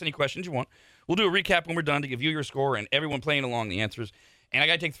can pass any questions you want. We'll do a recap when we're done to give you your score and everyone playing along the answers. And I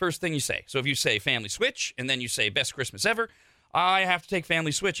got to take the first thing you say. So if you say Family Switch, and then you say Best Christmas Ever, I have to take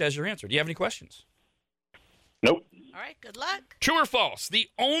Family Switch as your answer. Do you have any questions? Nope. All right, good luck. True or false? The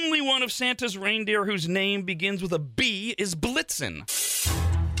only one of Santa's reindeer whose name begins with a B is Blitzen.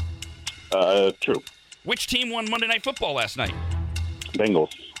 True. Which team won Monday Night Football last night?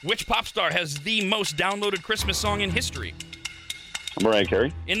 Bengals. Which pop star has the most downloaded Christmas song in history? Mariah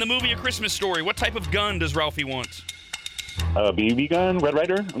Carey. In the movie A Christmas Story, what type of gun does Ralphie want? BB gun, Red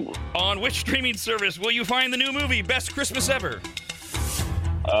Ryder. On which streaming service will you find the new movie Best Christmas Ever?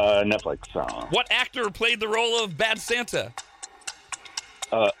 Netflix. What actor played the role of Bad Santa?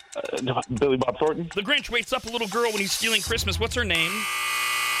 Billy Bob Thornton. The Grinch wakes up a little girl when he's stealing Christmas. What's her name?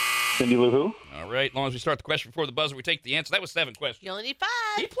 Cindy Lou Who. All right. As long as we start the question before the buzzer, we take the answer. That was 7 questions. You only need 5.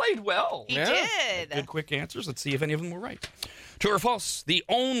 He played well. He did. Good quick answers. Let's see if any of them were right. True or false? The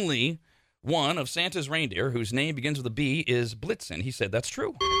only one of Santa's reindeer whose name begins with a B is Blitzen. He said that's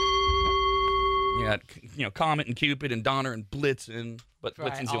true. Yeah, Comet and Cupid and Donner and Blitzen, but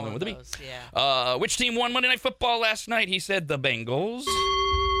Right, Blitzen's the only all one with a of B. those, yeah. Which team won Monday Night Football last night? He said the Bengals.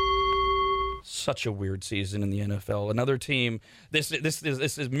 Such a weird season in the NFL. Another team. This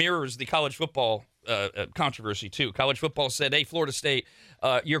mirrors the college football controversy too. College football said, "Hey, Florida State,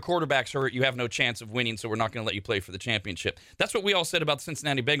 your quarterback's hurt. You have no chance of winning, so we're not going to let you play for the championship." That's what we all said about the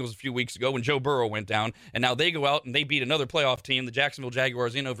Cincinnati Bengals a few weeks ago when Joe Burrow went down, and now they go out and they beat another playoff team, the Jacksonville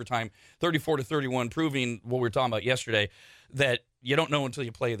Jaguars, in overtime, 34-31, proving what we were talking about yesterday, that you don't know until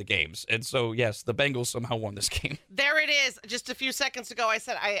you play the games. And so, yes, the Bengals somehow won this game. There it is. Just a few seconds ago, I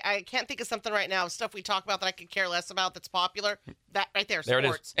said I can't think of something right now, stuff we talk about that I could care less about that's popular. That right there, There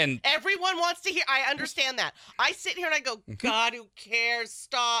sports. it is. And everyone wants to hear. I understand that. I sit here and I go, God, who cares?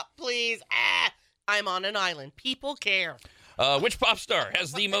 Stop, please. I'm on an island. People care. Which pop star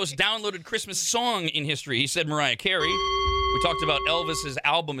has the most downloaded Christmas song in history? He said Mariah Carey. We talked about Elvis's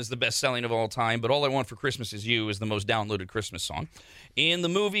album is the best-selling of all time, but All I Want for Christmas Is You is the most downloaded Christmas song. In the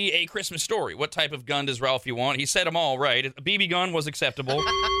movie A Christmas Story, what type of gun does Ralphie want? He said them all right. A BB gun was acceptable.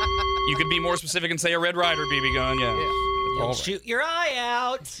 You could be more specific and say a Red Ryder BB gun. Yeah. You'll All shoot your eye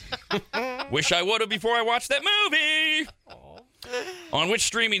out. right. Wish I would have before I watched that movie. On which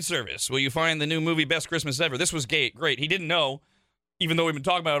streaming service will you find the new movie Best Christmas Ever? This was great. He didn't know, even though we've been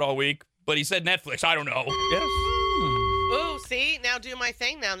talking about it all week, but he said Netflix. I don't know. Yes. Ooh, see? Now do my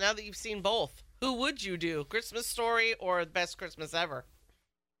thing now that you've seen both. Who would you do? Christmas Story or Best Christmas Ever?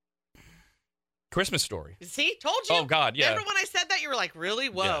 Christmas Story. See? Told you. Oh, God, yeah. Remember when I said that? You were like, really?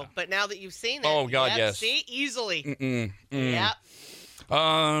 Whoa. Yeah. But now that you've seen it. Oh, God, yes. See? Easily. Yep.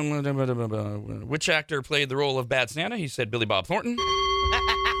 Which actor played the role of Bad Santa? He said Billy Bob Thornton.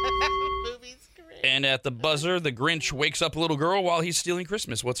 Movie's great. And at the buzzer, the Grinch wakes up a little girl while he's stealing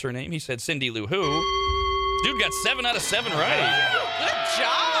Christmas. What's her name? He said Cindy Lou Who. Dude got 7 out of 7 right. Good job.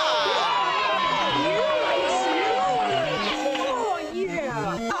 Oh,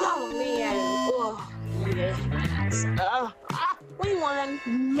 yeah. Oh, man. Oh, yes. We won.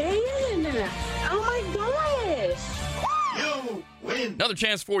 Man. Oh, my gosh. You win. Another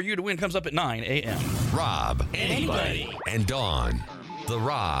chance for you to win comes up at 9 a.m. Rob, Anybody. and Dawn. The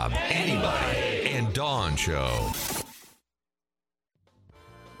Rob, Anybody. and Dawn Show.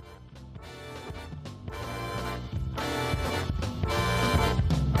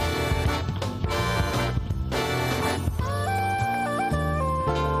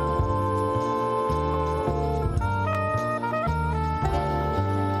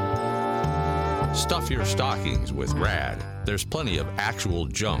 Stuff your stockings with RAD. There's plenty of actual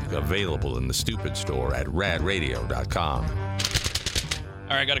junk available in the stupid store at radradio.com.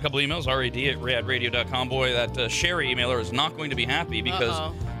 All right, got a couple emails. RAD@radradio.com. Boy, that Sherry emailer is not going to be happy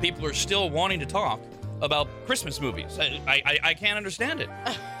because people are still wanting to talk about Christmas movies. I can't understand it.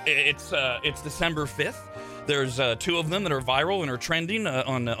 It's December 5th. There's 2 of them that are viral and are trending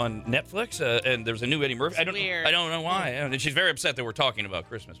on Netflix, and there's a new Eddie Murphy. Weird. I don't know why. And she's very upset that we're talking about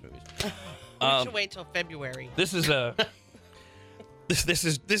Christmas movies. We should wait till February. This is this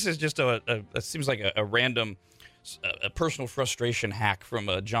is just it seems like a random a personal frustration hack from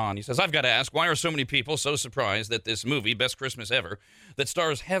John. He says, I've got to ask, why are so many people so surprised that this movie, Best Christmas Ever, that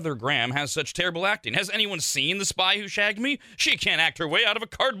stars Heather Graham, has such terrible acting? Has anyone seen The Spy Who Shagged Me? She can't act her way out of a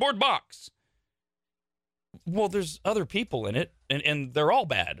cardboard box. Well, there's other people in it, and they're all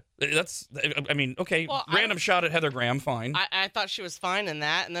bad. Okay, Well, random shot at Heather Graham, fine. I thought she was fine in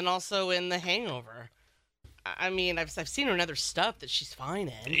that, and then also in The Hangover. I mean, I've seen her in other stuff that she's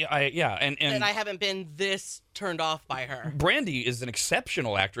fine in. And I haven't been this turned off by her. Brandy is an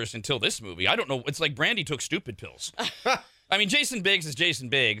exceptional actress until this movie. I don't know. It's like Brandy took stupid pills. I mean, Jason Biggs is Jason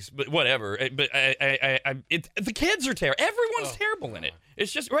Biggs, but whatever. But the kids are terrible. Everyone's terrible in it.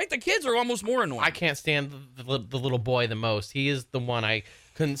 It's just, right? The kids are almost more annoying. I can't stand the little boy the most. He is the one I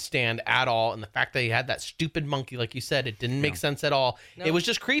couldn't stand at all. And the fact that he had that stupid monkey, like you said, it didn't make sense at all. No. It was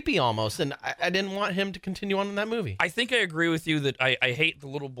just creepy almost. And I didn't want him to continue on in that movie. I think I agree with you that I hate the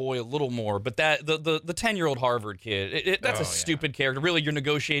little boy a little more. But that the 10-year-old Harvard kid, that's a stupid character. Really, you're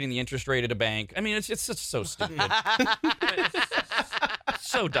negotiating the interest rate at a bank. I mean, it's just so stupid.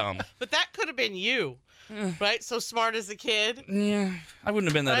 So dumb. But that could have been you. right? So smart as a kid. Yeah, I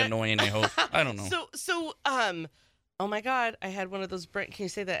wouldn't have been that annoying, I hope. I don't know. Oh my God, I had one of those. Can you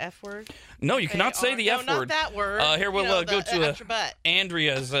say the F word? No, you cannot say the F word. Not that word. Here, we'll go to after butt.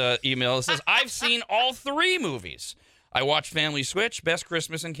 Andrea's email. It says, I've seen all 3 movies. I watched Family Switch, Best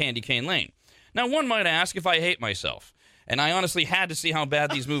Christmas, and Candy Cane Lane. Now, one might ask if I hate myself. And I honestly had to see how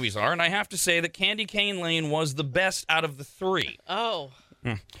bad these movies are, and I have to say that Candy Cane Lane was the best out of the 3. Oh.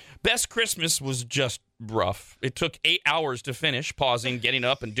 Best Christmas was just rough. It took 8 hours to finish, pausing, getting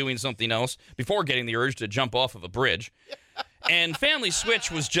up, and doing something else before getting the urge to jump off of a bridge. And Family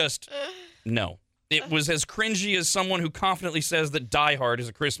Switch was just, no. It was as cringy as someone who confidently says that Die Hard is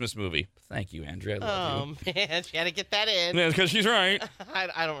a Christmas movie. Thank you, Andrea. I love you. Oh, man. She had to get that in. Yeah, because she's right.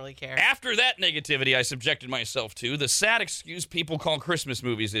 I don't really care. After that negativity I subjected myself to, the sad excuse people call Christmas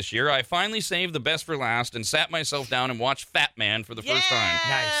movies this year, I finally saved the best for last and sat myself down and watched Fat Man for the first time.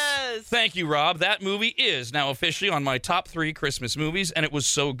 Nice. Thank you, Rob. That movie is now officially on my top 3 Christmas movies, and it was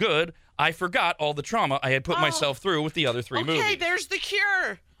so good, I forgot all the trauma I had put myself through with the other 3 movies. Okay, there's the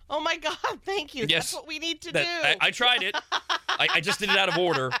cure. Oh, my God. Thank you. Yes, That's what we need to do. I tried it. I just did it out of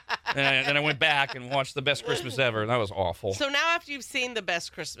order, and then I went back and watched The Best Christmas Ever, and that was awful. So now after you've seen The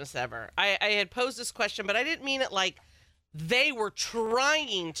Best Christmas Ever, I had posed this question, but I didn't mean it like they were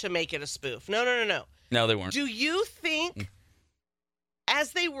trying to make it a spoof. No. No, they weren't. Do you think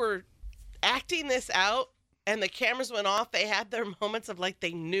as they were acting this out and the cameras went off, they had their moments of like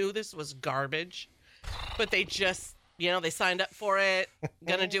they knew this was garbage, but they just... they signed up for it,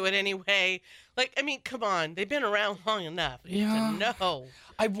 gonna do it anyway. Like, I mean, come on. They've been around long enough to know.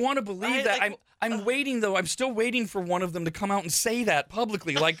 I want to believe that. Like, I'm waiting, though. I'm still waiting for one of them to come out and say that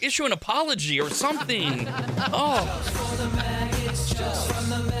publicly. Like, issue an apology or something.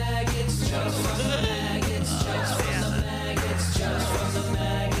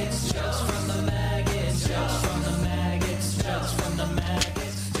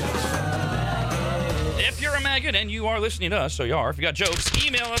 If you're a maggot and you are listening to us, so you are. If you got jokes,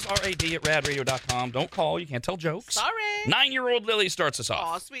 email us, rad@radradio.com. Don't call. You can't tell jokes. Sorry. 9-year-old Lily starts us off.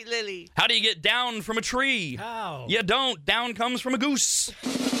 Aw, sweet Lily. How do you get down from a tree? How? You don't. Down comes from a goose.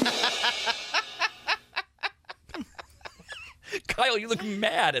 Kyle, you look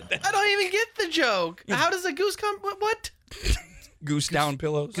mad at that. I don't even get the joke. How does a goose come? What? Goose down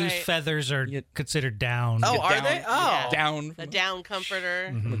pillows. Goose feathers are considered down. Oh, Get are down. they? Oh. Down. The down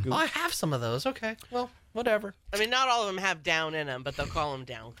comforter. Oh, I have some of those. Okay. Well, whatever. I mean, not all of them have down in them, but they'll call them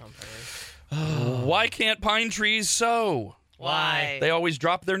down comforters. Why can't pine trees sow? Why? They always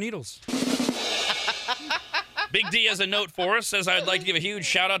drop their needles. Big D has a note for us, says, I'd like to give a huge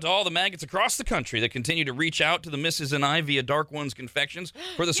shout out to all the maggots across the country that continue to reach out to the missus and I via Dark Ones Confections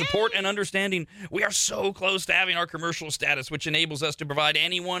for the support and understanding. We are so close to having our commercial status, which enables us to provide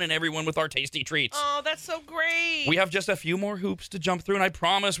anyone and everyone with our tasty treats. Oh, that's so great. We have just a few more hoops to jump through, and I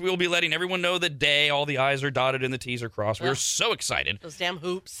promise we will be letting everyone know the day all the I's are dotted and the T's are crossed. We are so excited Those damn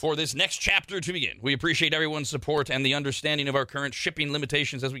hoops. for this next chapter to begin. We appreciate everyone's support and the understanding of our current shipping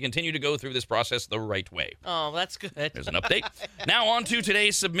limitations as we continue to go through this process the right way. Oh, that's good. There's an update. Now on to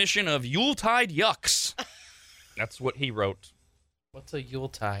today's submission of Yuletide Yucks. That's what he wrote. What's a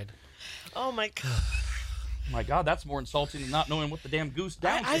Yuletide? Oh, my God. My God, that's more insulting than not knowing what the damn goose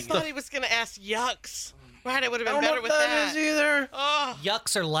down I thing thought is. he was going to ask yucks. Right, I would have been I don't know better what with that is either. Oh.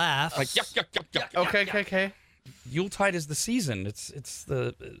 Yucks are laughs. Like, yuck. Okay. Yuletide is the season. It's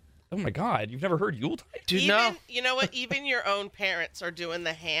the... oh, my God. You've never heard Yuletide? Dude, Even, no. You know what? Even your own parents are doing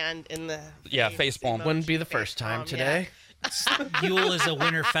the hand in the... Yeah, face palm. Wouldn't be the first time today. Yule is a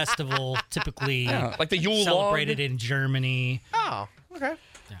winter festival, typically Yeah, like the Yule celebrated log. in Germany. Oh, okay.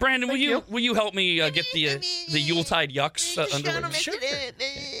 Brandon, will you help me get the Yuletide Yucks underway? Sure.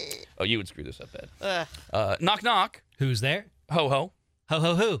 Oh, you would screw this up bad. Knock, knock. Who's there? Ho, ho. Ho,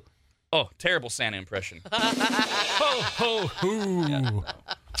 ho, who? Oh, terrible Santa impression. Ho, ho, who?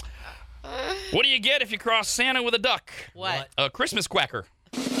 What do you get if you cross Santa with a duck? What? A Christmas quacker.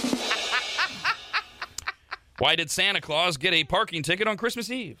 Why did Santa Claus get a parking ticket on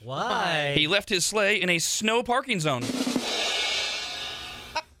Christmas Eve? Why? He left his sleigh in a snow parking zone.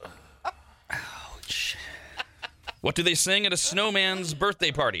 Ouch. What do they sing at a snowman's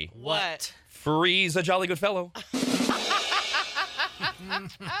birthday party? What? Freeze a jolly good fellow.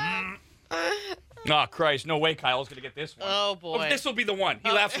 Oh, Christ. No way Kyle's going to get this one. Oh, boy. This will be the one.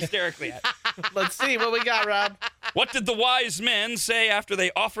 He laughs hysterically at. Let's see what we got, Rob. What did the wise men say after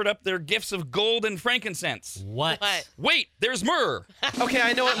they offered up their gifts of gold and frankincense? What? Wait, there's myrrh. Okay,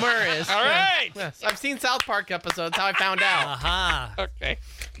 I know what myrrh is. All right. Yes, I've seen South Park episodes. How I found out. Aha. Okay.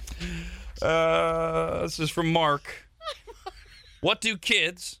 This is from Mark. What do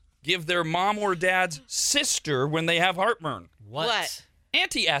kids give their mom or dad's sister when they have heartburn? What?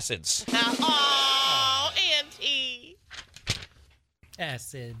 Antacids. Oh, Auntie.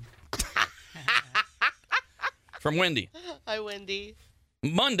 Acid. From Wendy. Hi, Wendy.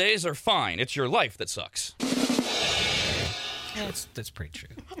 Mondays are fine. It's your life that sucks. That's pretty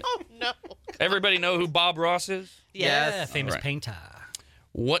true. Oh, no. Everybody know who Bob Ross is? Yeah, famous All right. painter.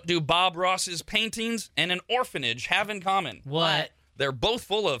 What do Bob Ross's paintings and an orphanage have in common? What? They're both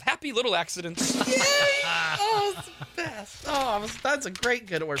full of happy little accidents. Oh, it's the best. Oh, that's a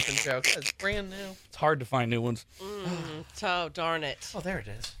good orphan joke. That's brand new. It's hard to find new ones. So, darn it. Oh, there it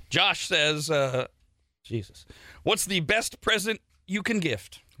is. Josh says, Jesus, what's the best present you can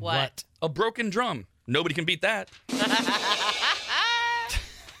gift? What? A broken drum. Nobody can beat that.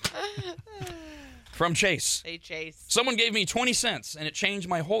 From Chase. Hey, Chase. Someone gave me 20 cents, and it changed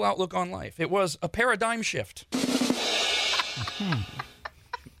my whole outlook on life. It was a paradigm shift.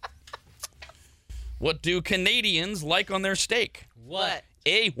 What do Canadians like on their steak? What?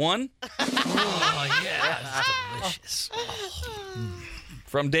 A1. Oh, yeah. That's delicious.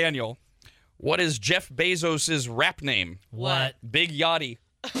 From Daniel. What is Jeff Bezos' rap name? What? Big Yachty.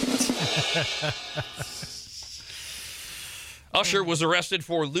 Usher was arrested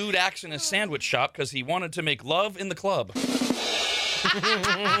for lewd acts in a sandwich shop because he wanted to make love in the club.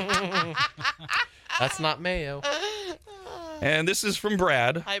 That's not mayo. And this is from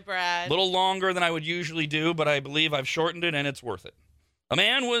Brad. Hi, Brad. A little longer than I would usually do, but I believe I've shortened it and it's worth it. A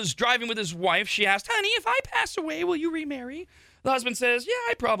man was driving with his wife. She asked, honey, if I pass away, will you remarry? The husband says, yeah,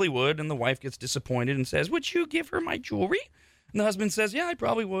 I probably would. And the wife gets disappointed and says, would you give her my jewelry? And the husband says, yeah, I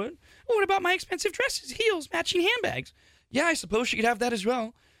probably would. Well, what about my expensive dresses, heels, matching handbags? Yeah, I suppose she could have that as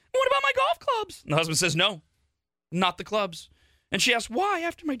well. What about my golf clubs? And the husband says, no, not the clubs. And she asks, why?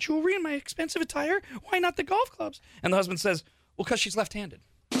 After my jewelry and my expensive attire, why not the golf clubs? And the husband says, well, because she's left-handed.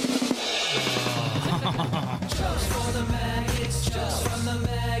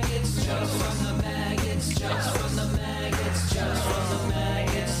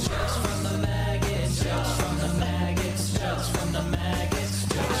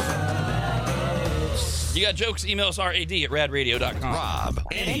 You got jokes? Email us rad@radradio.com. Rob,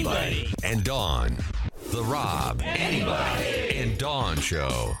 Anybody. and Dawn. The Rob, Anybody, and Dawn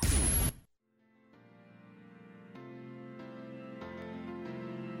Show.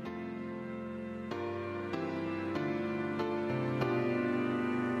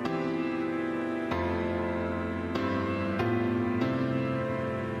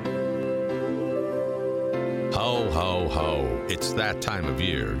 Ho, ho, ho. It's that time of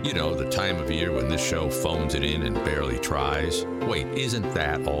year. You know, the time of year when this show phones it in and barely tries. Wait, isn't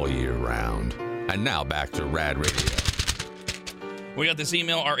that all year round? And now back to Rad Radio. We got this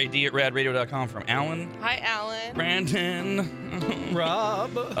email, rad@radradio.com, from Alan. Hi, Alan. Brandon.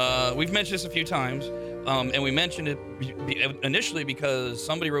 Rob. We've mentioned this a few times, and we mentioned it initially because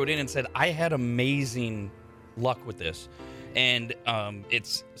somebody wrote in and said, I had amazing luck with this. And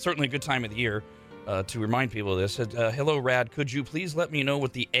it's certainly a good time of the year to remind people of this. Hello, Rad. Could you please let me know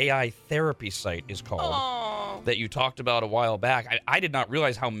what the AI therapy site is called that you talked about a while back? I did not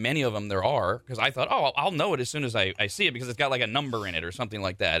realize how many of them there are because I thought, oh, I'll know it as soon as I see it because it's got like a number in it or something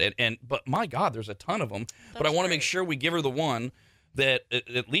like that. But my God, there's a ton of them. But I want to make sure we give her the one that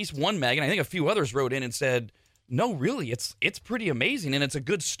at least one Meg, and I think a few others wrote in and said, no, really, it's pretty amazing, and it's a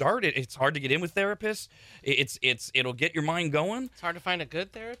good start. It's hard to get in with therapists. It'll get your mind going. It's hard to find a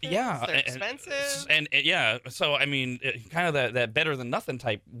good therapist. Yeah, They're expensive. And yeah, so I mean, kind of that better than nothing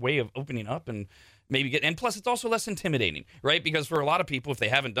type way of opening up and maybe and plus it's also less intimidating, right? Because for a lot of people, if they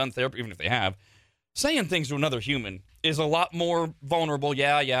haven't done therapy, even if they have, saying things to another human is a lot more vulnerable.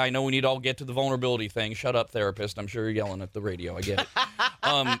 Yeah, I know we need to all get to the vulnerability thing. Shut up, therapist. I'm sure you're yelling at the radio. I get it.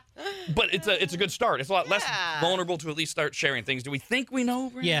 But it's a good start. It's a lot less vulnerable to at least start sharing things. Do we think we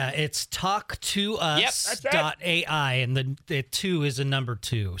know? Brandon? Yeah, it's talktous.ai, that's right. and the 2 is a number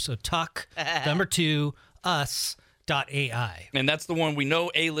 2. So talk, number 2, us.ai. And that's the one we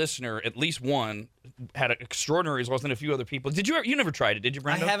know a listener, at least one, had extraordinary results and a few other people. Did you never tried it, did you,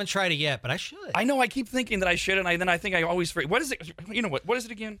 Brando? I haven't tried it yet, but I should. I know, I keep thinking that I should, and then I think I always forget. What is it? You know what? What is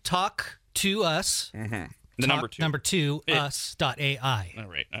it again? Talk to us. Mm-hmm. The number 2. Number 2, us.ai. All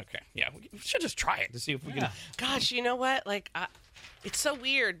right, okay. Yeah, we should just try it to see if we can. Gosh, you know what? Like, it's so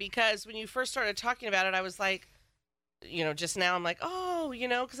weird because when you first started talking about it, I was like, just now I'm like, oh,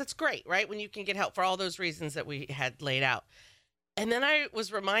 because it's great, right? When you can get help for all those reasons that we had laid out. And then I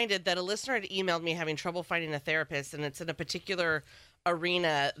was reminded that a listener had emailed me having trouble finding a therapist, and it's in a particular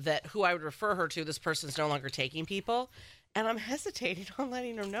arena that who I would refer her to, this person's no longer taking people. And I'm hesitating on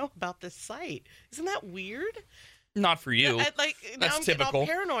letting her know about this site. Isn't that weird? Not for you. Now That's I'm typical. getting all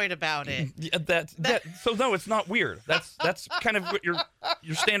paranoid about it. Yeah, so no, it's not weird. That's kind of what your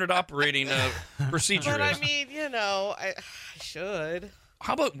standard operating procedure But is. I mean, I should.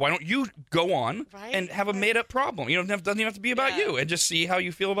 How about why don't you go on Right? and have a made up problem? Doesn't even have to be about Yeah. you, and just see how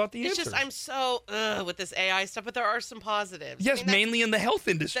you feel about the It's answer. just I'm so with this AI stuff, but there are some positives. Yes, mainly in the health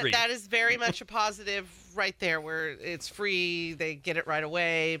That, industry. that is very much a positive right there, where it's free, they get it right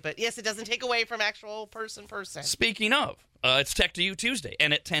away. But yes, it doesn't take away from actual person. Speaking of, it's Tech to You Tuesday,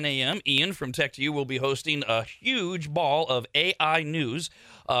 and at 10 a.m., Ian from Tech to You will be hosting a huge ball of AI news,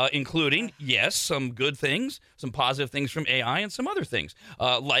 including, yes, some good things, some positive things from AI, and some other things,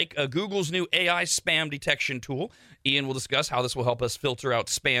 like Google's new AI spam detection tool. Ian will discuss how this will help us filter out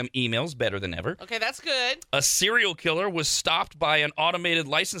spam emails better than ever. Okay, that's good. A serial killer was stopped by an automated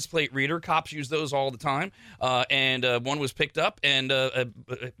license plate reader. Cops use those all the time. And one was picked up and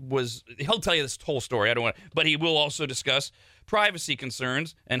he'll tell you this whole story. I don't want to, but he will also discuss privacy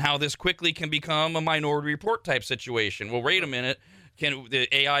concerns and how this quickly can become a Minority Report type situation. Well, wait a minute. The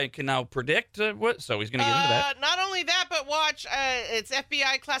AI can now predict what? So he's going to get into that. Not only that, but watch. It's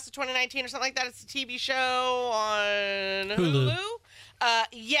FBI Class of 2019 or something like that. It's a TV show on Hulu.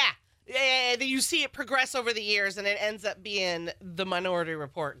 Yeah, you see it progress over the years, and it ends up being the Minority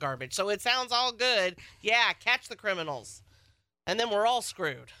Report garbage. So it sounds all good. Yeah, catch the criminals. And then we're all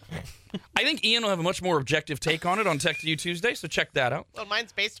screwed. I think Ian will have a much more objective take on it on Tech to You Tuesday, so check that out. Well,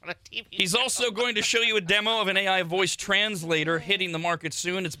 mine's based on a TV He's show. also going to show you a demo of an AI voice translator hitting the market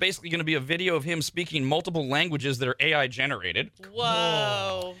soon. It's basically going to be a video of him speaking multiple languages that are AI generated.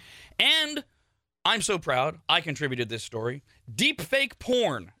 Whoa. And I'm so proud I contributed this story. Deepfake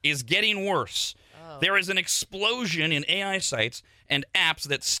porn is getting worse. There is an explosion in AI sites and apps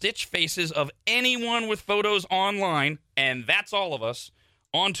that stitch faces of anyone with photos online, and that's all of us,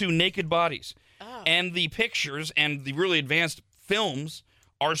 onto naked bodies. And the pictures and the really advanced films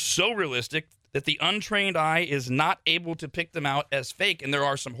are so realistic that the untrained eye is not able to pick them out as fake. And there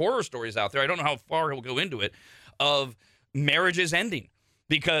are some horror stories out there, I don't know how far he'll go into it, of marriages ending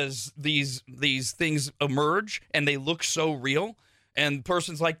because these things emerge and they look so real. And the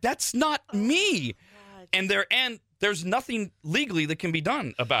person's like, that's not me. And there's nothing legally that can be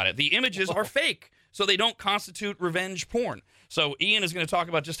done about it. The images are fake, so they don't constitute revenge porn. So Ian is going to talk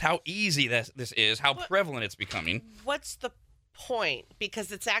about just how easy this is, how prevalent it's becoming. What's the point?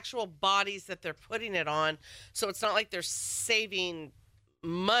 Because it's actual bodies that they're putting it on, so it's not like they're saving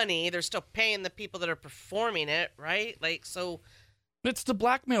money. They're still paying the people that are performing it, right? It's to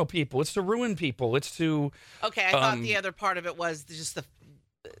blackmail people. It's to ruin people. It's to... Okay, I thought the other part of it was just the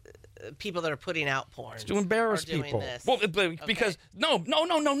people that are putting out porn. It's to embarrass doing people. This. Well, because no. This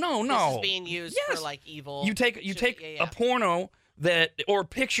is being used for evil. You take a porno or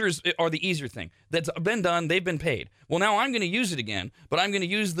pictures are the easier thing. That's been done. They've been paid. Well, now I'm going to use it again, but I'm going to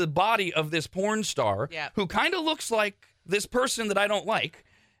use the body of this porn star who kind of looks like this person that I don't like.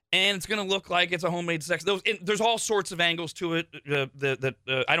 And it's going to look like it's a homemade sex. There's all sorts of angles to it that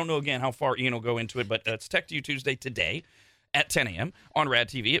I don't know, again, how far Ian will go into it, but it's Tech to You Tuesday today at 10 a.m. on RAD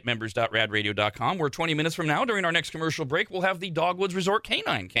TV at members.radradio.com, where 20 minutes from now, during our next commercial break, we'll have the Dogwoods Resort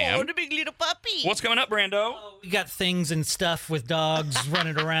Canine Cam. Oh, the big little puppy. What's coming up, Brando? We got things and stuff with dogs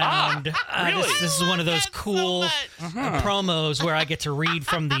running around. Really? This is one of those cool promos where I get to read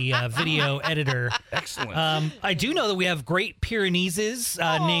from the video editor. Excellent. I do know that we have great Pyrenees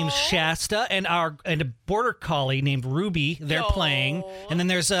named Shasta and a border collie named Ruby. They're playing, and then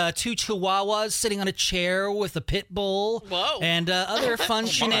there's 2 Chihuahuas sitting on a chair with a pit bull. Whoa. And other fun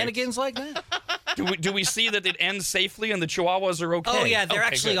shenanigans like that. Do we see that it ends safely and the Chihuahuas are okay? Oh, yeah, they're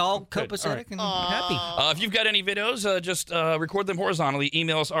actually good. all Good. copacetic All and happy. If you've got any videos, just record them horizontally.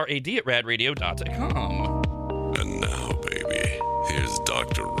 Email us rad@radradio.com. And now, baby, here's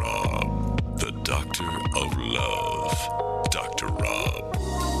Dr. Rob, the doctor of love. Dr. Rob.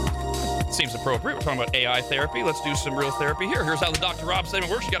 Seems appropriate. We're talking about AI therapy. Let's do some real therapy here. Here's how the Dr. Rob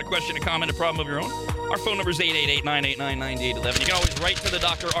segment works. You got a question, a comment, a problem of your own. Our phone number is 888-989-9811. You can always write to the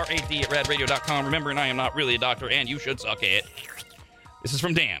doctor, rad@radradio.com. Remember, I am not really a doctor, and you should suck it. This is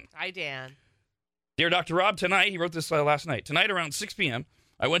from Dan. Hi, Dan. Dear Dr. Rob, tonight, he wrote this last night. Tonight around 6 p.m.,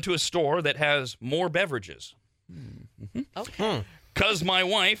 I went to a store that has more beverages. Okay. Because my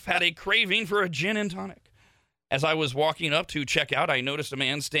wife had a craving for a gin and tonic. As I was walking up to check out, I noticed a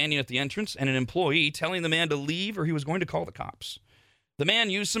man standing at the entrance and an employee telling the man to leave or he was going to call the cops. The man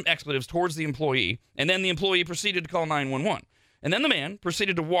used some expletives towards the employee, and then the employee proceeded to call 911. And then the man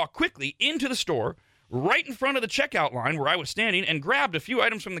proceeded to walk quickly into the store, right in front of the checkout line where I was standing, and grabbed a few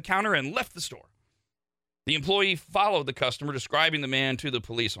items from the counter and left the store. The employee followed the customer, describing the man to the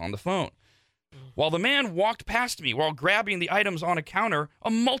police on the phone. While the man walked past me while grabbing the items on a counter, a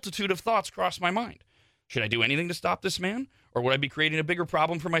multitude of thoughts crossed my mind. Should I do anything to stop this man? Or would I be creating a bigger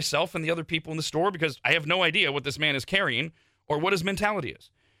problem for myself and the other people in the store because I have no idea what this man is carrying or what his mentality is?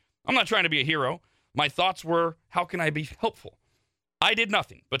 I'm not trying to be a hero. My thoughts were, how can I be helpful? I did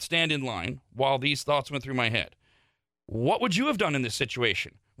nothing but stand in line while these thoughts went through my head. What would you have done in this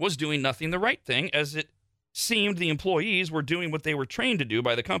situation? Was doing nothing the right thing, as it seemed the employees were doing what they were trained to do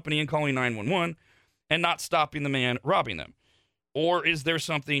by the company and calling 911 and not stopping the man robbing them? Or is there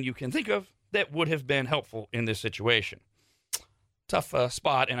something you can think of that would have been helpful in this situation? Tough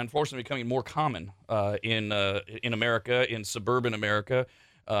spot, and unfortunately becoming more common in America, in suburban America,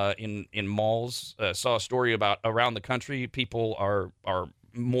 in malls. Saw a story about around the country, people are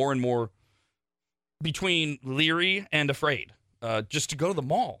more and more between leery and afraid just to go to the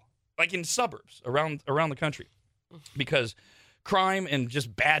mall, like in suburbs around the country, because crime and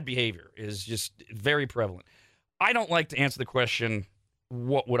just bad behavior is just very prevalent. I don't like to answer the question,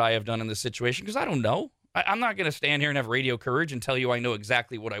 what would I have done in this situation? Because I don't know. I'm not going to stand here and have radio courage and tell you I know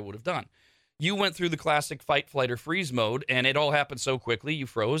exactly what I would have done. You went through the classic fight, flight, or freeze mode, and it all happened so quickly, you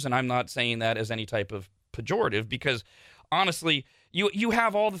froze, and I'm not saying that as any type of pejorative, because honestly, you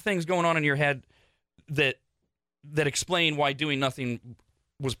have all the things going on in your head that explain why doing nothing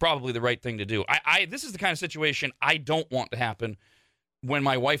was probably the right thing to do. This is the kind of situation I don't want to happen when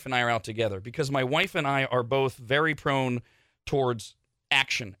my wife and I are out together, because my wife and I are both very prone towards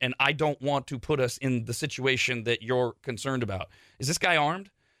action, and I don't want to put us in the situation that you're concerned about. Is this guy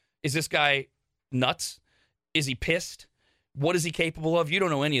armed? Is this guy nuts? Is he pissed? What is he capable of? You don't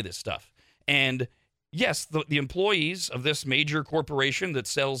know any of this stuff. And yes, the employees of this major corporation that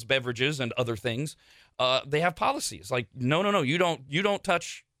sells beverages and other things, they have policies like, no, you don't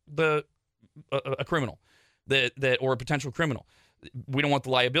touch a criminal that or a potential criminal. We don't want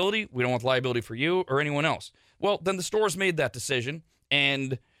the liability. We don't want the liability for you or anyone else. Well, then the store's made that decision,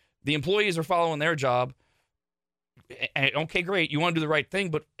 and the employees are following their job. And, okay, great. You want to do the right thing,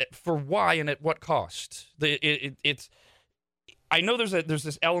 but for why and at what cost? It's. I know there's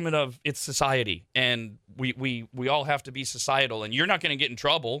this element of it's society, and we all have to be societal. And you're not going to get in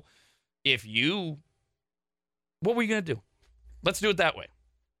trouble if you. What were you going to do? Let's do it that way.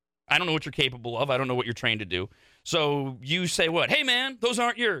 I don't know what you're capable of. I don't know what you're trained to do. So you say what? Hey, man, those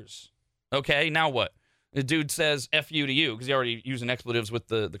aren't yours. Okay, now what? The dude says F you to you because he already using expletives with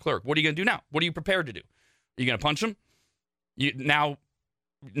the clerk. What are you going to do now? What are you prepared to do? Are you going to punch him? Now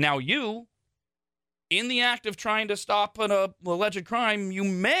you, in the act of trying to stop an alleged crime, you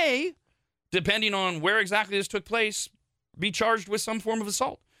may, depending on where exactly this took place, be charged with some form of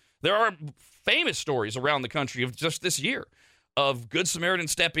assault. There are famous stories around the country of just this year of Good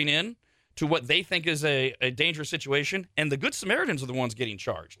Samaritans stepping in to what they think is a dangerous situation, and the Good Samaritans are the ones getting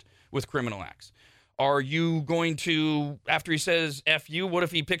charged with criminal acts. Are you going to, after he says F you, what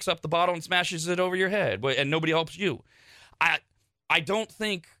if he picks up the bottle and smashes it over your head and nobody helps you? I don't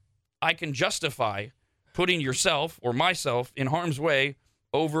think I can justify putting yourself or myself in harm's way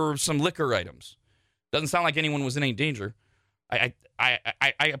over some liquor items. Doesn't sound like anyone was in any danger. I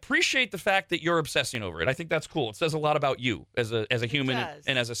appreciate the fact that you're obsessing over it. I think that's cool. It says a lot about you as a human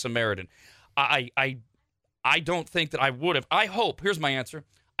and as a Samaritan. I don't think that I would have. Here's my answer.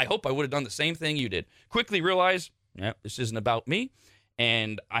 I hope I would have done the same thing you did. Quickly realize, this isn't about me,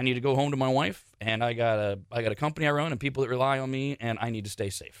 and I need to go home to my wife, and I got a company I run and people that rely on me, and I need to stay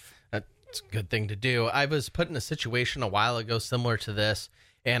safe. That's a good thing to do. I was put in a situation a while ago similar to this,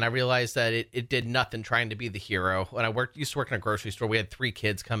 and I realized that it did nothing trying to be the hero. When I used to work in a grocery store, we had 3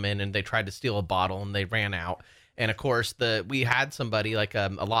 kids come in, and they tried to steal a bottle, and they ran out. And, of course, we had somebody like a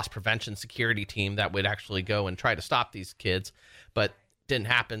loss prevention security team that would actually go and try to stop these kids, but didn't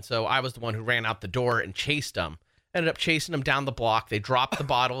happen. So I was the one who ran out the door and chased them. Ended up chasing them down the block. They dropped the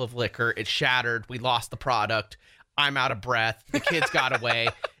bottle of liquor. It shattered. We lost the product. I'm out of breath. The kids got away.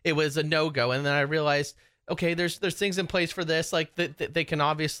 It was a no-go. And then I realized, okay, there's things in place for this. Like they can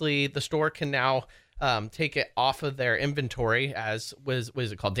obviously, the store can now take it off of their inventory as, what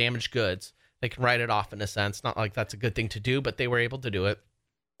is it called? Damaged goods. They can write it off in a sense. Not like that's a good thing to do, but they were able to do it.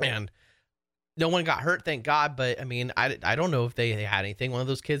 And no one got hurt, thank God. But I mean, I don't know if they had anything. One of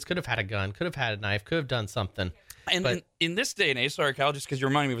those kids could have had a gun, could have had a knife, could have done something. And in this day and age, sorry, Kyle, just because you're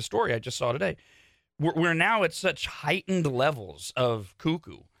reminding me of a story I just saw today, we're now at such heightened levels of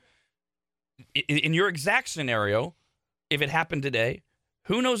cuckoo. In your exact scenario, if it happened today,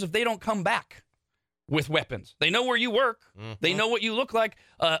 who knows if they don't come back with weapons? They know where you work. Mm-hmm. They know what you look like.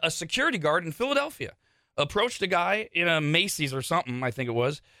 A security guard in Philadelphia approached a guy in a Macy's or something, I think it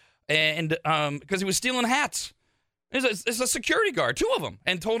was, and because he was stealing hats. It's a security guard, 2 of them,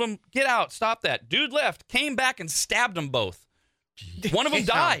 and told him, get out, stop that. Dude left, came back and stabbed them both. One of them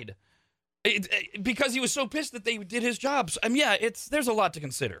died. Because he was so pissed that they did his jobs. There's a lot to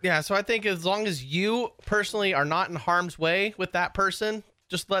consider. Yeah, so I think as long as you personally are not in harm's way with that person,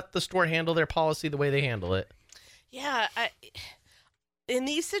 just let the store handle their policy the way they handle it. Yeah, in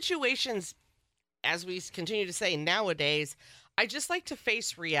these situations, as we continue to say nowadays, I just like to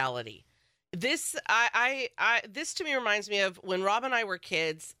face reality. This this to me reminds me of when Rob and I were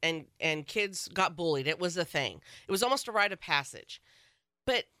kids and kids got bullied. It was a thing. It was almost a rite of passage.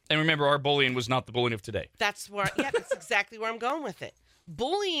 And remember, our bullying was not the bullying of today. That's exactly where I'm going with it.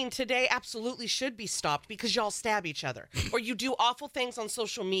 Bullying today absolutely should be stopped because y'all stab each other or you do awful things on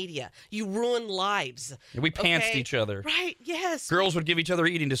social media. You ruin lives. We pantsed each other. Right, yes. Girls would give each other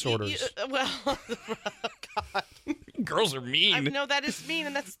eating disorders. God. Girls are mean. I know that is mean,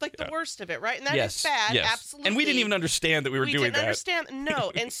 and that's like the worst of it, right? And that is bad, absolutely. And we didn't even understand that we were doing that. We didn't understand,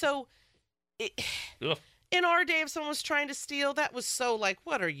 no. And so... in our day, if someone was trying to steal, that was so like,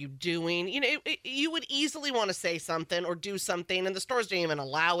 what are you doing? You know, you would easily want to say something or do something, and the stores didn't even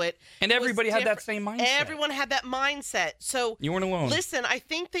allow it. And everybody had that same mindset. Everyone had that mindset. So you weren't alone. Listen, I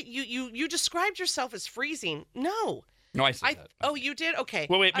think that you described yourself as freezing. No, I said that. Oh, you did? Okay.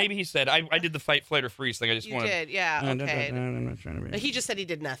 Well, wait, maybe he said I did the fight, flight, or freeze thing. I just wanted. You did, yeah. Okay. I'm not trying to be. He just said he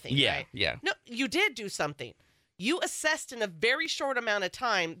did nothing. Yeah, right? yeah. No, you did do something. You assessed in a very short amount of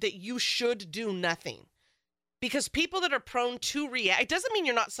time that you should do nothing. Because people that are prone to react, it doesn't mean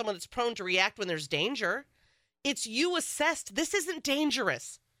you're not someone that's prone to react when there's danger. It's you assessed, this isn't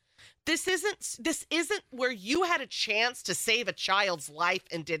dangerous. This isn't where you had a chance to save a child's life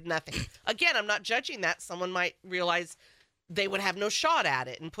and did nothing. Again, I'm not judging that. Someone might realize they would have no shot at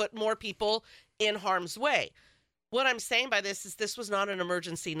it and put more people in harm's way. What I'm saying by this is this was not an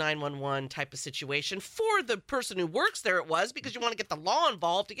emergency 911 type of situation. For the person who works there, it was, because you want to get the law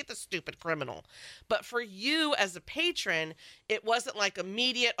involved to get the stupid criminal. But for you as a patron, it wasn't like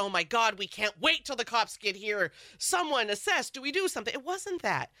immediate, oh my God, we can't wait till the cops get here. Someone assess, do we do something? It wasn't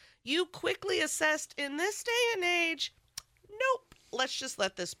that. You quickly assessed in this day and age, nope, let's just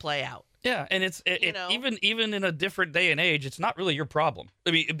let this play out. Yeah, and it's even in a different day and age, it's not really your problem. I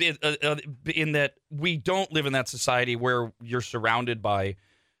mean, in that we don't live in that society where you're surrounded by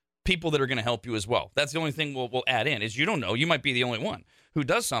people that are going to help you as well. That's the only thing we'll add in is you don't know. You might be the only one who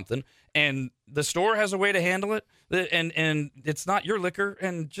does something, and the store has a way to handle it, and it's not your liquor,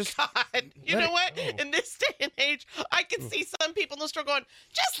 and just God, you know what? In this day and age, I can see some people in the store going,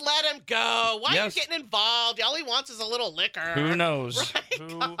 just let him go. Why are you getting involved? All he wants is a little liquor. Who knows?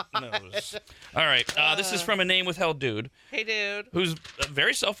 Right? Who knows? All right. This is from a name withheld dude. Hey, dude. Who's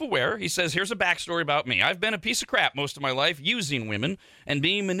very self-aware. He says, here's a backstory about me. I've been a piece of crap most of my life using women and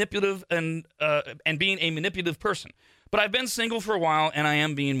being manipulative and being a manipulative person. But I've been single for a while, and I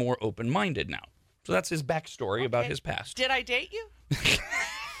am being more open-minded now. So that's his backstory about his past. Did I date you?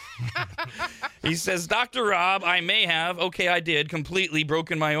 He says, Dr. Rob, I may have, I did, completely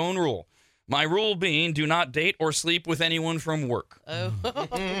broken my own rule. My rule being, do not date or sleep with anyone from work. Oh.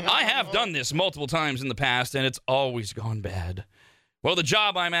 I have done this multiple times in the past, and it's always gone bad. Well, the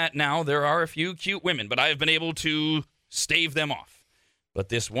job I'm at now, there are a few cute women, but I have been able to stave them off. But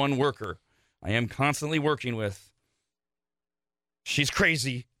this one worker I am constantly working with, she's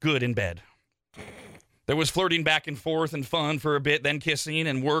crazy good in bed. There was flirting back and forth and fun for a bit, then kissing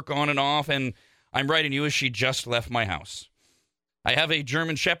and work on and off, and I'm writing you as she just left my house. I have a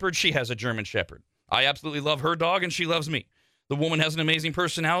German Shepherd. She has a German Shepherd. I absolutely love her dog, and she loves me. The woman has an amazing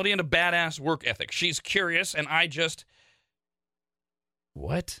personality and a badass work ethic. She's curious, and I just...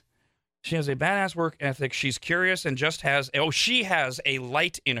 What? She has a badass work ethic. She's curious and just has... Oh, she has a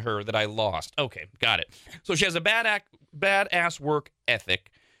light in her that I lost. Okay, got it. So she has a badass work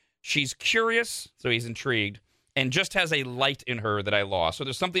ethic. She's curious, so he's intrigued, and just has a light in her that I lost. So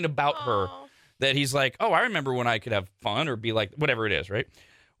there's something about her that he's like, oh, I remember when I could have fun or be like, whatever it is, right?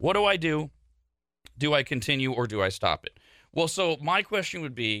 What do I do? Do I continue or do I stop it? Well, so my question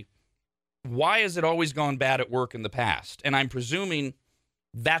would be, why has it always gone bad at work in the past? And I'm presuming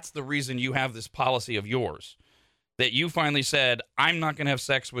that's the reason you have this policy of yours, that you finally said, I'm not going to have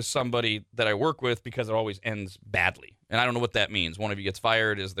sex with somebody that I work with because it always ends badly. And I don't know what that means. One of you gets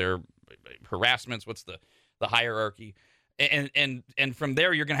fired. Is there harassments? What's the hierarchy? And from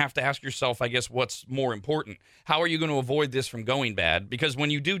there, you're going to have to ask yourself, I guess, what's more important? How are you going to avoid this from going bad? Because when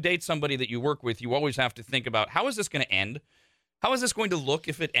you do date somebody that you work with, you always have to think about, how is this going to end? How is this going to look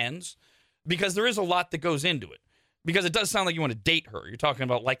if it ends? Because there is a lot that goes into it. Because it does sound like you want to date her. You're talking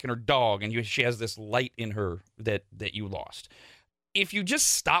about liking her dog, and she has this light in her that you lost. If you just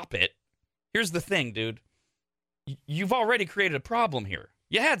stop it, here's the thing, dude. you've already created a problem here.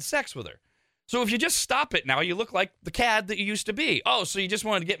 You had sex with her. So if you just stop it now, you look like the cad that you used to be. Oh, so you just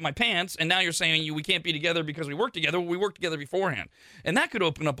wanted to get in my pants, and now you're saying we can't be together because we work together. Well, we worked together beforehand. And that could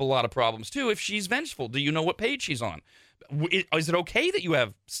open up a lot of problems, too, if she's vengeful. Do you know what page she's on? Is it okay that you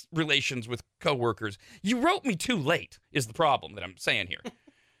have relations with coworkers? You wrote me too late is the problem that I'm saying here.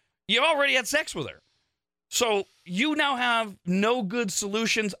 You already had sex with her. So you now have no good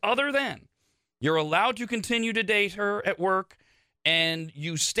solutions other than you're allowed to continue to date her at work, and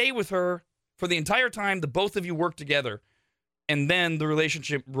you stay with her for the entire time the both of you work together, and then the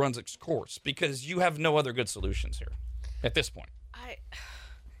relationship runs its course because you have no other good solutions here at this point.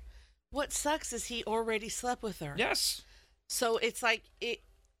 What sucks is he already slept with her. Yes. So it's like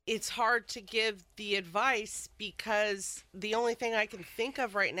it's hard to give the advice because the only thing I can think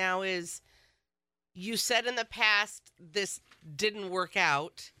of right now is you said in the past this didn't work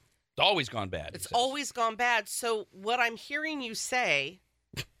out. It's always gone bad. It's always gone bad. So what I'm hearing you say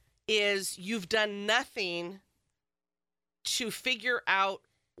is you've done nothing to figure out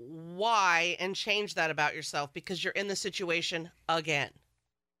why and change that about yourself because you're in the situation again.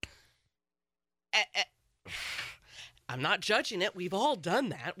 I'm not judging it. We've all done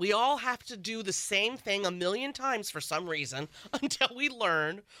that. We all have to do the same thing a million times for some reason until we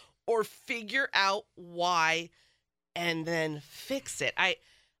learn or figure out why and then fix it. I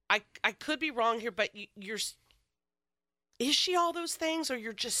could be wrong here, but is she all those things, or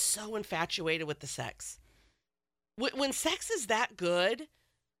you're just so infatuated with the sex? When sex is that good,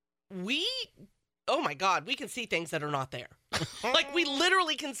 oh my God, we can see things that are not there. Like, we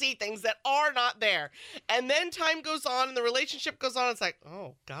literally can see things that are not there. And then time goes on and the relationship goes on. It's like,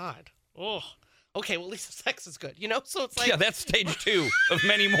 oh God. Oh, okay. Well, at least the sex is good, you know? So it's like, yeah, that's stage 2 of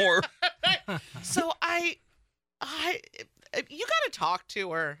many more. So you got to talk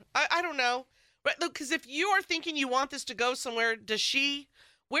to her. I don't know. But because if you are thinking you want this to go somewhere,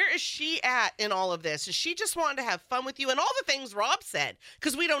 where is she at in all of this? Is she just wanting to have fun with you? And all the things Rob said,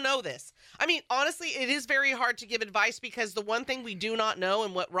 because we don't know this. I mean, honestly, it is very hard to give advice because the one thing we do not know,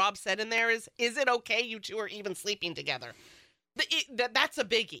 and what Rob said in there is it okay you two are even sleeping together? That's a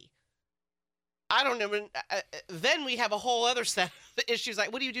biggie. I don't know. Then we have a whole other set of issues.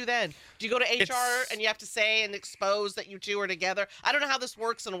 Like, what do you do then? Do you go to HR and you have to say and expose that you two are together? I don't know how this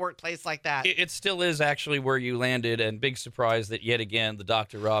works in a workplace like that. It still is actually where you landed, and big surprise that yet again the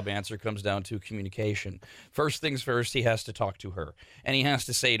Dr. Rob answer comes down to communication. First things first, he has to talk to her, and he has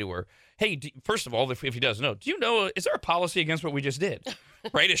to say to her, hey, first of all, if he doesn't know, do you know, is there a policy against what we just did?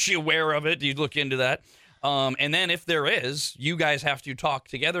 Right? Is she aware of it? Do you look into that? And then if there is, you guys have to talk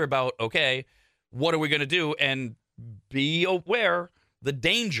together about, okay, what are we going to do? And be aware the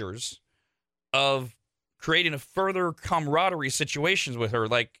dangers of creating a further camaraderie situations with her.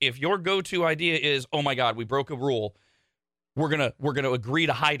 Like, if your go-to idea is, oh my God, we broke a rule, we're gonna agree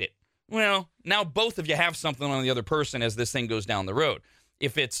to hide it. Well, now both of you have something on the other person as this thing goes down the road.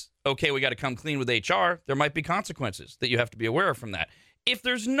 If it's okay, we got to come clean with HR, there might be consequences that you have to be aware of from that. If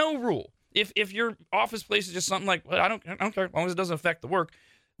there's no rule, if your office place is just something like, well, I don't care as long as it doesn't affect the work,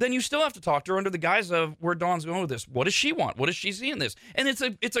 then you still have to talk to her under the guise of where Dawn's going with this. What does she want? What does she see in this? And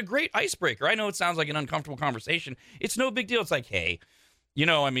it's a great icebreaker. I know it sounds like an uncomfortable conversation. It's no big deal. It's like, hey, you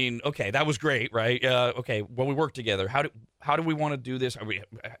know, I mean, okay, that was great, right? Okay, well, we work together. How do we want to do this?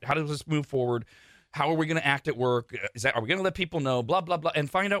 How does this move forward? How are we going to act at work? Are we going to let people know? Blah, blah, blah, and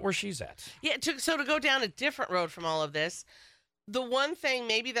find out where she's at. Yeah, so to go down a different road from all of this, the one thing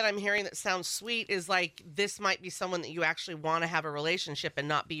maybe that I'm hearing that sounds sweet is like this might be someone that you actually want to have a relationship and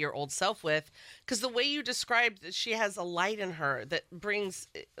not be your old self with. Because the way you described that she has a light in her that brings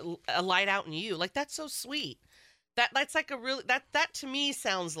a light out in you, like that's so sweet. That's like a really, that to me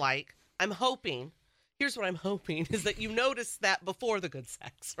sounds like, I'm hoping, here's what I'm hoping, is that you noticed that before the good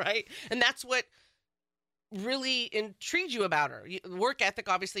sex, right? And that's what really intrigued you about her. Work ethic,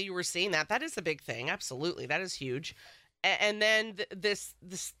 obviously you were seeing that. That is a big thing. Absolutely. That is huge. And then this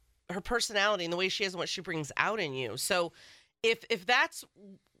her personality and the way she is and what she brings out in you. So if that's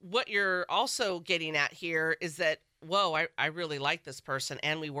what you're also getting at here is that, whoa, I really like this person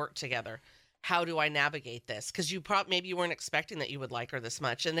and we work together. How do I navigate this? Because maybe you weren't expecting that you would like her this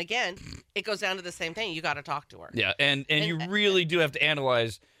much. And again, it goes down to the same thing. You got to talk to her. Yeah, and you really do have to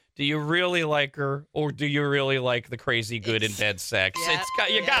analyze, do you really like her, or do you really like the crazy good in bed sex? Yep,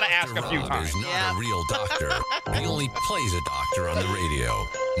 you got to ask a few Rob times. is not a real doctor. He only plays a doctor on the radio.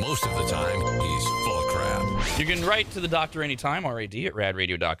 Most of the time, he's full of crap. You can write to the doctor anytime,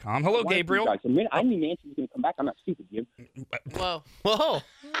 RAD@radradio.com. Hello, Gabriel. I knew Nancy was going to come back. I'm not stupid, you. Whoa.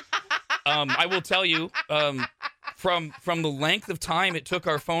 I will tell you, from the length of time it took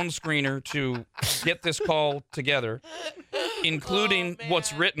our phone screener to get this call together, including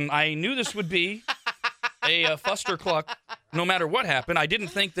what's written. I knew this would be a fustercluck no matter what happened. I didn't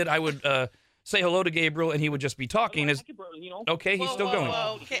think that I would say hello to Gabriel and he would just be talking. Okay, he's still going.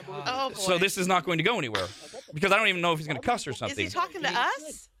 Okay. Oh, boy. So this is not going to go anywhere because I don't even know if he's going to cuss or something. Is he talking to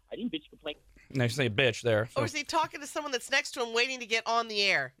us? I didn't bitch complain. And I say bitch there. So. Or is he talking to someone that's next to him waiting to get on the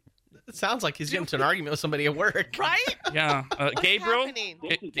air? It sounds like he's getting into an argument with somebody at work. Right? Yeah. Gabriel? happening?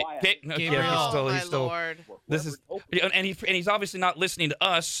 Yeah, my Lord. This is, and he's obviously not listening to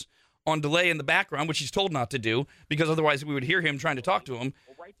us on delay in the background, which he's told not to do, because otherwise we would hear him trying to talk to him.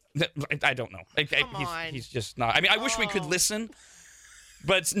 I don't know. He's just not. I mean, I wish we could listen,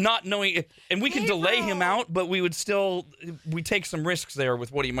 but it's not knowing. And we can delay him out, but we would still we take some risks there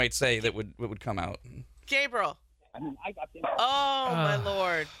with what he might say that would come out. Gabriel. I mean, I got them. Oh, my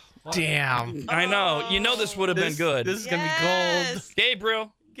Lord. Damn. I know. You know this would have been good. This is gonna be gold.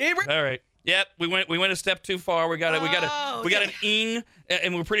 Gabriel. All right. Yep, we went a step too far. We got an ing,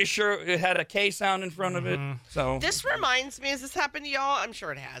 and we're pretty sure it had a K sound in front of it. So this reminds me. Has this happened to y'all? I'm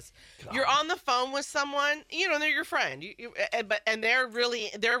sure it has. God. You're on the phone with someone, they're your friend, and they're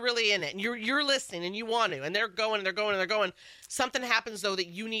really in it, and you're listening, and you want to, and they're going. Something happens though that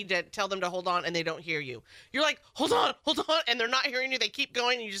you need to tell them to hold on, and they don't hear you. You're like, hold on, and they're not hearing you. They keep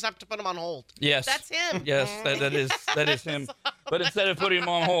going, and you just have to put them on hold. Yes, that's him. Yes, that is him. But instead of putting him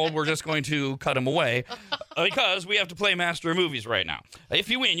on hold, we're just going to cut him away because we have to play Master of Movies right now. If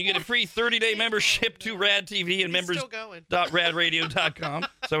you win, you get a free 30-day membership to RAD TV and members.radradio.com.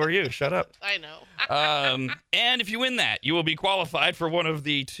 So are you. Shut up. I know. And if you win that, you will be qualified for one of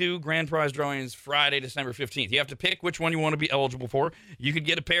the 2 grand prize drawings Friday, December 15th. You have to pick which one you want to be eligible for. You could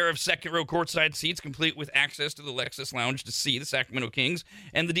get a pair of second-row courtside seats complete with access to the Lexus Lounge to see the Sacramento Kings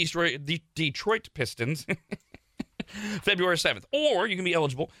and the Detroit Pistons February 7th. Or you can be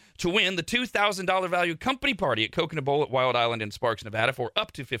eligible to win the $2,000 value company party at Coconut Bowl at Wild Island in Sparks, Nevada for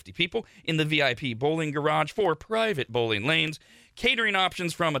up to 50 people in the VIP bowling garage for private bowling lanes, catering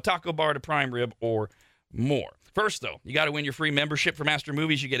options from a taco bar to prime rib or more. First, though, you got to win your free membership for Master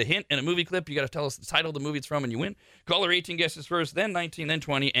Movies. You get a hint and a movie clip. You got to tell us the title of the movie it's from, and you win. Caller 18 guesses first, then 19, then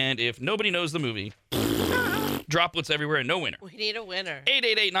 20, and if nobody knows the movie, droplets everywhere and no winner. We need a winner.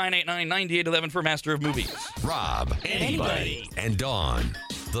 888-989-9811 for Master of Movies. Rob, anybody, and Dawn.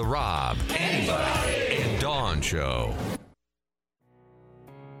 The Rob, anybody, and Dawn Show.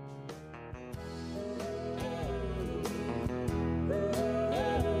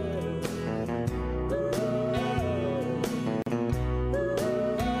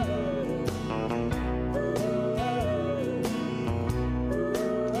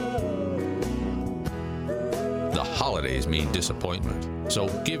 Holidays mean disappointment, so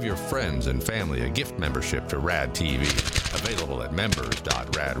give your friends and family a gift membership to RAD TV. Available at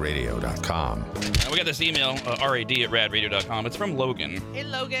members.radradio.com. We got this email, rad@radradio.com. It's from Logan. Hey,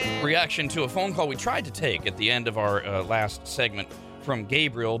 Logan. Reaction to a phone call we tried to take at the end of our last segment from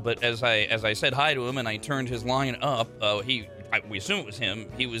Gabriel, but as I said hi to him and I turned his line up, we assume it was him.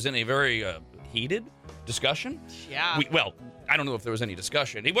 He was in a very heated discussion. Yeah. I don't know if there was any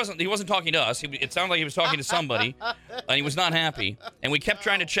discussion. He wasn't talking to us. It sounded like he was talking to somebody, and he was not happy. And we kept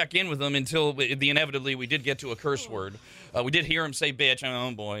trying to check in with him until inevitably we did get to a curse word. We did hear him say "bitch."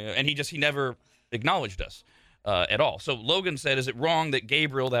 Oh boy, and he never acknowledged us at all. So Logan said, "Is it wrong that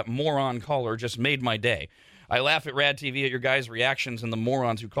Gabriel, that moron caller, just made my day? I laugh at RAD TV at your guys' reactions and the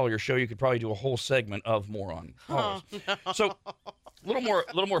morons who call your show. You could probably do a whole segment of moron callers." Oh, no. So a little more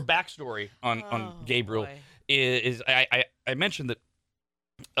backstory on Gabriel. Boy. Is I mentioned that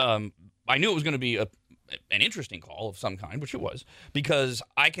I knew it was going to be an interesting call of some kind, which it was, because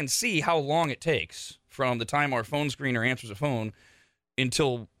I can see how long it takes from the time our phone screener answers a phone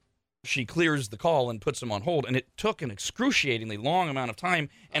until she clears the call and puts them on hold. And it took an excruciatingly long amount of time.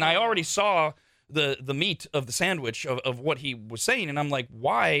 And I already saw the meat of the sandwich of what he was saying. And I'm like,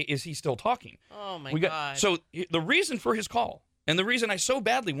 why is he still talking? Oh, my God. So the reason for his call, and the reason I so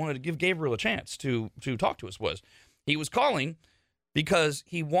badly wanted to give Gabriel a chance to talk to us, was he was calling because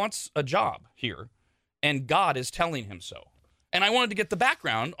he wants a job here, and God is telling him so. And I wanted to get the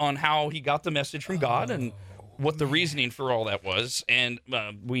background on how he got the message from God and what the reasoning for all that was, and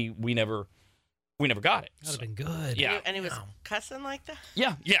we never got it. That would have been good. Yeah. And he was cussing like that?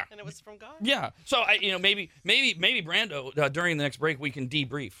 Yeah. And it was from God? Yeah. So maybe Brando, during the next break, we can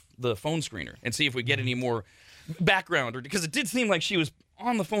debrief the phone screener and see if we get any more background, because it did seem like she was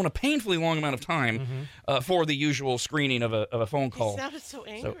on the phone a painfully long amount of time for the usual screening of a phone call. He sounded so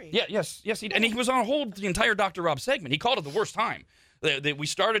angry. Yes, and he was on hold the entire Dr. Rob segment. He called it the worst time. We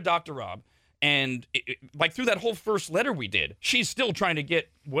started Dr. Rob, and like through that whole first letter we did, she's still trying to get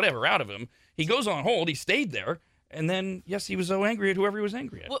whatever out of him. He goes on hold. He stayed there. And then, yes, he was so angry at whoever he was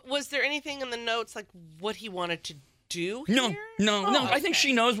angry at. Was there anything in the notes like what he wanted to do No. here? I think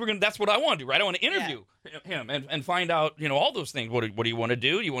she knows that's what I want to do, right? I want to interview him and find out, all those things. What do you want to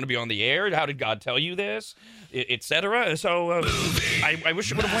do? Do you want to be on the air? How did God tell you this? Etc. So I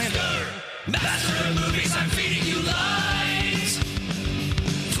wish it would have landed. Master of movies, I'm feeding you lines.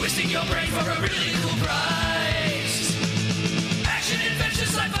 Twisting your brain for a really cool prize. Action, adventure,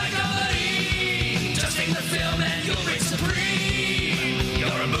 sci-fi comedy. Just take the film and you'll reign supreme. You're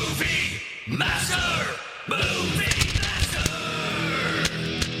a movie master. Movie master.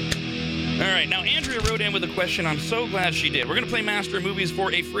 All right, now Andrea wrote in with a question. I'm so glad she did. We're going to play Master of Movies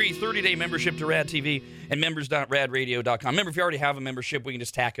for a free 30-day membership to RAD TV and members.radradio.com. Remember, if you already have a membership, we can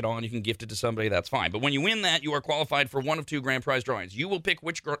just tack it on. You can gift it to somebody. That's fine. But when you win that, you are qualified for one of 2 grand prize drawings. You will pick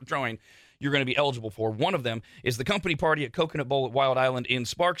which drawing you're going to be eligible for. One of them is the company party at Coconut Bowl at Wild Island in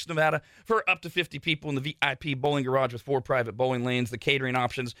Sparks, Nevada, for up to 50 people in the VIP bowling garage with 4 private bowling lanes, the catering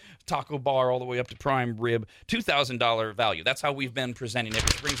options, taco bar all the way up to prime rib, $2,000 value. That's how we've been presenting it,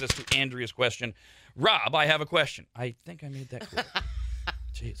 which brings us to Andrea's question. Rob, I have a question. I think I made that clear.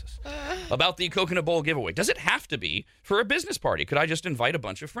 Jesus. About the Coconut Bowl giveaway. Does it have to be for a business party? Could I just invite a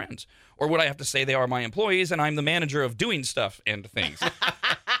bunch of friends? Or would I have to say they are my employees and I'm the manager of doing stuff and things?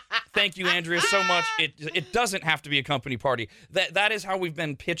 Thank you, Andrea, so much. It doesn't have to be a company party. That is how we've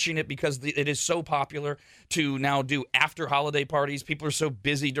been pitching it because it is so popular to now do after holiday parties. People are so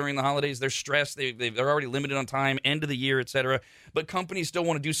busy during the holidays. They're stressed. They're already limited on time, end of the year, etc. But companies still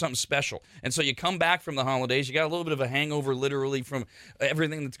want to do something special. And so you come back from the holidays. You got a little bit of a hangover, literally, from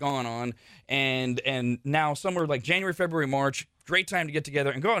everything that's gone on. And now somewhere like January, February, March, great time to get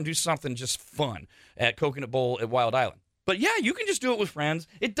together and go out and do something just fun at Coconut Bowl at Wild Island. But yeah, you can just do it with friends.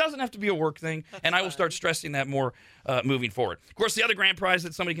 It doesn't have to be a work thing, and I will start stressing that more moving forward. Of course, the other grand prize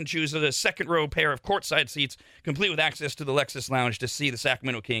that somebody can choose is a second-row pair of courtside seats, complete with access to the Lexus Lounge to see the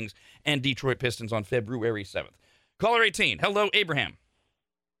Sacramento Kings and Detroit Pistons on February 7th. Caller 18. Hello, Abraham.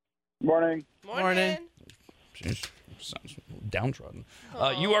 Morning. Morning. Jeez, sounds downtrodden.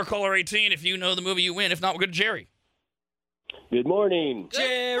 You are caller 18. If you know the movie, you win. If not, we'll go to Jerry. Good morning.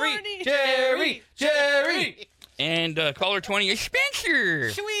 Jerry. And caller 20 is Spencer.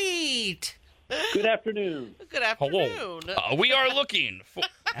 Sweet. Good afternoon. Good afternoon. We are looking for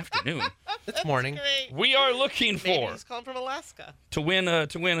afternoon. It's morning. Great. We are looking Maybe for he's calling from Alaska. to win a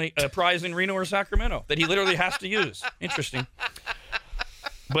prize in Reno or Sacramento that he literally has to use. Interesting.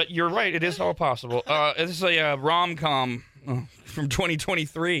 But you're right. It is all possible. This is a rom-com from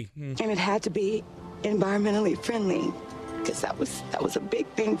 2023. And it had to be environmentally friendly because that was a big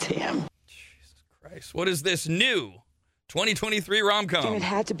thing to him. Christ. What is this new 2023 rom-com? And it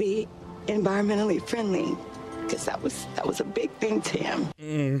had to be environmentally friendly because that was a big thing to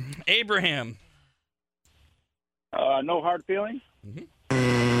him. Abraham. No hard feelings?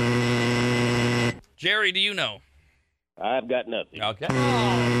 Jerry, do you know? I've got nothing. Okay.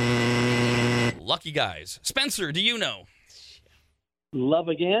 Lucky guys. Spencer, do you know? Love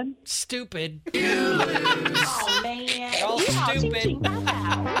Again? Stupid. Oh, man. You're all stupid.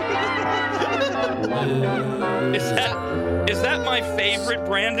 Is that my favorite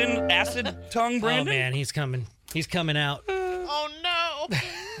Brandon? Acid tongue Brandon? Oh, man, he's coming. He's coming out. Oh, no.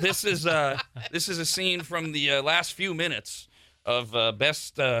 This is a scene from the last few minutes of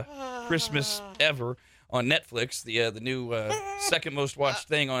Best Christmas Ever on Netflix, the new second most watched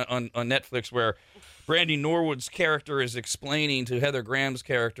thing on Netflix, where Brandy Norwood's character is explaining to Heather Graham's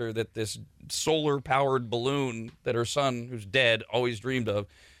character that this solar-powered balloon that her son, who's dead, always dreamed of,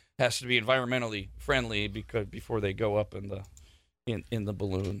 has to be environmentally friendly because before they go up in the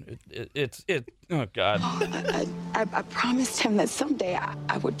balloon. It's oh God. I promised him that someday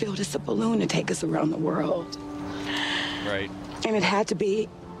I would build us a balloon to take us around the world. Right. And it had to be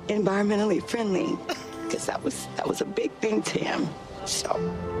environmentally friendly because that was a big thing to him. So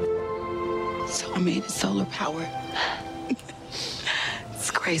I made it solar powered.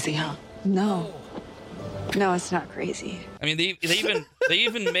 It's crazy, huh? No, it's not crazy. I mean, they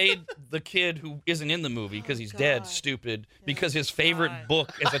even made the kid who isn't in the movie because he's dead stupid because his favorite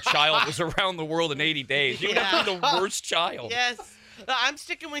book as a child was Around the World in 80 Days. You have been the worst child. Yes. I'm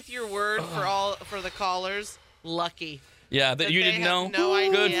sticking with your word for the callers. Lucky. Yeah, that you didn't know? No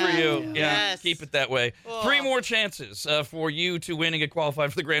idea. Good for you. Yeah, Yes. keep it that way. Oh. 3 more chances for you to win and get qualified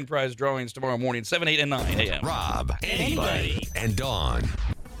for the grand prize drawings tomorrow morning, 7, 8, and 9 a.m. Rob, Anybody. and Dawn.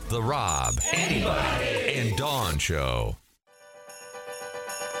 The Rob, and Dawn Show.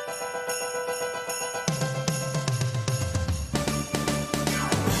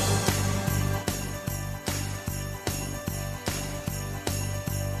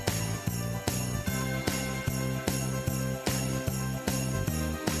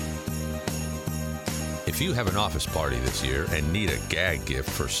 If you have an office party this year and need a gag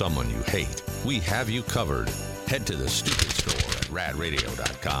gift for someone you hate, we have you covered. Head to the Stupid Store at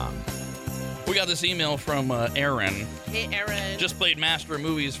radradio.com. We got this email from Aaron. Hey, Aaron. Just played Master of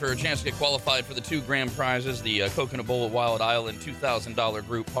Movies for a chance to get qualified for the 2 grand prizes, the Coconut Bowl at Wild Island $2,000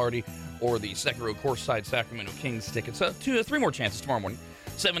 group party, or the Sekiro Courtside Sacramento Kings tickets. 3 more chances tomorrow morning,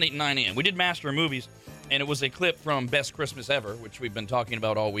 7, 8, and 9 a.m. We did Master of Movies, and it was a clip from Best Christmas Ever, which we've been talking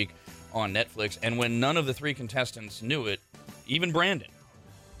about all week on Netflix. And when none of the 3 contestants knew it, even Brandon,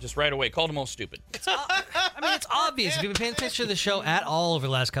 just right away called them all stupid. It's obvious. If you've been paying attention to the show at all over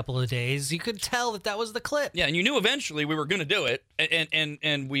the last couple of days, you could tell that was the clip. Yeah, and you knew eventually we were going to do it,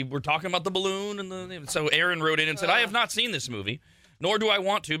 and we were talking about the balloon, and so Aaron wrote in and said, I have not seen this movie, nor do I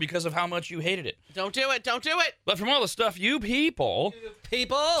want to because of how much you hated it. Don't do it. Don't do it. But from all the stuff you people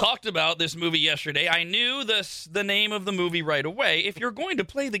talked about this movie yesterday, I knew the name of the movie right away. If you're going to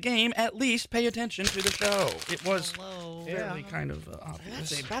play the game, at least pay attention to the show. It was fairly kind of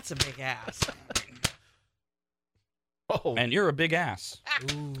obvious. That's a big ass. Oh. And you're a big ass.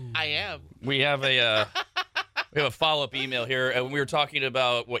 I am. We have a follow-up email here, and we were talking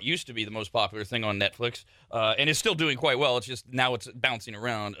about what used to be the most popular thing on Netflix, and it's still doing quite well. It's just now it's bouncing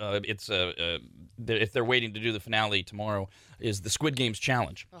around. If they're waiting to do the finale tomorrow, is the Squid Games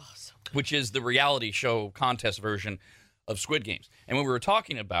Challenge, which is the reality show contest version of Squid Games. And when we were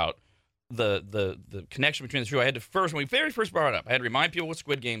talking about the connection between the two, I had to first, when we very first brought it up, I had to remind people what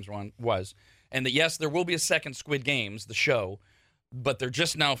Squid Games was, and that yes, there will be a second Squid Games, the show, but they're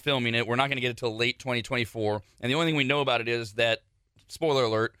just now filming it. We're not going to get it till late 2024. And the only thing we know about it is that, spoiler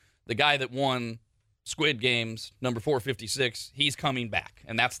alert, the guy that won Squid Games, number 456, he's coming back.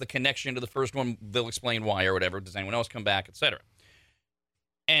 And that's the connection to the first one. They'll explain why or whatever. Does anyone else come back, etc.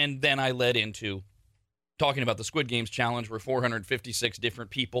 And then I led into talking about the Squid Games Challenge, where 456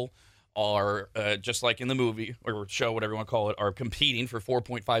 different people are, just like in the movie or show, whatever you want to call it, are competing for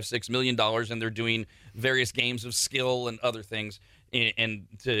 $4.56 million, and they're doing various games of skill and other things, and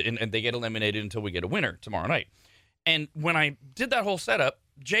they get eliminated until we get a winner tomorrow night. And when I did that whole setup,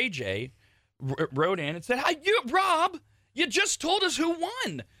 JJ wrote in and said, Rob, you just told us who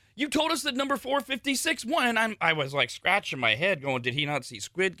won. You told us that number 456 won. And I was like scratching my head going, did he not see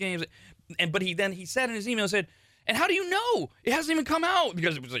Squid Games? But he said in his email, and how do you know? It hasn't even come out,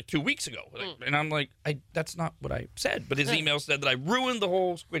 because it was like 2 weeks ago. And I'm like, that's not what I said. But his email said that I ruined the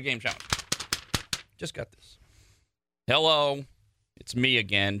whole Squid Game challenge. Just got this. Hello, it's me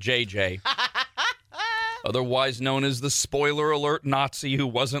again, JJ. Otherwise known as the spoiler alert Nazi who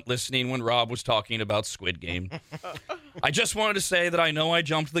wasn't listening when Rob was talking about Squid Game. I just wanted to say that I know I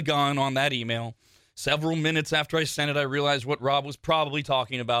jumped the gun on that email. Several minutes after I sent it, I realized what Rob was probably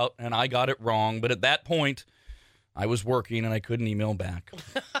talking about, and I got it wrong. But at that point, I was working and I couldn't email back.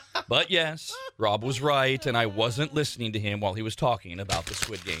 But yes, Rob was right, and I wasn't listening to him while he was talking about the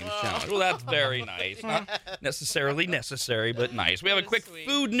Squid Games challenge. Well, that's very nice. Not necessarily necessary, but nice. We have a quick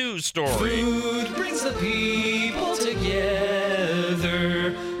food news story. Food brings the people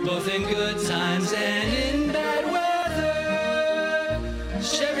together, both in good times and in bad weather.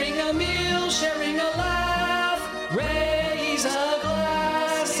 Sharing a meal, sharing a laugh, raise a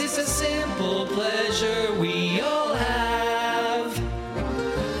glass. It's a simple pleasure we all have.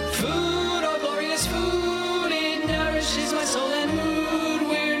 Food, oh glorious food, it nourishes my soul and mood.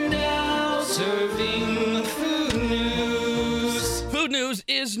 We're now serving food news. Food news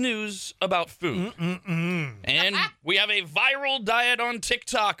is news about food. And we have a viral diet on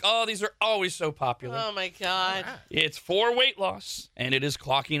TikTok. Oh, these are always so popular. Oh, my God. It's for weight loss, and it is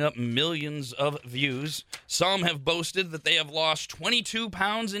clocking up millions of views. Some have boasted that they have lost 22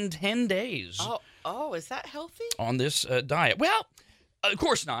 pounds in 10 days. Oh, is that healthy? On this diet. Well, of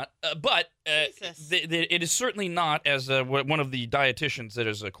course not, but it is certainly not, as one of the dietitians that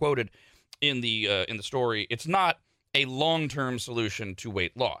is quoted in the story, it's not a long-term solution to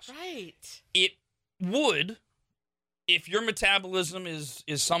weight loss. Right. It would, if your metabolism is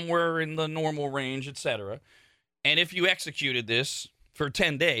somewhere in the normal range, etc., and if you executed this for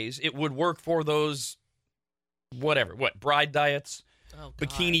 10 days, it would work for those, bride diets,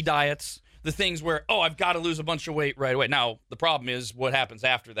 bikini diets, the things where, I've got to lose a bunch of weight right away. Now, the problem is what happens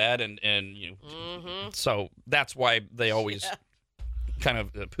after that, and so that's why they always kind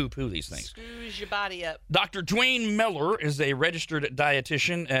of poo-poo these things. Screws your body up. Dr. Dwayne Miller is a registered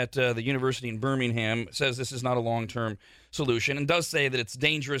dietitian at the University in Birmingham, says this is not a long-term solution, and does say that it's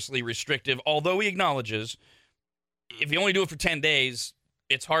dangerously restrictive, although he acknowledges if you only do it for 10 days,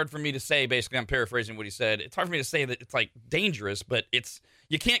 it's hard for me to say, basically, I'm paraphrasing what he said, it's hard for me to say that it's, dangerous, but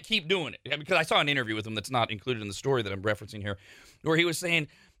you can't keep doing it. Because I saw an interview with him that's not included in the story that I'm referencing here, where he was saying,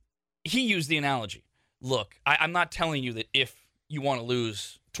 he used the analogy look, I'm not telling you that if you want to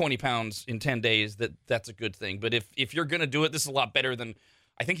lose 20 pounds in 10 days, that's a good thing. But if you're going to do it, this is a lot better than,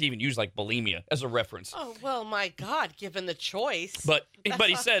 I think he even used like bulimia as a reference. Oh, well, my God, given the choice. But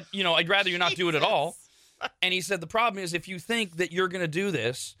he said, I'd rather you not do it at all. And he said the problem is if you think that you're going to do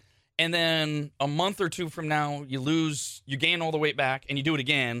this and then a month or two from now you gain all the weight back and you do it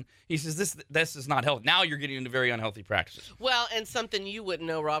again, he says this is not healthy. Now you're getting into very unhealthy practices. Well, and something you wouldn't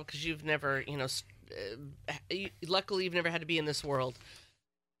know, Rob, because you've never, luckily you've never had to be in this world.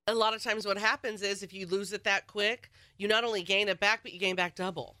 A lot of times what happens is if you lose it that quick, you not only gain it back, but you gain back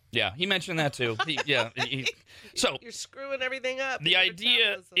double. Yeah, he mentioned that too. So you're screwing everything up. The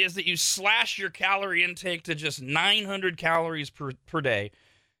idea is that you slash your calorie intake to just 900 calories per day,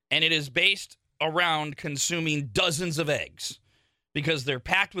 and it is based around consuming dozens of eggs because they're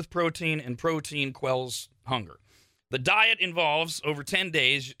packed with protein, and protein quells hunger. The diet involves over 10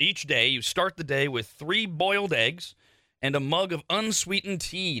 days. Each day, you start the day with 3 boiled eggs and a mug of unsweetened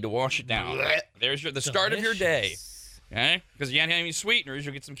tea to wash it down. There's the start of your day. Okay? Because you can't have any sweeteners,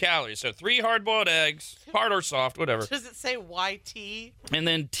 you'll get some calories. So 3 hard-boiled eggs, hard or soft, whatever. Does it say YT? And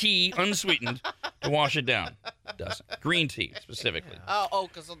then tea, unsweetened, to wash it down. It doesn't. Green tea, specifically. Oh,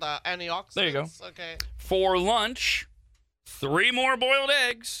 because of the antioxidants? There you go. Okay. For lunch, 3 more boiled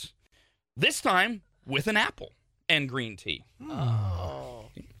eggs, this time with an apple and green tea. Oh.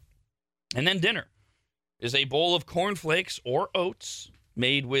 And then dinner is a bowl of cornflakes or oats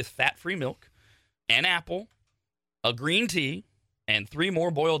made with fat-free milk, an apple, a green tea, and 3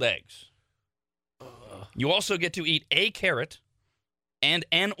 more boiled eggs. You also get to eat a carrot and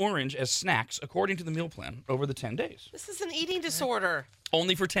an orange as snacks according to the meal plan over the 10 days. This is an eating disorder.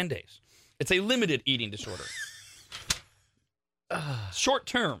 Only for 10 days. It's a limited eating disorder.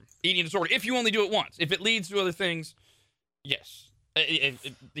 Short-term eating disorder, if you only do it once. If it leads to other things, yes.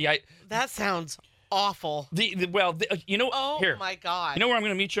 That sounds awful. Oh, here. My God. You know where I'm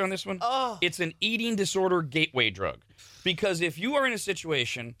going to meet you on this one? Oh. It's an eating disorder gateway drug. Because if you are in a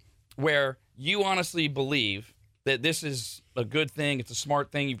situation where you honestly believe that this is a good thing, it's a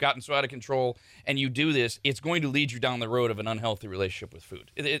smart thing, you've gotten so out of control, and you do this, it's going to lead you down the road of an unhealthy relationship with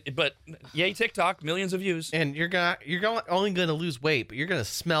food. But yay, TikTok, millions of views. And you're only going to lose weight, but you're going to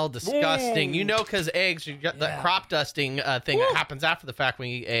smell disgusting. Ooh. Because eggs, you got the crop dusting thing that happens after the fact when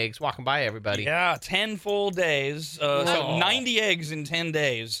you eat eggs, walking by everybody. Yeah, 10 full days. So 90 eggs in 10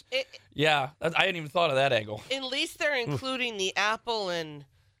 days. I hadn't even thought of that angle. At least they're including the apple and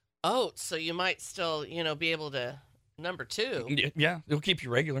oats, so you might still, be able to number 2. Yeah, it'll keep you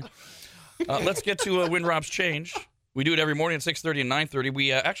regular. Let's get to Win Rob's Change. We do it every morning at 6:30 and 9:30.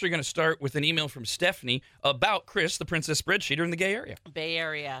 We actually going to start with an email from Stephanie about Chris, the princess spreadsheeter in the gay area. Bay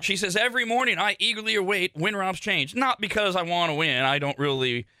Area. She says, every morning I eagerly await Win Rob's Change. Not because I want to win. I don't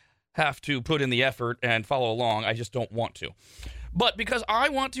really have to put in the effort and follow along. I just don't want to. But because I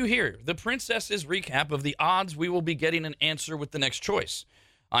want to hear the princess's recap of the odds we will be getting an answer with the next choice.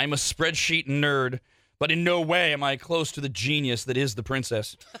 I'm a spreadsheet nerd, but in no way am I close to the genius that is the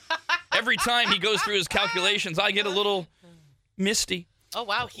princess. Every time he goes through his calculations, I get a little misty. Oh,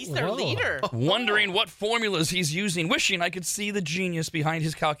 wow, he's their leader. Wondering what formulas he's using, wishing I could see the genius behind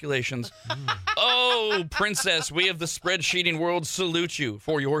his calculations. Oh, princess, we of the spreadsheeting world salute you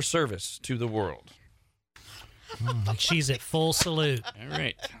for your service to the world. She's at full salute. All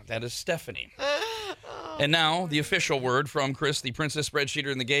right, that is Stephanie. And now, the official word from Chris, the princess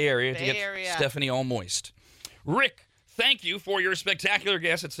spreadsheeter in the gay area, to get Stephanie all moist. Rick, thank you for your spectacular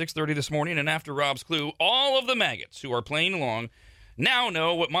guess at 6:30 this morning. And after Rob's clue, all of the maggots who are playing along now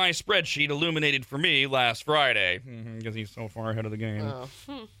know what my spreadsheet illuminated for me last Friday. Because he's so far ahead of the game.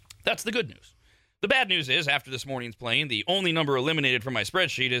 That's the good news. The bad news is, after this morning's playing, the only number eliminated from my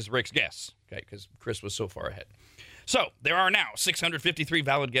spreadsheet is Rick's guess. Okay, because Chris was so far ahead. So, there are now 653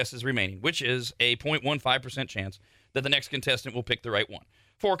 valid guesses remaining, which is a 0.15% chance that the next contestant will pick the right one.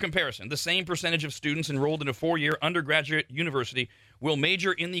 For comparison, the same percentage of students enrolled in a 4-year undergraduate university will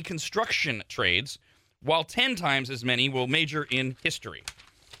major in the construction trades, while 10 times as many will major in history.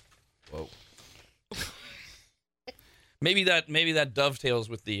 Whoa. Maybe that dovetails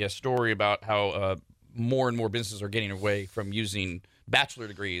with the story about how more and more businesses are getting away from using bachelor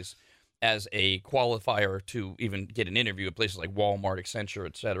degrees as a qualifier to even get an interview at places like Walmart, Accenture,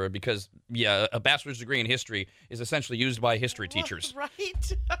 et cetera, because, a bachelor's degree in history is essentially used by history teachers. Right?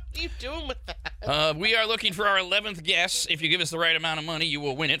 What are you doing with that? We are looking for our 11th guess. If you give us the right amount of money, you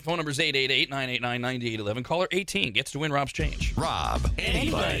will win it. Phone number is 888-989-9811. Caller 18 gets to win Rob's Change. Rob,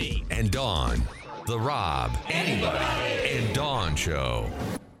 Anybody. and Dawn. The Rob, Anybody. and Dawn Show.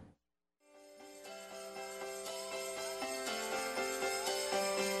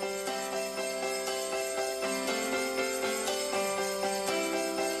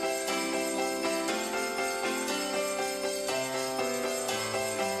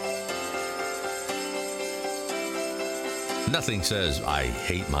 Nothing says I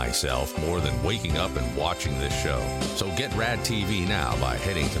hate myself more than waking up and watching this show. So get RAD TV now by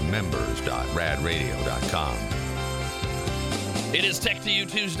heading to members.radradio.com. It is Tech to You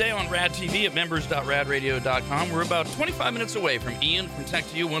Tuesday on RAD TV at members.radradio.com. We're about 25 minutes away from Ian from Tech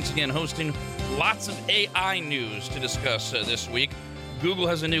to You, once again hosting lots of AI news to discuss this week. Google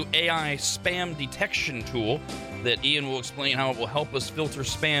has a new AI spam detection tool that Ian will explain how it will help us filter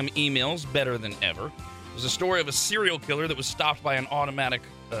spam emails better than ever. There's a story of a serial killer that was stopped by an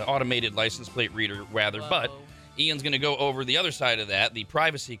automated license plate reader, but Ian's going to go over the other side of that, the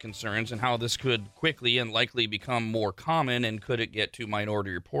privacy concerns, and how this could quickly and likely become more common, and could it get to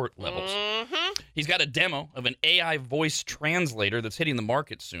Minority Report levels. He's got a demo of an AI voice translator that's hitting the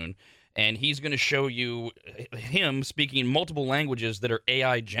market soon, and he's going to show you him speaking multiple languages that are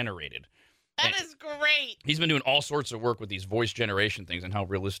AI generated. That is great. He's been doing all sorts of work with these voice generation things and how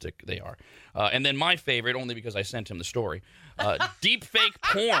realistic they are. And then my favorite, only because I sent him the story, deepfake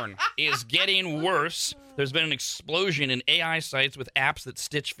porn is getting worse. There's been an explosion in AI sites with apps that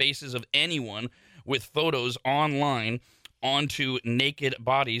stitch faces of anyone with photos online onto naked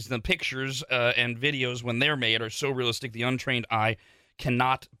bodies. The pictures and videos, when they're made, are so realistic the untrained eye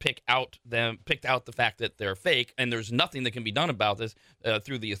cannot pick out the fact that they're fake, and there's nothing that can be done about this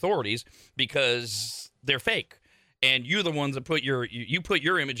through the authorities because they're fake. And you're the ones that put your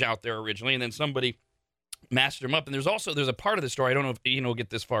image out there originally, and then somebody mastered them up. And there's a part of the story, I don't know if Ian will get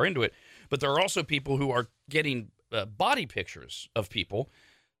this far into it, but there are also people who are getting body pictures of people,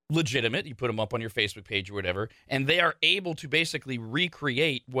 legitimate, you put them up on your Facebook page or whatever, and they are able to basically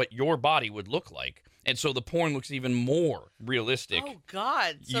recreate what your body would look like. And so the porn looks even more realistic. Oh,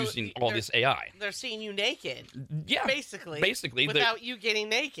 God. Using all this AI. They're seeing you naked. Yeah. Basically. Without you getting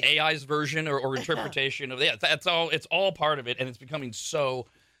naked. AI's version or interpretation of that's all. It's all part of it, and it's becoming so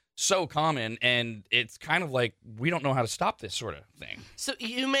common, and it's kind of like we don't know how to stop this sort of thing. So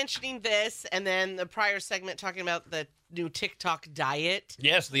you mentioning this, and then the prior segment talking about the new TikTok diet.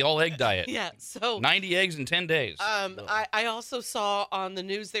 Yes, the all-egg diet. Yeah, so 90 eggs in 10 days. I also saw on the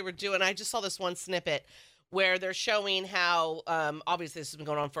news they were doing, I just saw this one snippet where they're showing how, obviously this has been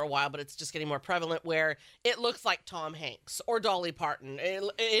going on for a while, but it's just getting more prevalent, where it looks like Tom Hanks or Dolly Parton.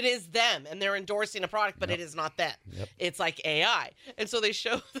 It is them, and they're endorsing a product, but it is not them. Yep. It's like AI. And so they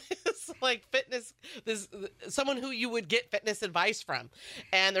show this, like, someone who you would get fitness advice from,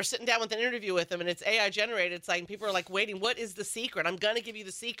 and they're sitting down with an interview with them, and it's AI generated. It's like, people are like waiting, what is the secret? I'm going to give you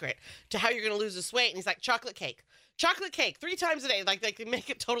the secret to how you're going to lose this weight. And he's like, chocolate cake 3 times a day. Like, they can make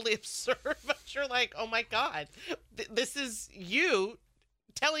it totally absurd, but you're like, oh my God, this is you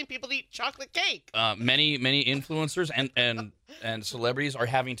telling people to eat chocolate cake. Many influencers and celebrities are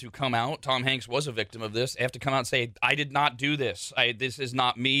having to come out. Tom Hanks was a victim of this. They have to come out and say, I did not do this. This is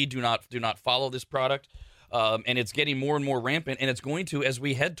not me. Do not follow this product. And it's getting more and more rampant, and it's going to as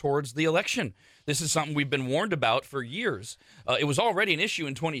we head towards the election. This is something we've been warned about for years. It was already an issue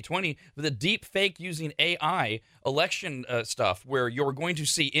in 2020 with the deep fake using AI election stuff, where you're going to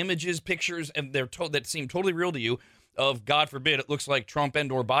see images, pictures, and that seem totally real to you of, God forbid, it looks like Trump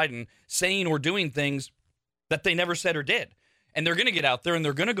and or Biden saying or doing things that they never said or did. And they're going to get out there and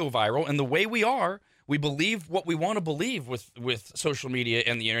they're going to go viral. And the way we believe what we want to believe with social media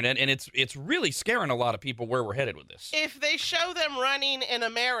and the internet, and it's really scaring a lot of people where we're headed with this. If they show them running in a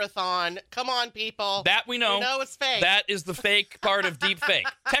marathon, come on, people. That we know. We know it's fake. That is the fake part of deep fake.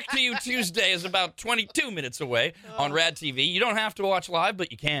 Tech to You Tuesday is about 22 minutes away on RAD TV. You don't have to watch live,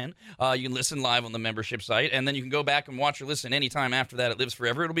 but you can. You can listen live on the membership site, and then you can go back and watch or listen anytime after that. It lives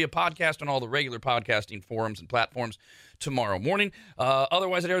forever. It'll be a podcast on all the regular podcasting forums and platforms tomorrow morning.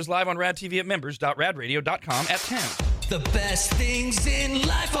 Otherwise, it airs live on RAD TV at members.radradio.com at 10. The best things in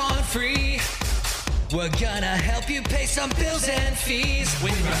life on free. We're gonna help you pay some bills and fees.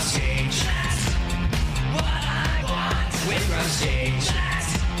 Windrow's change. That's what I want. Windrow's change.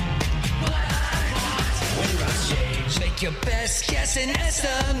 That's what I want. Windrow's change. Make your best guess and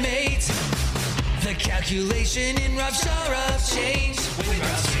estimate the calculation in rough star of change.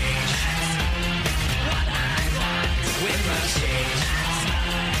 Windrow's change. Windrow's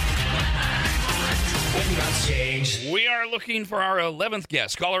change. We are looking for our 11th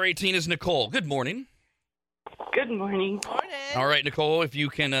guest. Caller 18 is Nicole. Good morning. Good morning. All right, Nicole, if you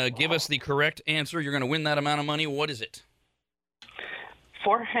can give us the correct answer, you're going to win that amount of money. What is it?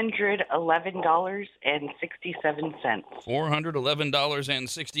 $411.67.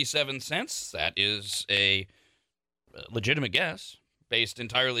 $411.67. That is a legitimate guess. Based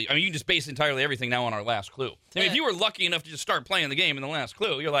entirely, you can just base entirely everything now on our last clue. I mean, if you were lucky enough to just start playing the game in the last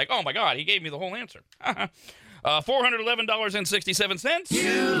clue, you're like, oh my God, he gave me the whole answer. $411.67.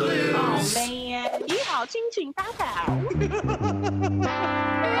 You lose. Oh, man. 你好，亲情大嫂。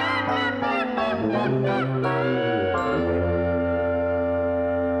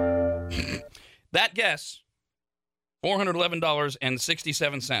That guess,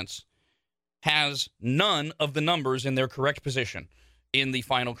 $411.67, has none of the numbers in their correct position in the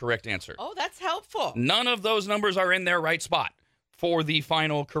final correct answer. Oh, that's helpful. None of those numbers are in their right spot for the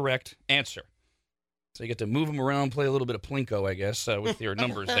final correct answer. So you get to move them around, play a little bit of Plinko, I guess, with your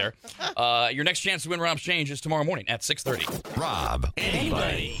numbers there. Your next chance to win Rob's Change is tomorrow morning at 6:30. Rob,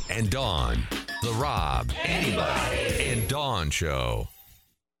 Anybody. and Dawn. The Rob, Anybody. and Dawn Show.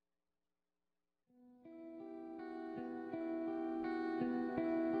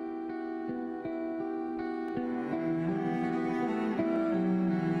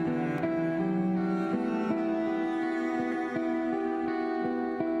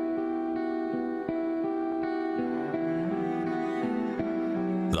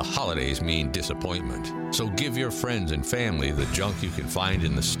 The holidays mean disappointment, so give your friends and family the junk you can find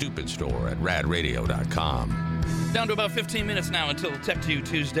in the stupid store at radradio.com. Down to about 15 minutes now until Tech to You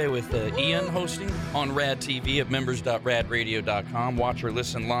Tuesday with Ian hosting on Rad TV at members.radradio.com. Watch or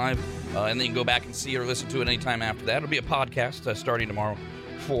listen live, and then you can go back and see or listen to it anytime after that. It'll be a podcast starting tomorrow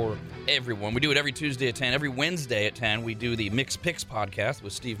for everyone. We do it every Tuesday at 10. Every Wednesday at 10, we do the Mixed Picks podcast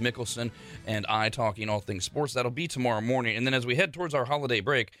with Steve Mickelson and I talking all things sports. That'll be tomorrow morning. And then as we head towards our holiday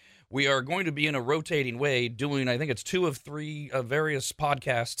break, we are going to be in a rotating way doing, I think it's 2 of 3 various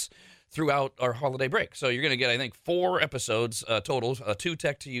podcasts throughout our holiday break. So you're going to get, I think, 4 episodes total, 2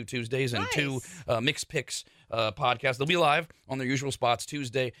 Tech to You Tuesdays and 2 Mixed Picks podcasts. They'll be live on their usual spots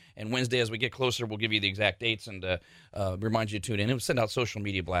Tuesday and Wednesday. As we get closer, we'll give you the exact dates and remind you to tune in and send out social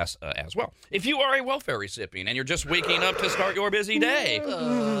media blasts as well. If you are a welfare recipient and you're just waking up to start your busy day,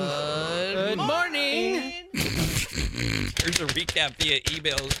 Good morning. here's a recap via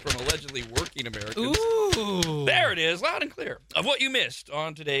emails from allegedly working Americans. Ooh. There it is, loud and clear, of what you missed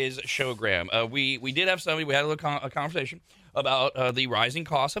on today's showgram. We did have somebody, we had a conversation about the rising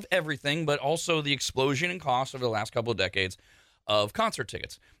cost of everything, but also the explosion in cost over the last couple of decades of concert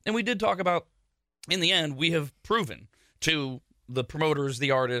tickets. And we did talk about, in the end, we have proven to the promoters,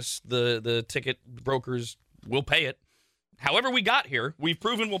 the artists, the ticket brokers, we'll pay it. However we got here, we've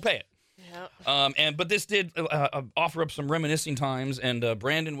proven we'll pay it. Yeah. But this did offer up some reminiscing times, and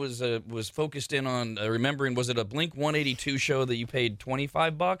Brandon was focused in on remembering, was it a Blink 182 show that you paid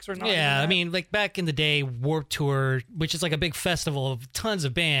 $25 or not? Yeah, I mean, like back in the day, Warped Tour, which is like a big festival of tons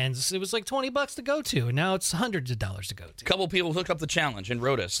of bands, it was like $20 to go to, and now it's hundreds of dollars to go to. A couple people took up the challenge and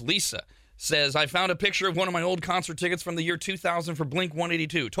wrote us. Lisa says, I found a picture of one of my old concert tickets from the year 2000 for Blink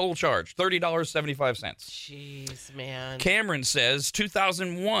 182. Total charge, $30.75. Jeez, man. Cameron says,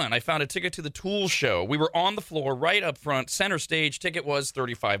 2001, I found a ticket to the Tool show. We were on the floor, right up front, center stage. Ticket was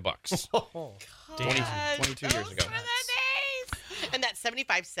 $35. Oh, 22 years ago. And that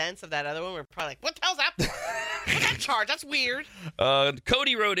 75 cents of that other one, we're probably like, what the hell's that for? What's that charge? That's weird.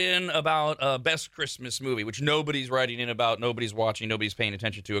 Cody wrote in about best Christmas movie, which nobody's writing in about, nobody's watching, nobody's paying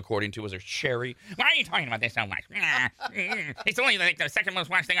attention to, according to, was it Sherry? Why are you talking about this so much? It's only like the second most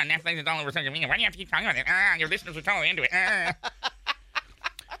watched thing on Netflix. It's all over social media. Why do you have to keep talking about it? Your listeners are totally into it.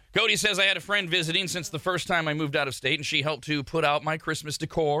 Cody says, I had a friend visiting since the first time I moved out of state, and she helped to put out my Christmas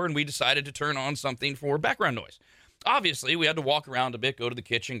decor, and we decided to turn on something for background noise. Obviously, we had to walk around a bit, go to the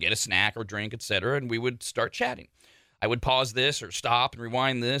kitchen, get a snack or drink, etc., and we would start chatting. I would pause this or stop and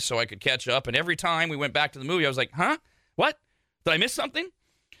rewind this so I could catch up, and every time we went back to the movie, I was like, huh? What? Did I miss something?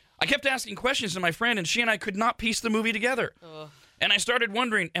 I kept asking questions to my friend, and she and I could not piece the movie together. Ugh. And I started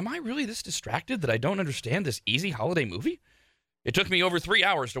wondering, am I really this distracted that I don't understand this easy holiday movie? It took me over 3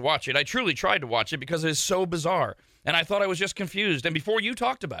 hours to watch it. I truly tried to watch it because it is so bizarre, and I thought I was just confused. And before you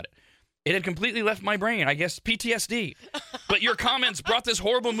talked about it, it had completely left my brain, I guess PTSD. But your comments brought this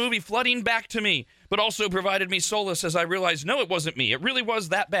horrible movie flooding back to me, but also provided me solace as I realized, no, it wasn't me. It really was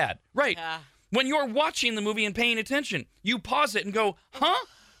that bad. Right. Yeah. When you're watching the movie and paying attention, you pause it and go, huh?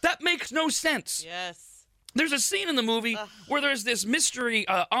 That makes no sense. Yes. There's a scene in the movie where there's this mystery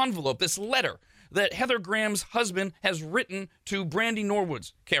envelope, this letter that Heather Graham's husband has written to Brandy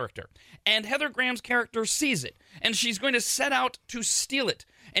Norwood's character. And Heather Graham's character sees it, and she's going to set out to steal it.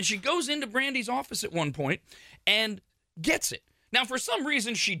 And she goes into Brandy's office at one point and gets it. Now, for some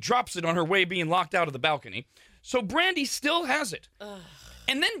reason, she drops it on her way being locked out of the balcony. So Brandy still has it.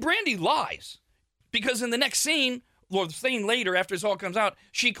 And then Brandy lies. Because in the next scene, or the scene later after this all comes out,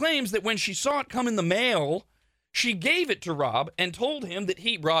 she claims that when she saw it come in the mail, she gave it to Rob and told him that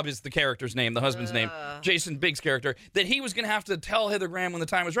Rob is the character's name, the husband's name, Jason Biggs' character, that he was going to have to tell Heather Graham when the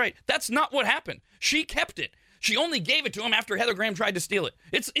time was right. That's not what happened. She kept it. She only gave it to him after Heather Graham tried to steal it.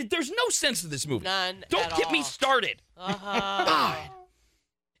 There's no sense to this movie. None. Don't get me started. God.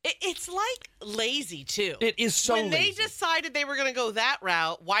 It's like lazy too. It is so When lazy. they decided they were going to go that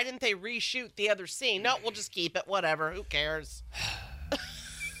route, why didn't they reshoot the other scene? No, we'll just keep it. Whatever. Who cares?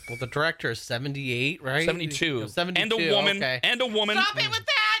 Well, the director is 78, right? 72. 72. And a woman. Okay. And a woman. Stop it with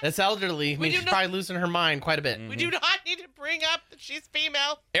that. That's elderly. I mean, she's probably losing her mind quite a bit. We do not need to bring up that she's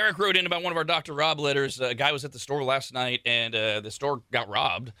female. Eric wrote in about one of our Dr. Rob letters. A guy was at the store last night, and the store got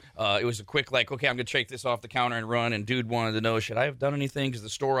robbed. It was a quick, okay, I'm going to take this off the counter and run. And dude wanted to know, should I have done anything? Because the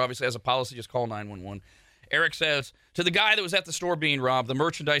store obviously has a policy, just call 911. Eric says, to the guy that was at the store being robbed, the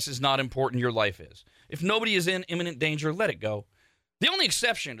merchandise is not important, your life is. If nobody is in imminent danger, let it go. The only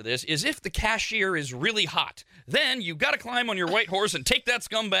exception to this is if the cashier is really hot. Then you got to climb on your white horse and take that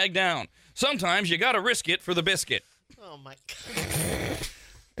scumbag down. Sometimes you got to risk it for the biscuit. Oh, my God.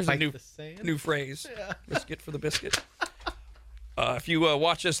 There's a new phrase. Yeah. Risk it for the biscuit. If you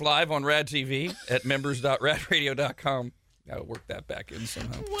watch us live on RAD TV at members.radradio.com, I'll work that back in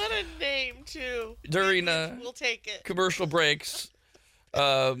somehow. What a name, too. During we'll take it. Commercial breaks.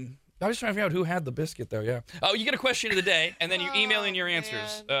 I was trying to figure out who had the biscuit, though, yeah. Oh, you get a question of the day, and then you email in your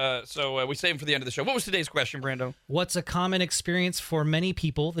answers. So we save them for the end of the show. What was today's question, Brando? What's a common experience for many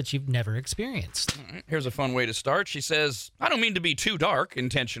people that you've never experienced? All right, here's a fun way to start. She says, I don't mean to be too dark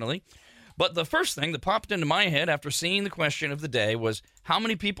intentionally, but the first thing that popped into my head after seeing the question of the day was how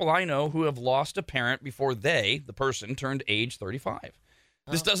many people I know who have lost a parent before they, the person, turned age 35.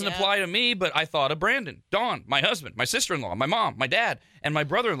 This doesn't apply to me, but I thought of Brandon, Dawn, my husband, my sister-in-law, my mom, my dad, and my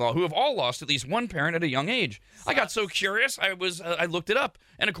brother-in-law, who have all lost at least one parent at a young age. I got so curious, I looked it up,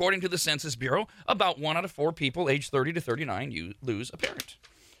 and according to the Census Bureau, about 1 out of 4 people aged 30 to 39 you lose a parent.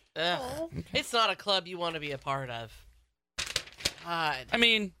 Okay. It's not a club you want to be a part of. God. I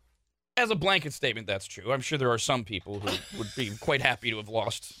mean, as a blanket statement, that's true. I'm sure there are some people who would be quite happy to have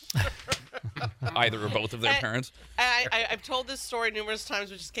lost either or both of their parents. I've told this story numerous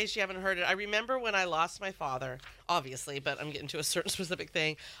times, which in case you haven't heard it, I remember when I lost my father, obviously, but I'm getting to a certain specific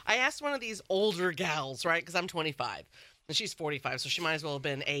thing. I asked one of these older gals, right, because I'm 25, and she's 45, so she might as well have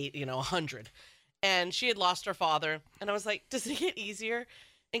been 100. And she had lost her father, and I was like, does it get easier?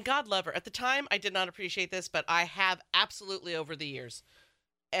 And God love her. At the time, I did not appreciate this, but I have absolutely over the years.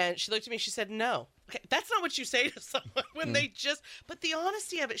 And she looked at me, she said, no. Okay, that's not what you say to someone when they just, but the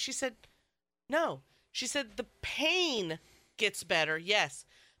honesty of it, she said, no. She said, the pain gets better, yes.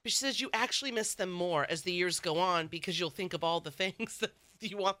 But she says, you actually miss them more as the years go on because you'll think of all the things that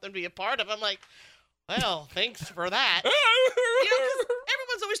you want them to be a part of. I'm like, well, thanks for that. 'Cause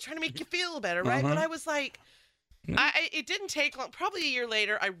everyone's always trying to make you feel better, right? But I was like, it didn't take long. Probably a year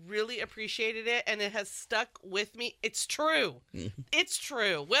later, I really appreciated it, and it has stuck with me. It's true. It's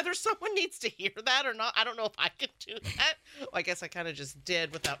true. Whether someone needs to hear that or not, I don't know if I could do that. Well, I guess I kind of just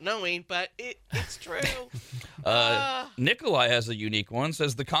did without knowing, but it's true. Nikolai has a unique one.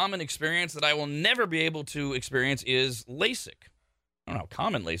 Says, the common experience that I will never be able to experience is LASIK. I don't know how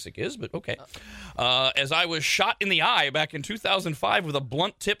common LASIK is, but okay. As I was shot in the eye back in 2005 with a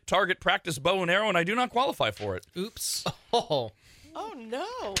blunt tip target practice bow and arrow, and I do not qualify for it. Oops. Oh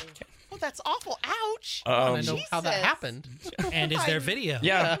no. Oh, that's awful. Ouch. I want to know how that happened. And is there video?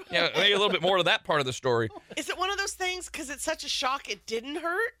 Yeah, maybe a little bit more to that part of the story. Is it one of those things, because it's such a shock, it didn't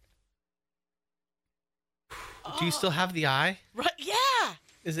hurt? Do you still have the eye? Right, yeah.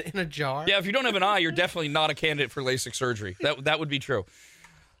 Is it in a jar? Yeah, if you don't have an eye, you're definitely not a candidate for LASIK surgery. That would be true.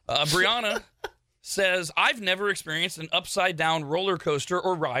 Brianna says, I've never experienced an upside-down roller coaster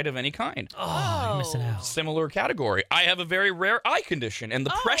or ride of any kind. Oh, you're missing out. Similar category. I have a very rare eye condition, and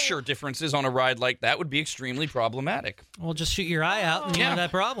the pressure differences on a ride like that would be extremely problematic. Well, just shoot your eye out and you have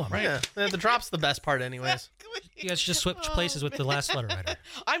that problem. Right. Yeah, the drop's the best part anyways. You guys just switch places with the last letter writer.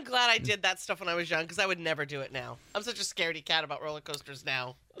 I'm glad I did that stuff when I was young, because I would never do it now. I'm such a scaredy cat about roller coasters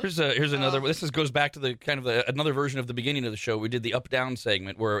now. Here's another. This goes back to the kind of another version of the beginning of the show. We did the up-down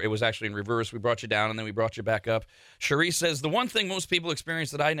segment where it was actually in reverse. We brought you down and then we brought you back up. Cherie says, the one thing most people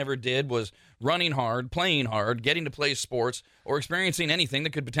experienced that I never did was running hard, playing hard, getting to play sports, or experiencing anything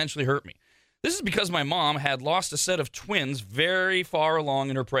that could potentially hurt me. This is because my mom had lost a set of twins very far along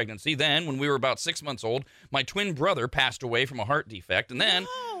in her pregnancy. Then, when we were about 6 months old, my twin brother passed away from a heart defect. And then,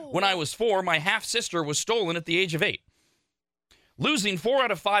 when I was 4, my half-sister was stolen at the age of 8. Losing 4 out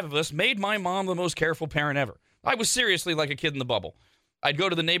of 5 of us made my mom the most careful parent ever. I was seriously like a kid in the bubble. I'd go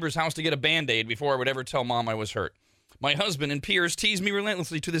to the neighbor's house to get a Band-Aid before I would ever tell Mom I was hurt. My husband and peers tease me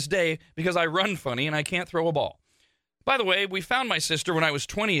relentlessly to this day because I run funny and I can't throw a ball. By the way, we found my sister when I was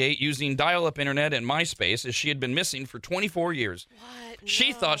 28 using dial-up internet and MySpace as she had been missing for 24 years. What?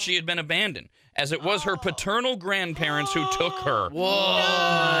 She thought she had been abandoned, as it was her paternal grandparents who took her. Whoa.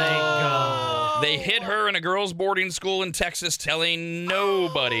 My God. They hid her in a girls' boarding school in Texas, telling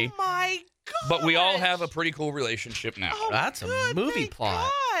nobody. Oh, my God. But we all have a pretty cool relationship now. Oh, That's a movie plot.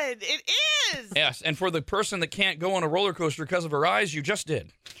 God, it is. Yes, and for the person that can't go on a roller coaster because of her eyes, you just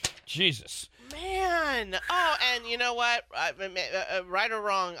did. Jesus. Man. Oh, and you know what? Right or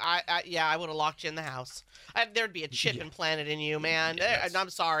wrong, I would have locked you in the house. There'd be a chip implanted in you, man. Yes. I'm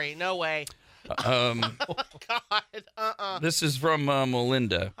sorry. No way. Oh, God. This is from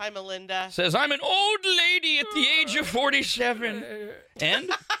Melinda. Hi, Melinda. Says, I'm an old lady at the age of 47. And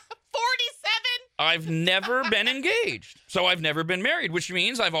 47? I've never been engaged. So I've never been married, which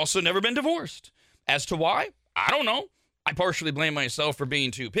means I've also never been divorced. As to why, I don't know. I partially blame myself for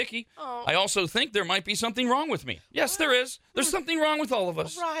being too picky. Oh. I also think there might be something wrong with me. Yes, there is. There's something wrong with all of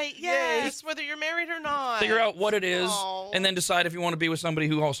us. Right, yes, whether you're married or not. Figure out what it is, Oh. and then decide if you want to be with somebody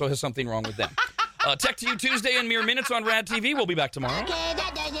who also has something wrong with them. Tech to You Tuesday in mere minutes on RAD TV. We'll be back tomorrow. Okay,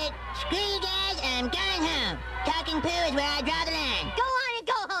 that does it. Screw you guys, and I'm going home. Talking poo is where I draw the line. Go on and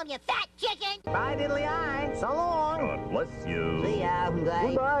go home, you fat chicken. Bye, diddly eye. So long. God bless you. See ya.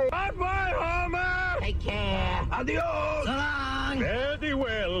 Goodbye. Bye-bye, Homer. Take care. Adios. So long. Very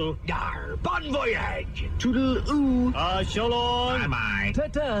well. Yar, bon voyage. Toodle-oo. So long. Bye-bye.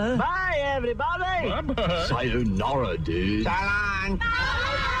 Ta-ta. Bye, everybody. Bye-bye. Sayonara, dude. So long.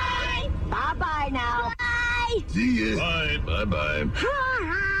 Bye. Bye-bye now. Bye. See ya. Bye. Bye-bye.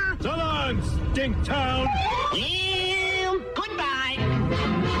 So long, Stink Town. Goodbye.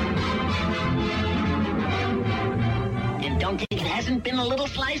 And don't think it hasn't been a little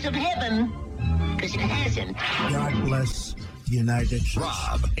slice of heaven, because it hasn't. God bless the United States.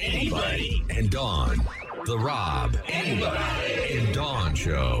 Rob, anybody, and Dawn. The Rob, anybody, and Dawn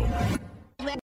Show.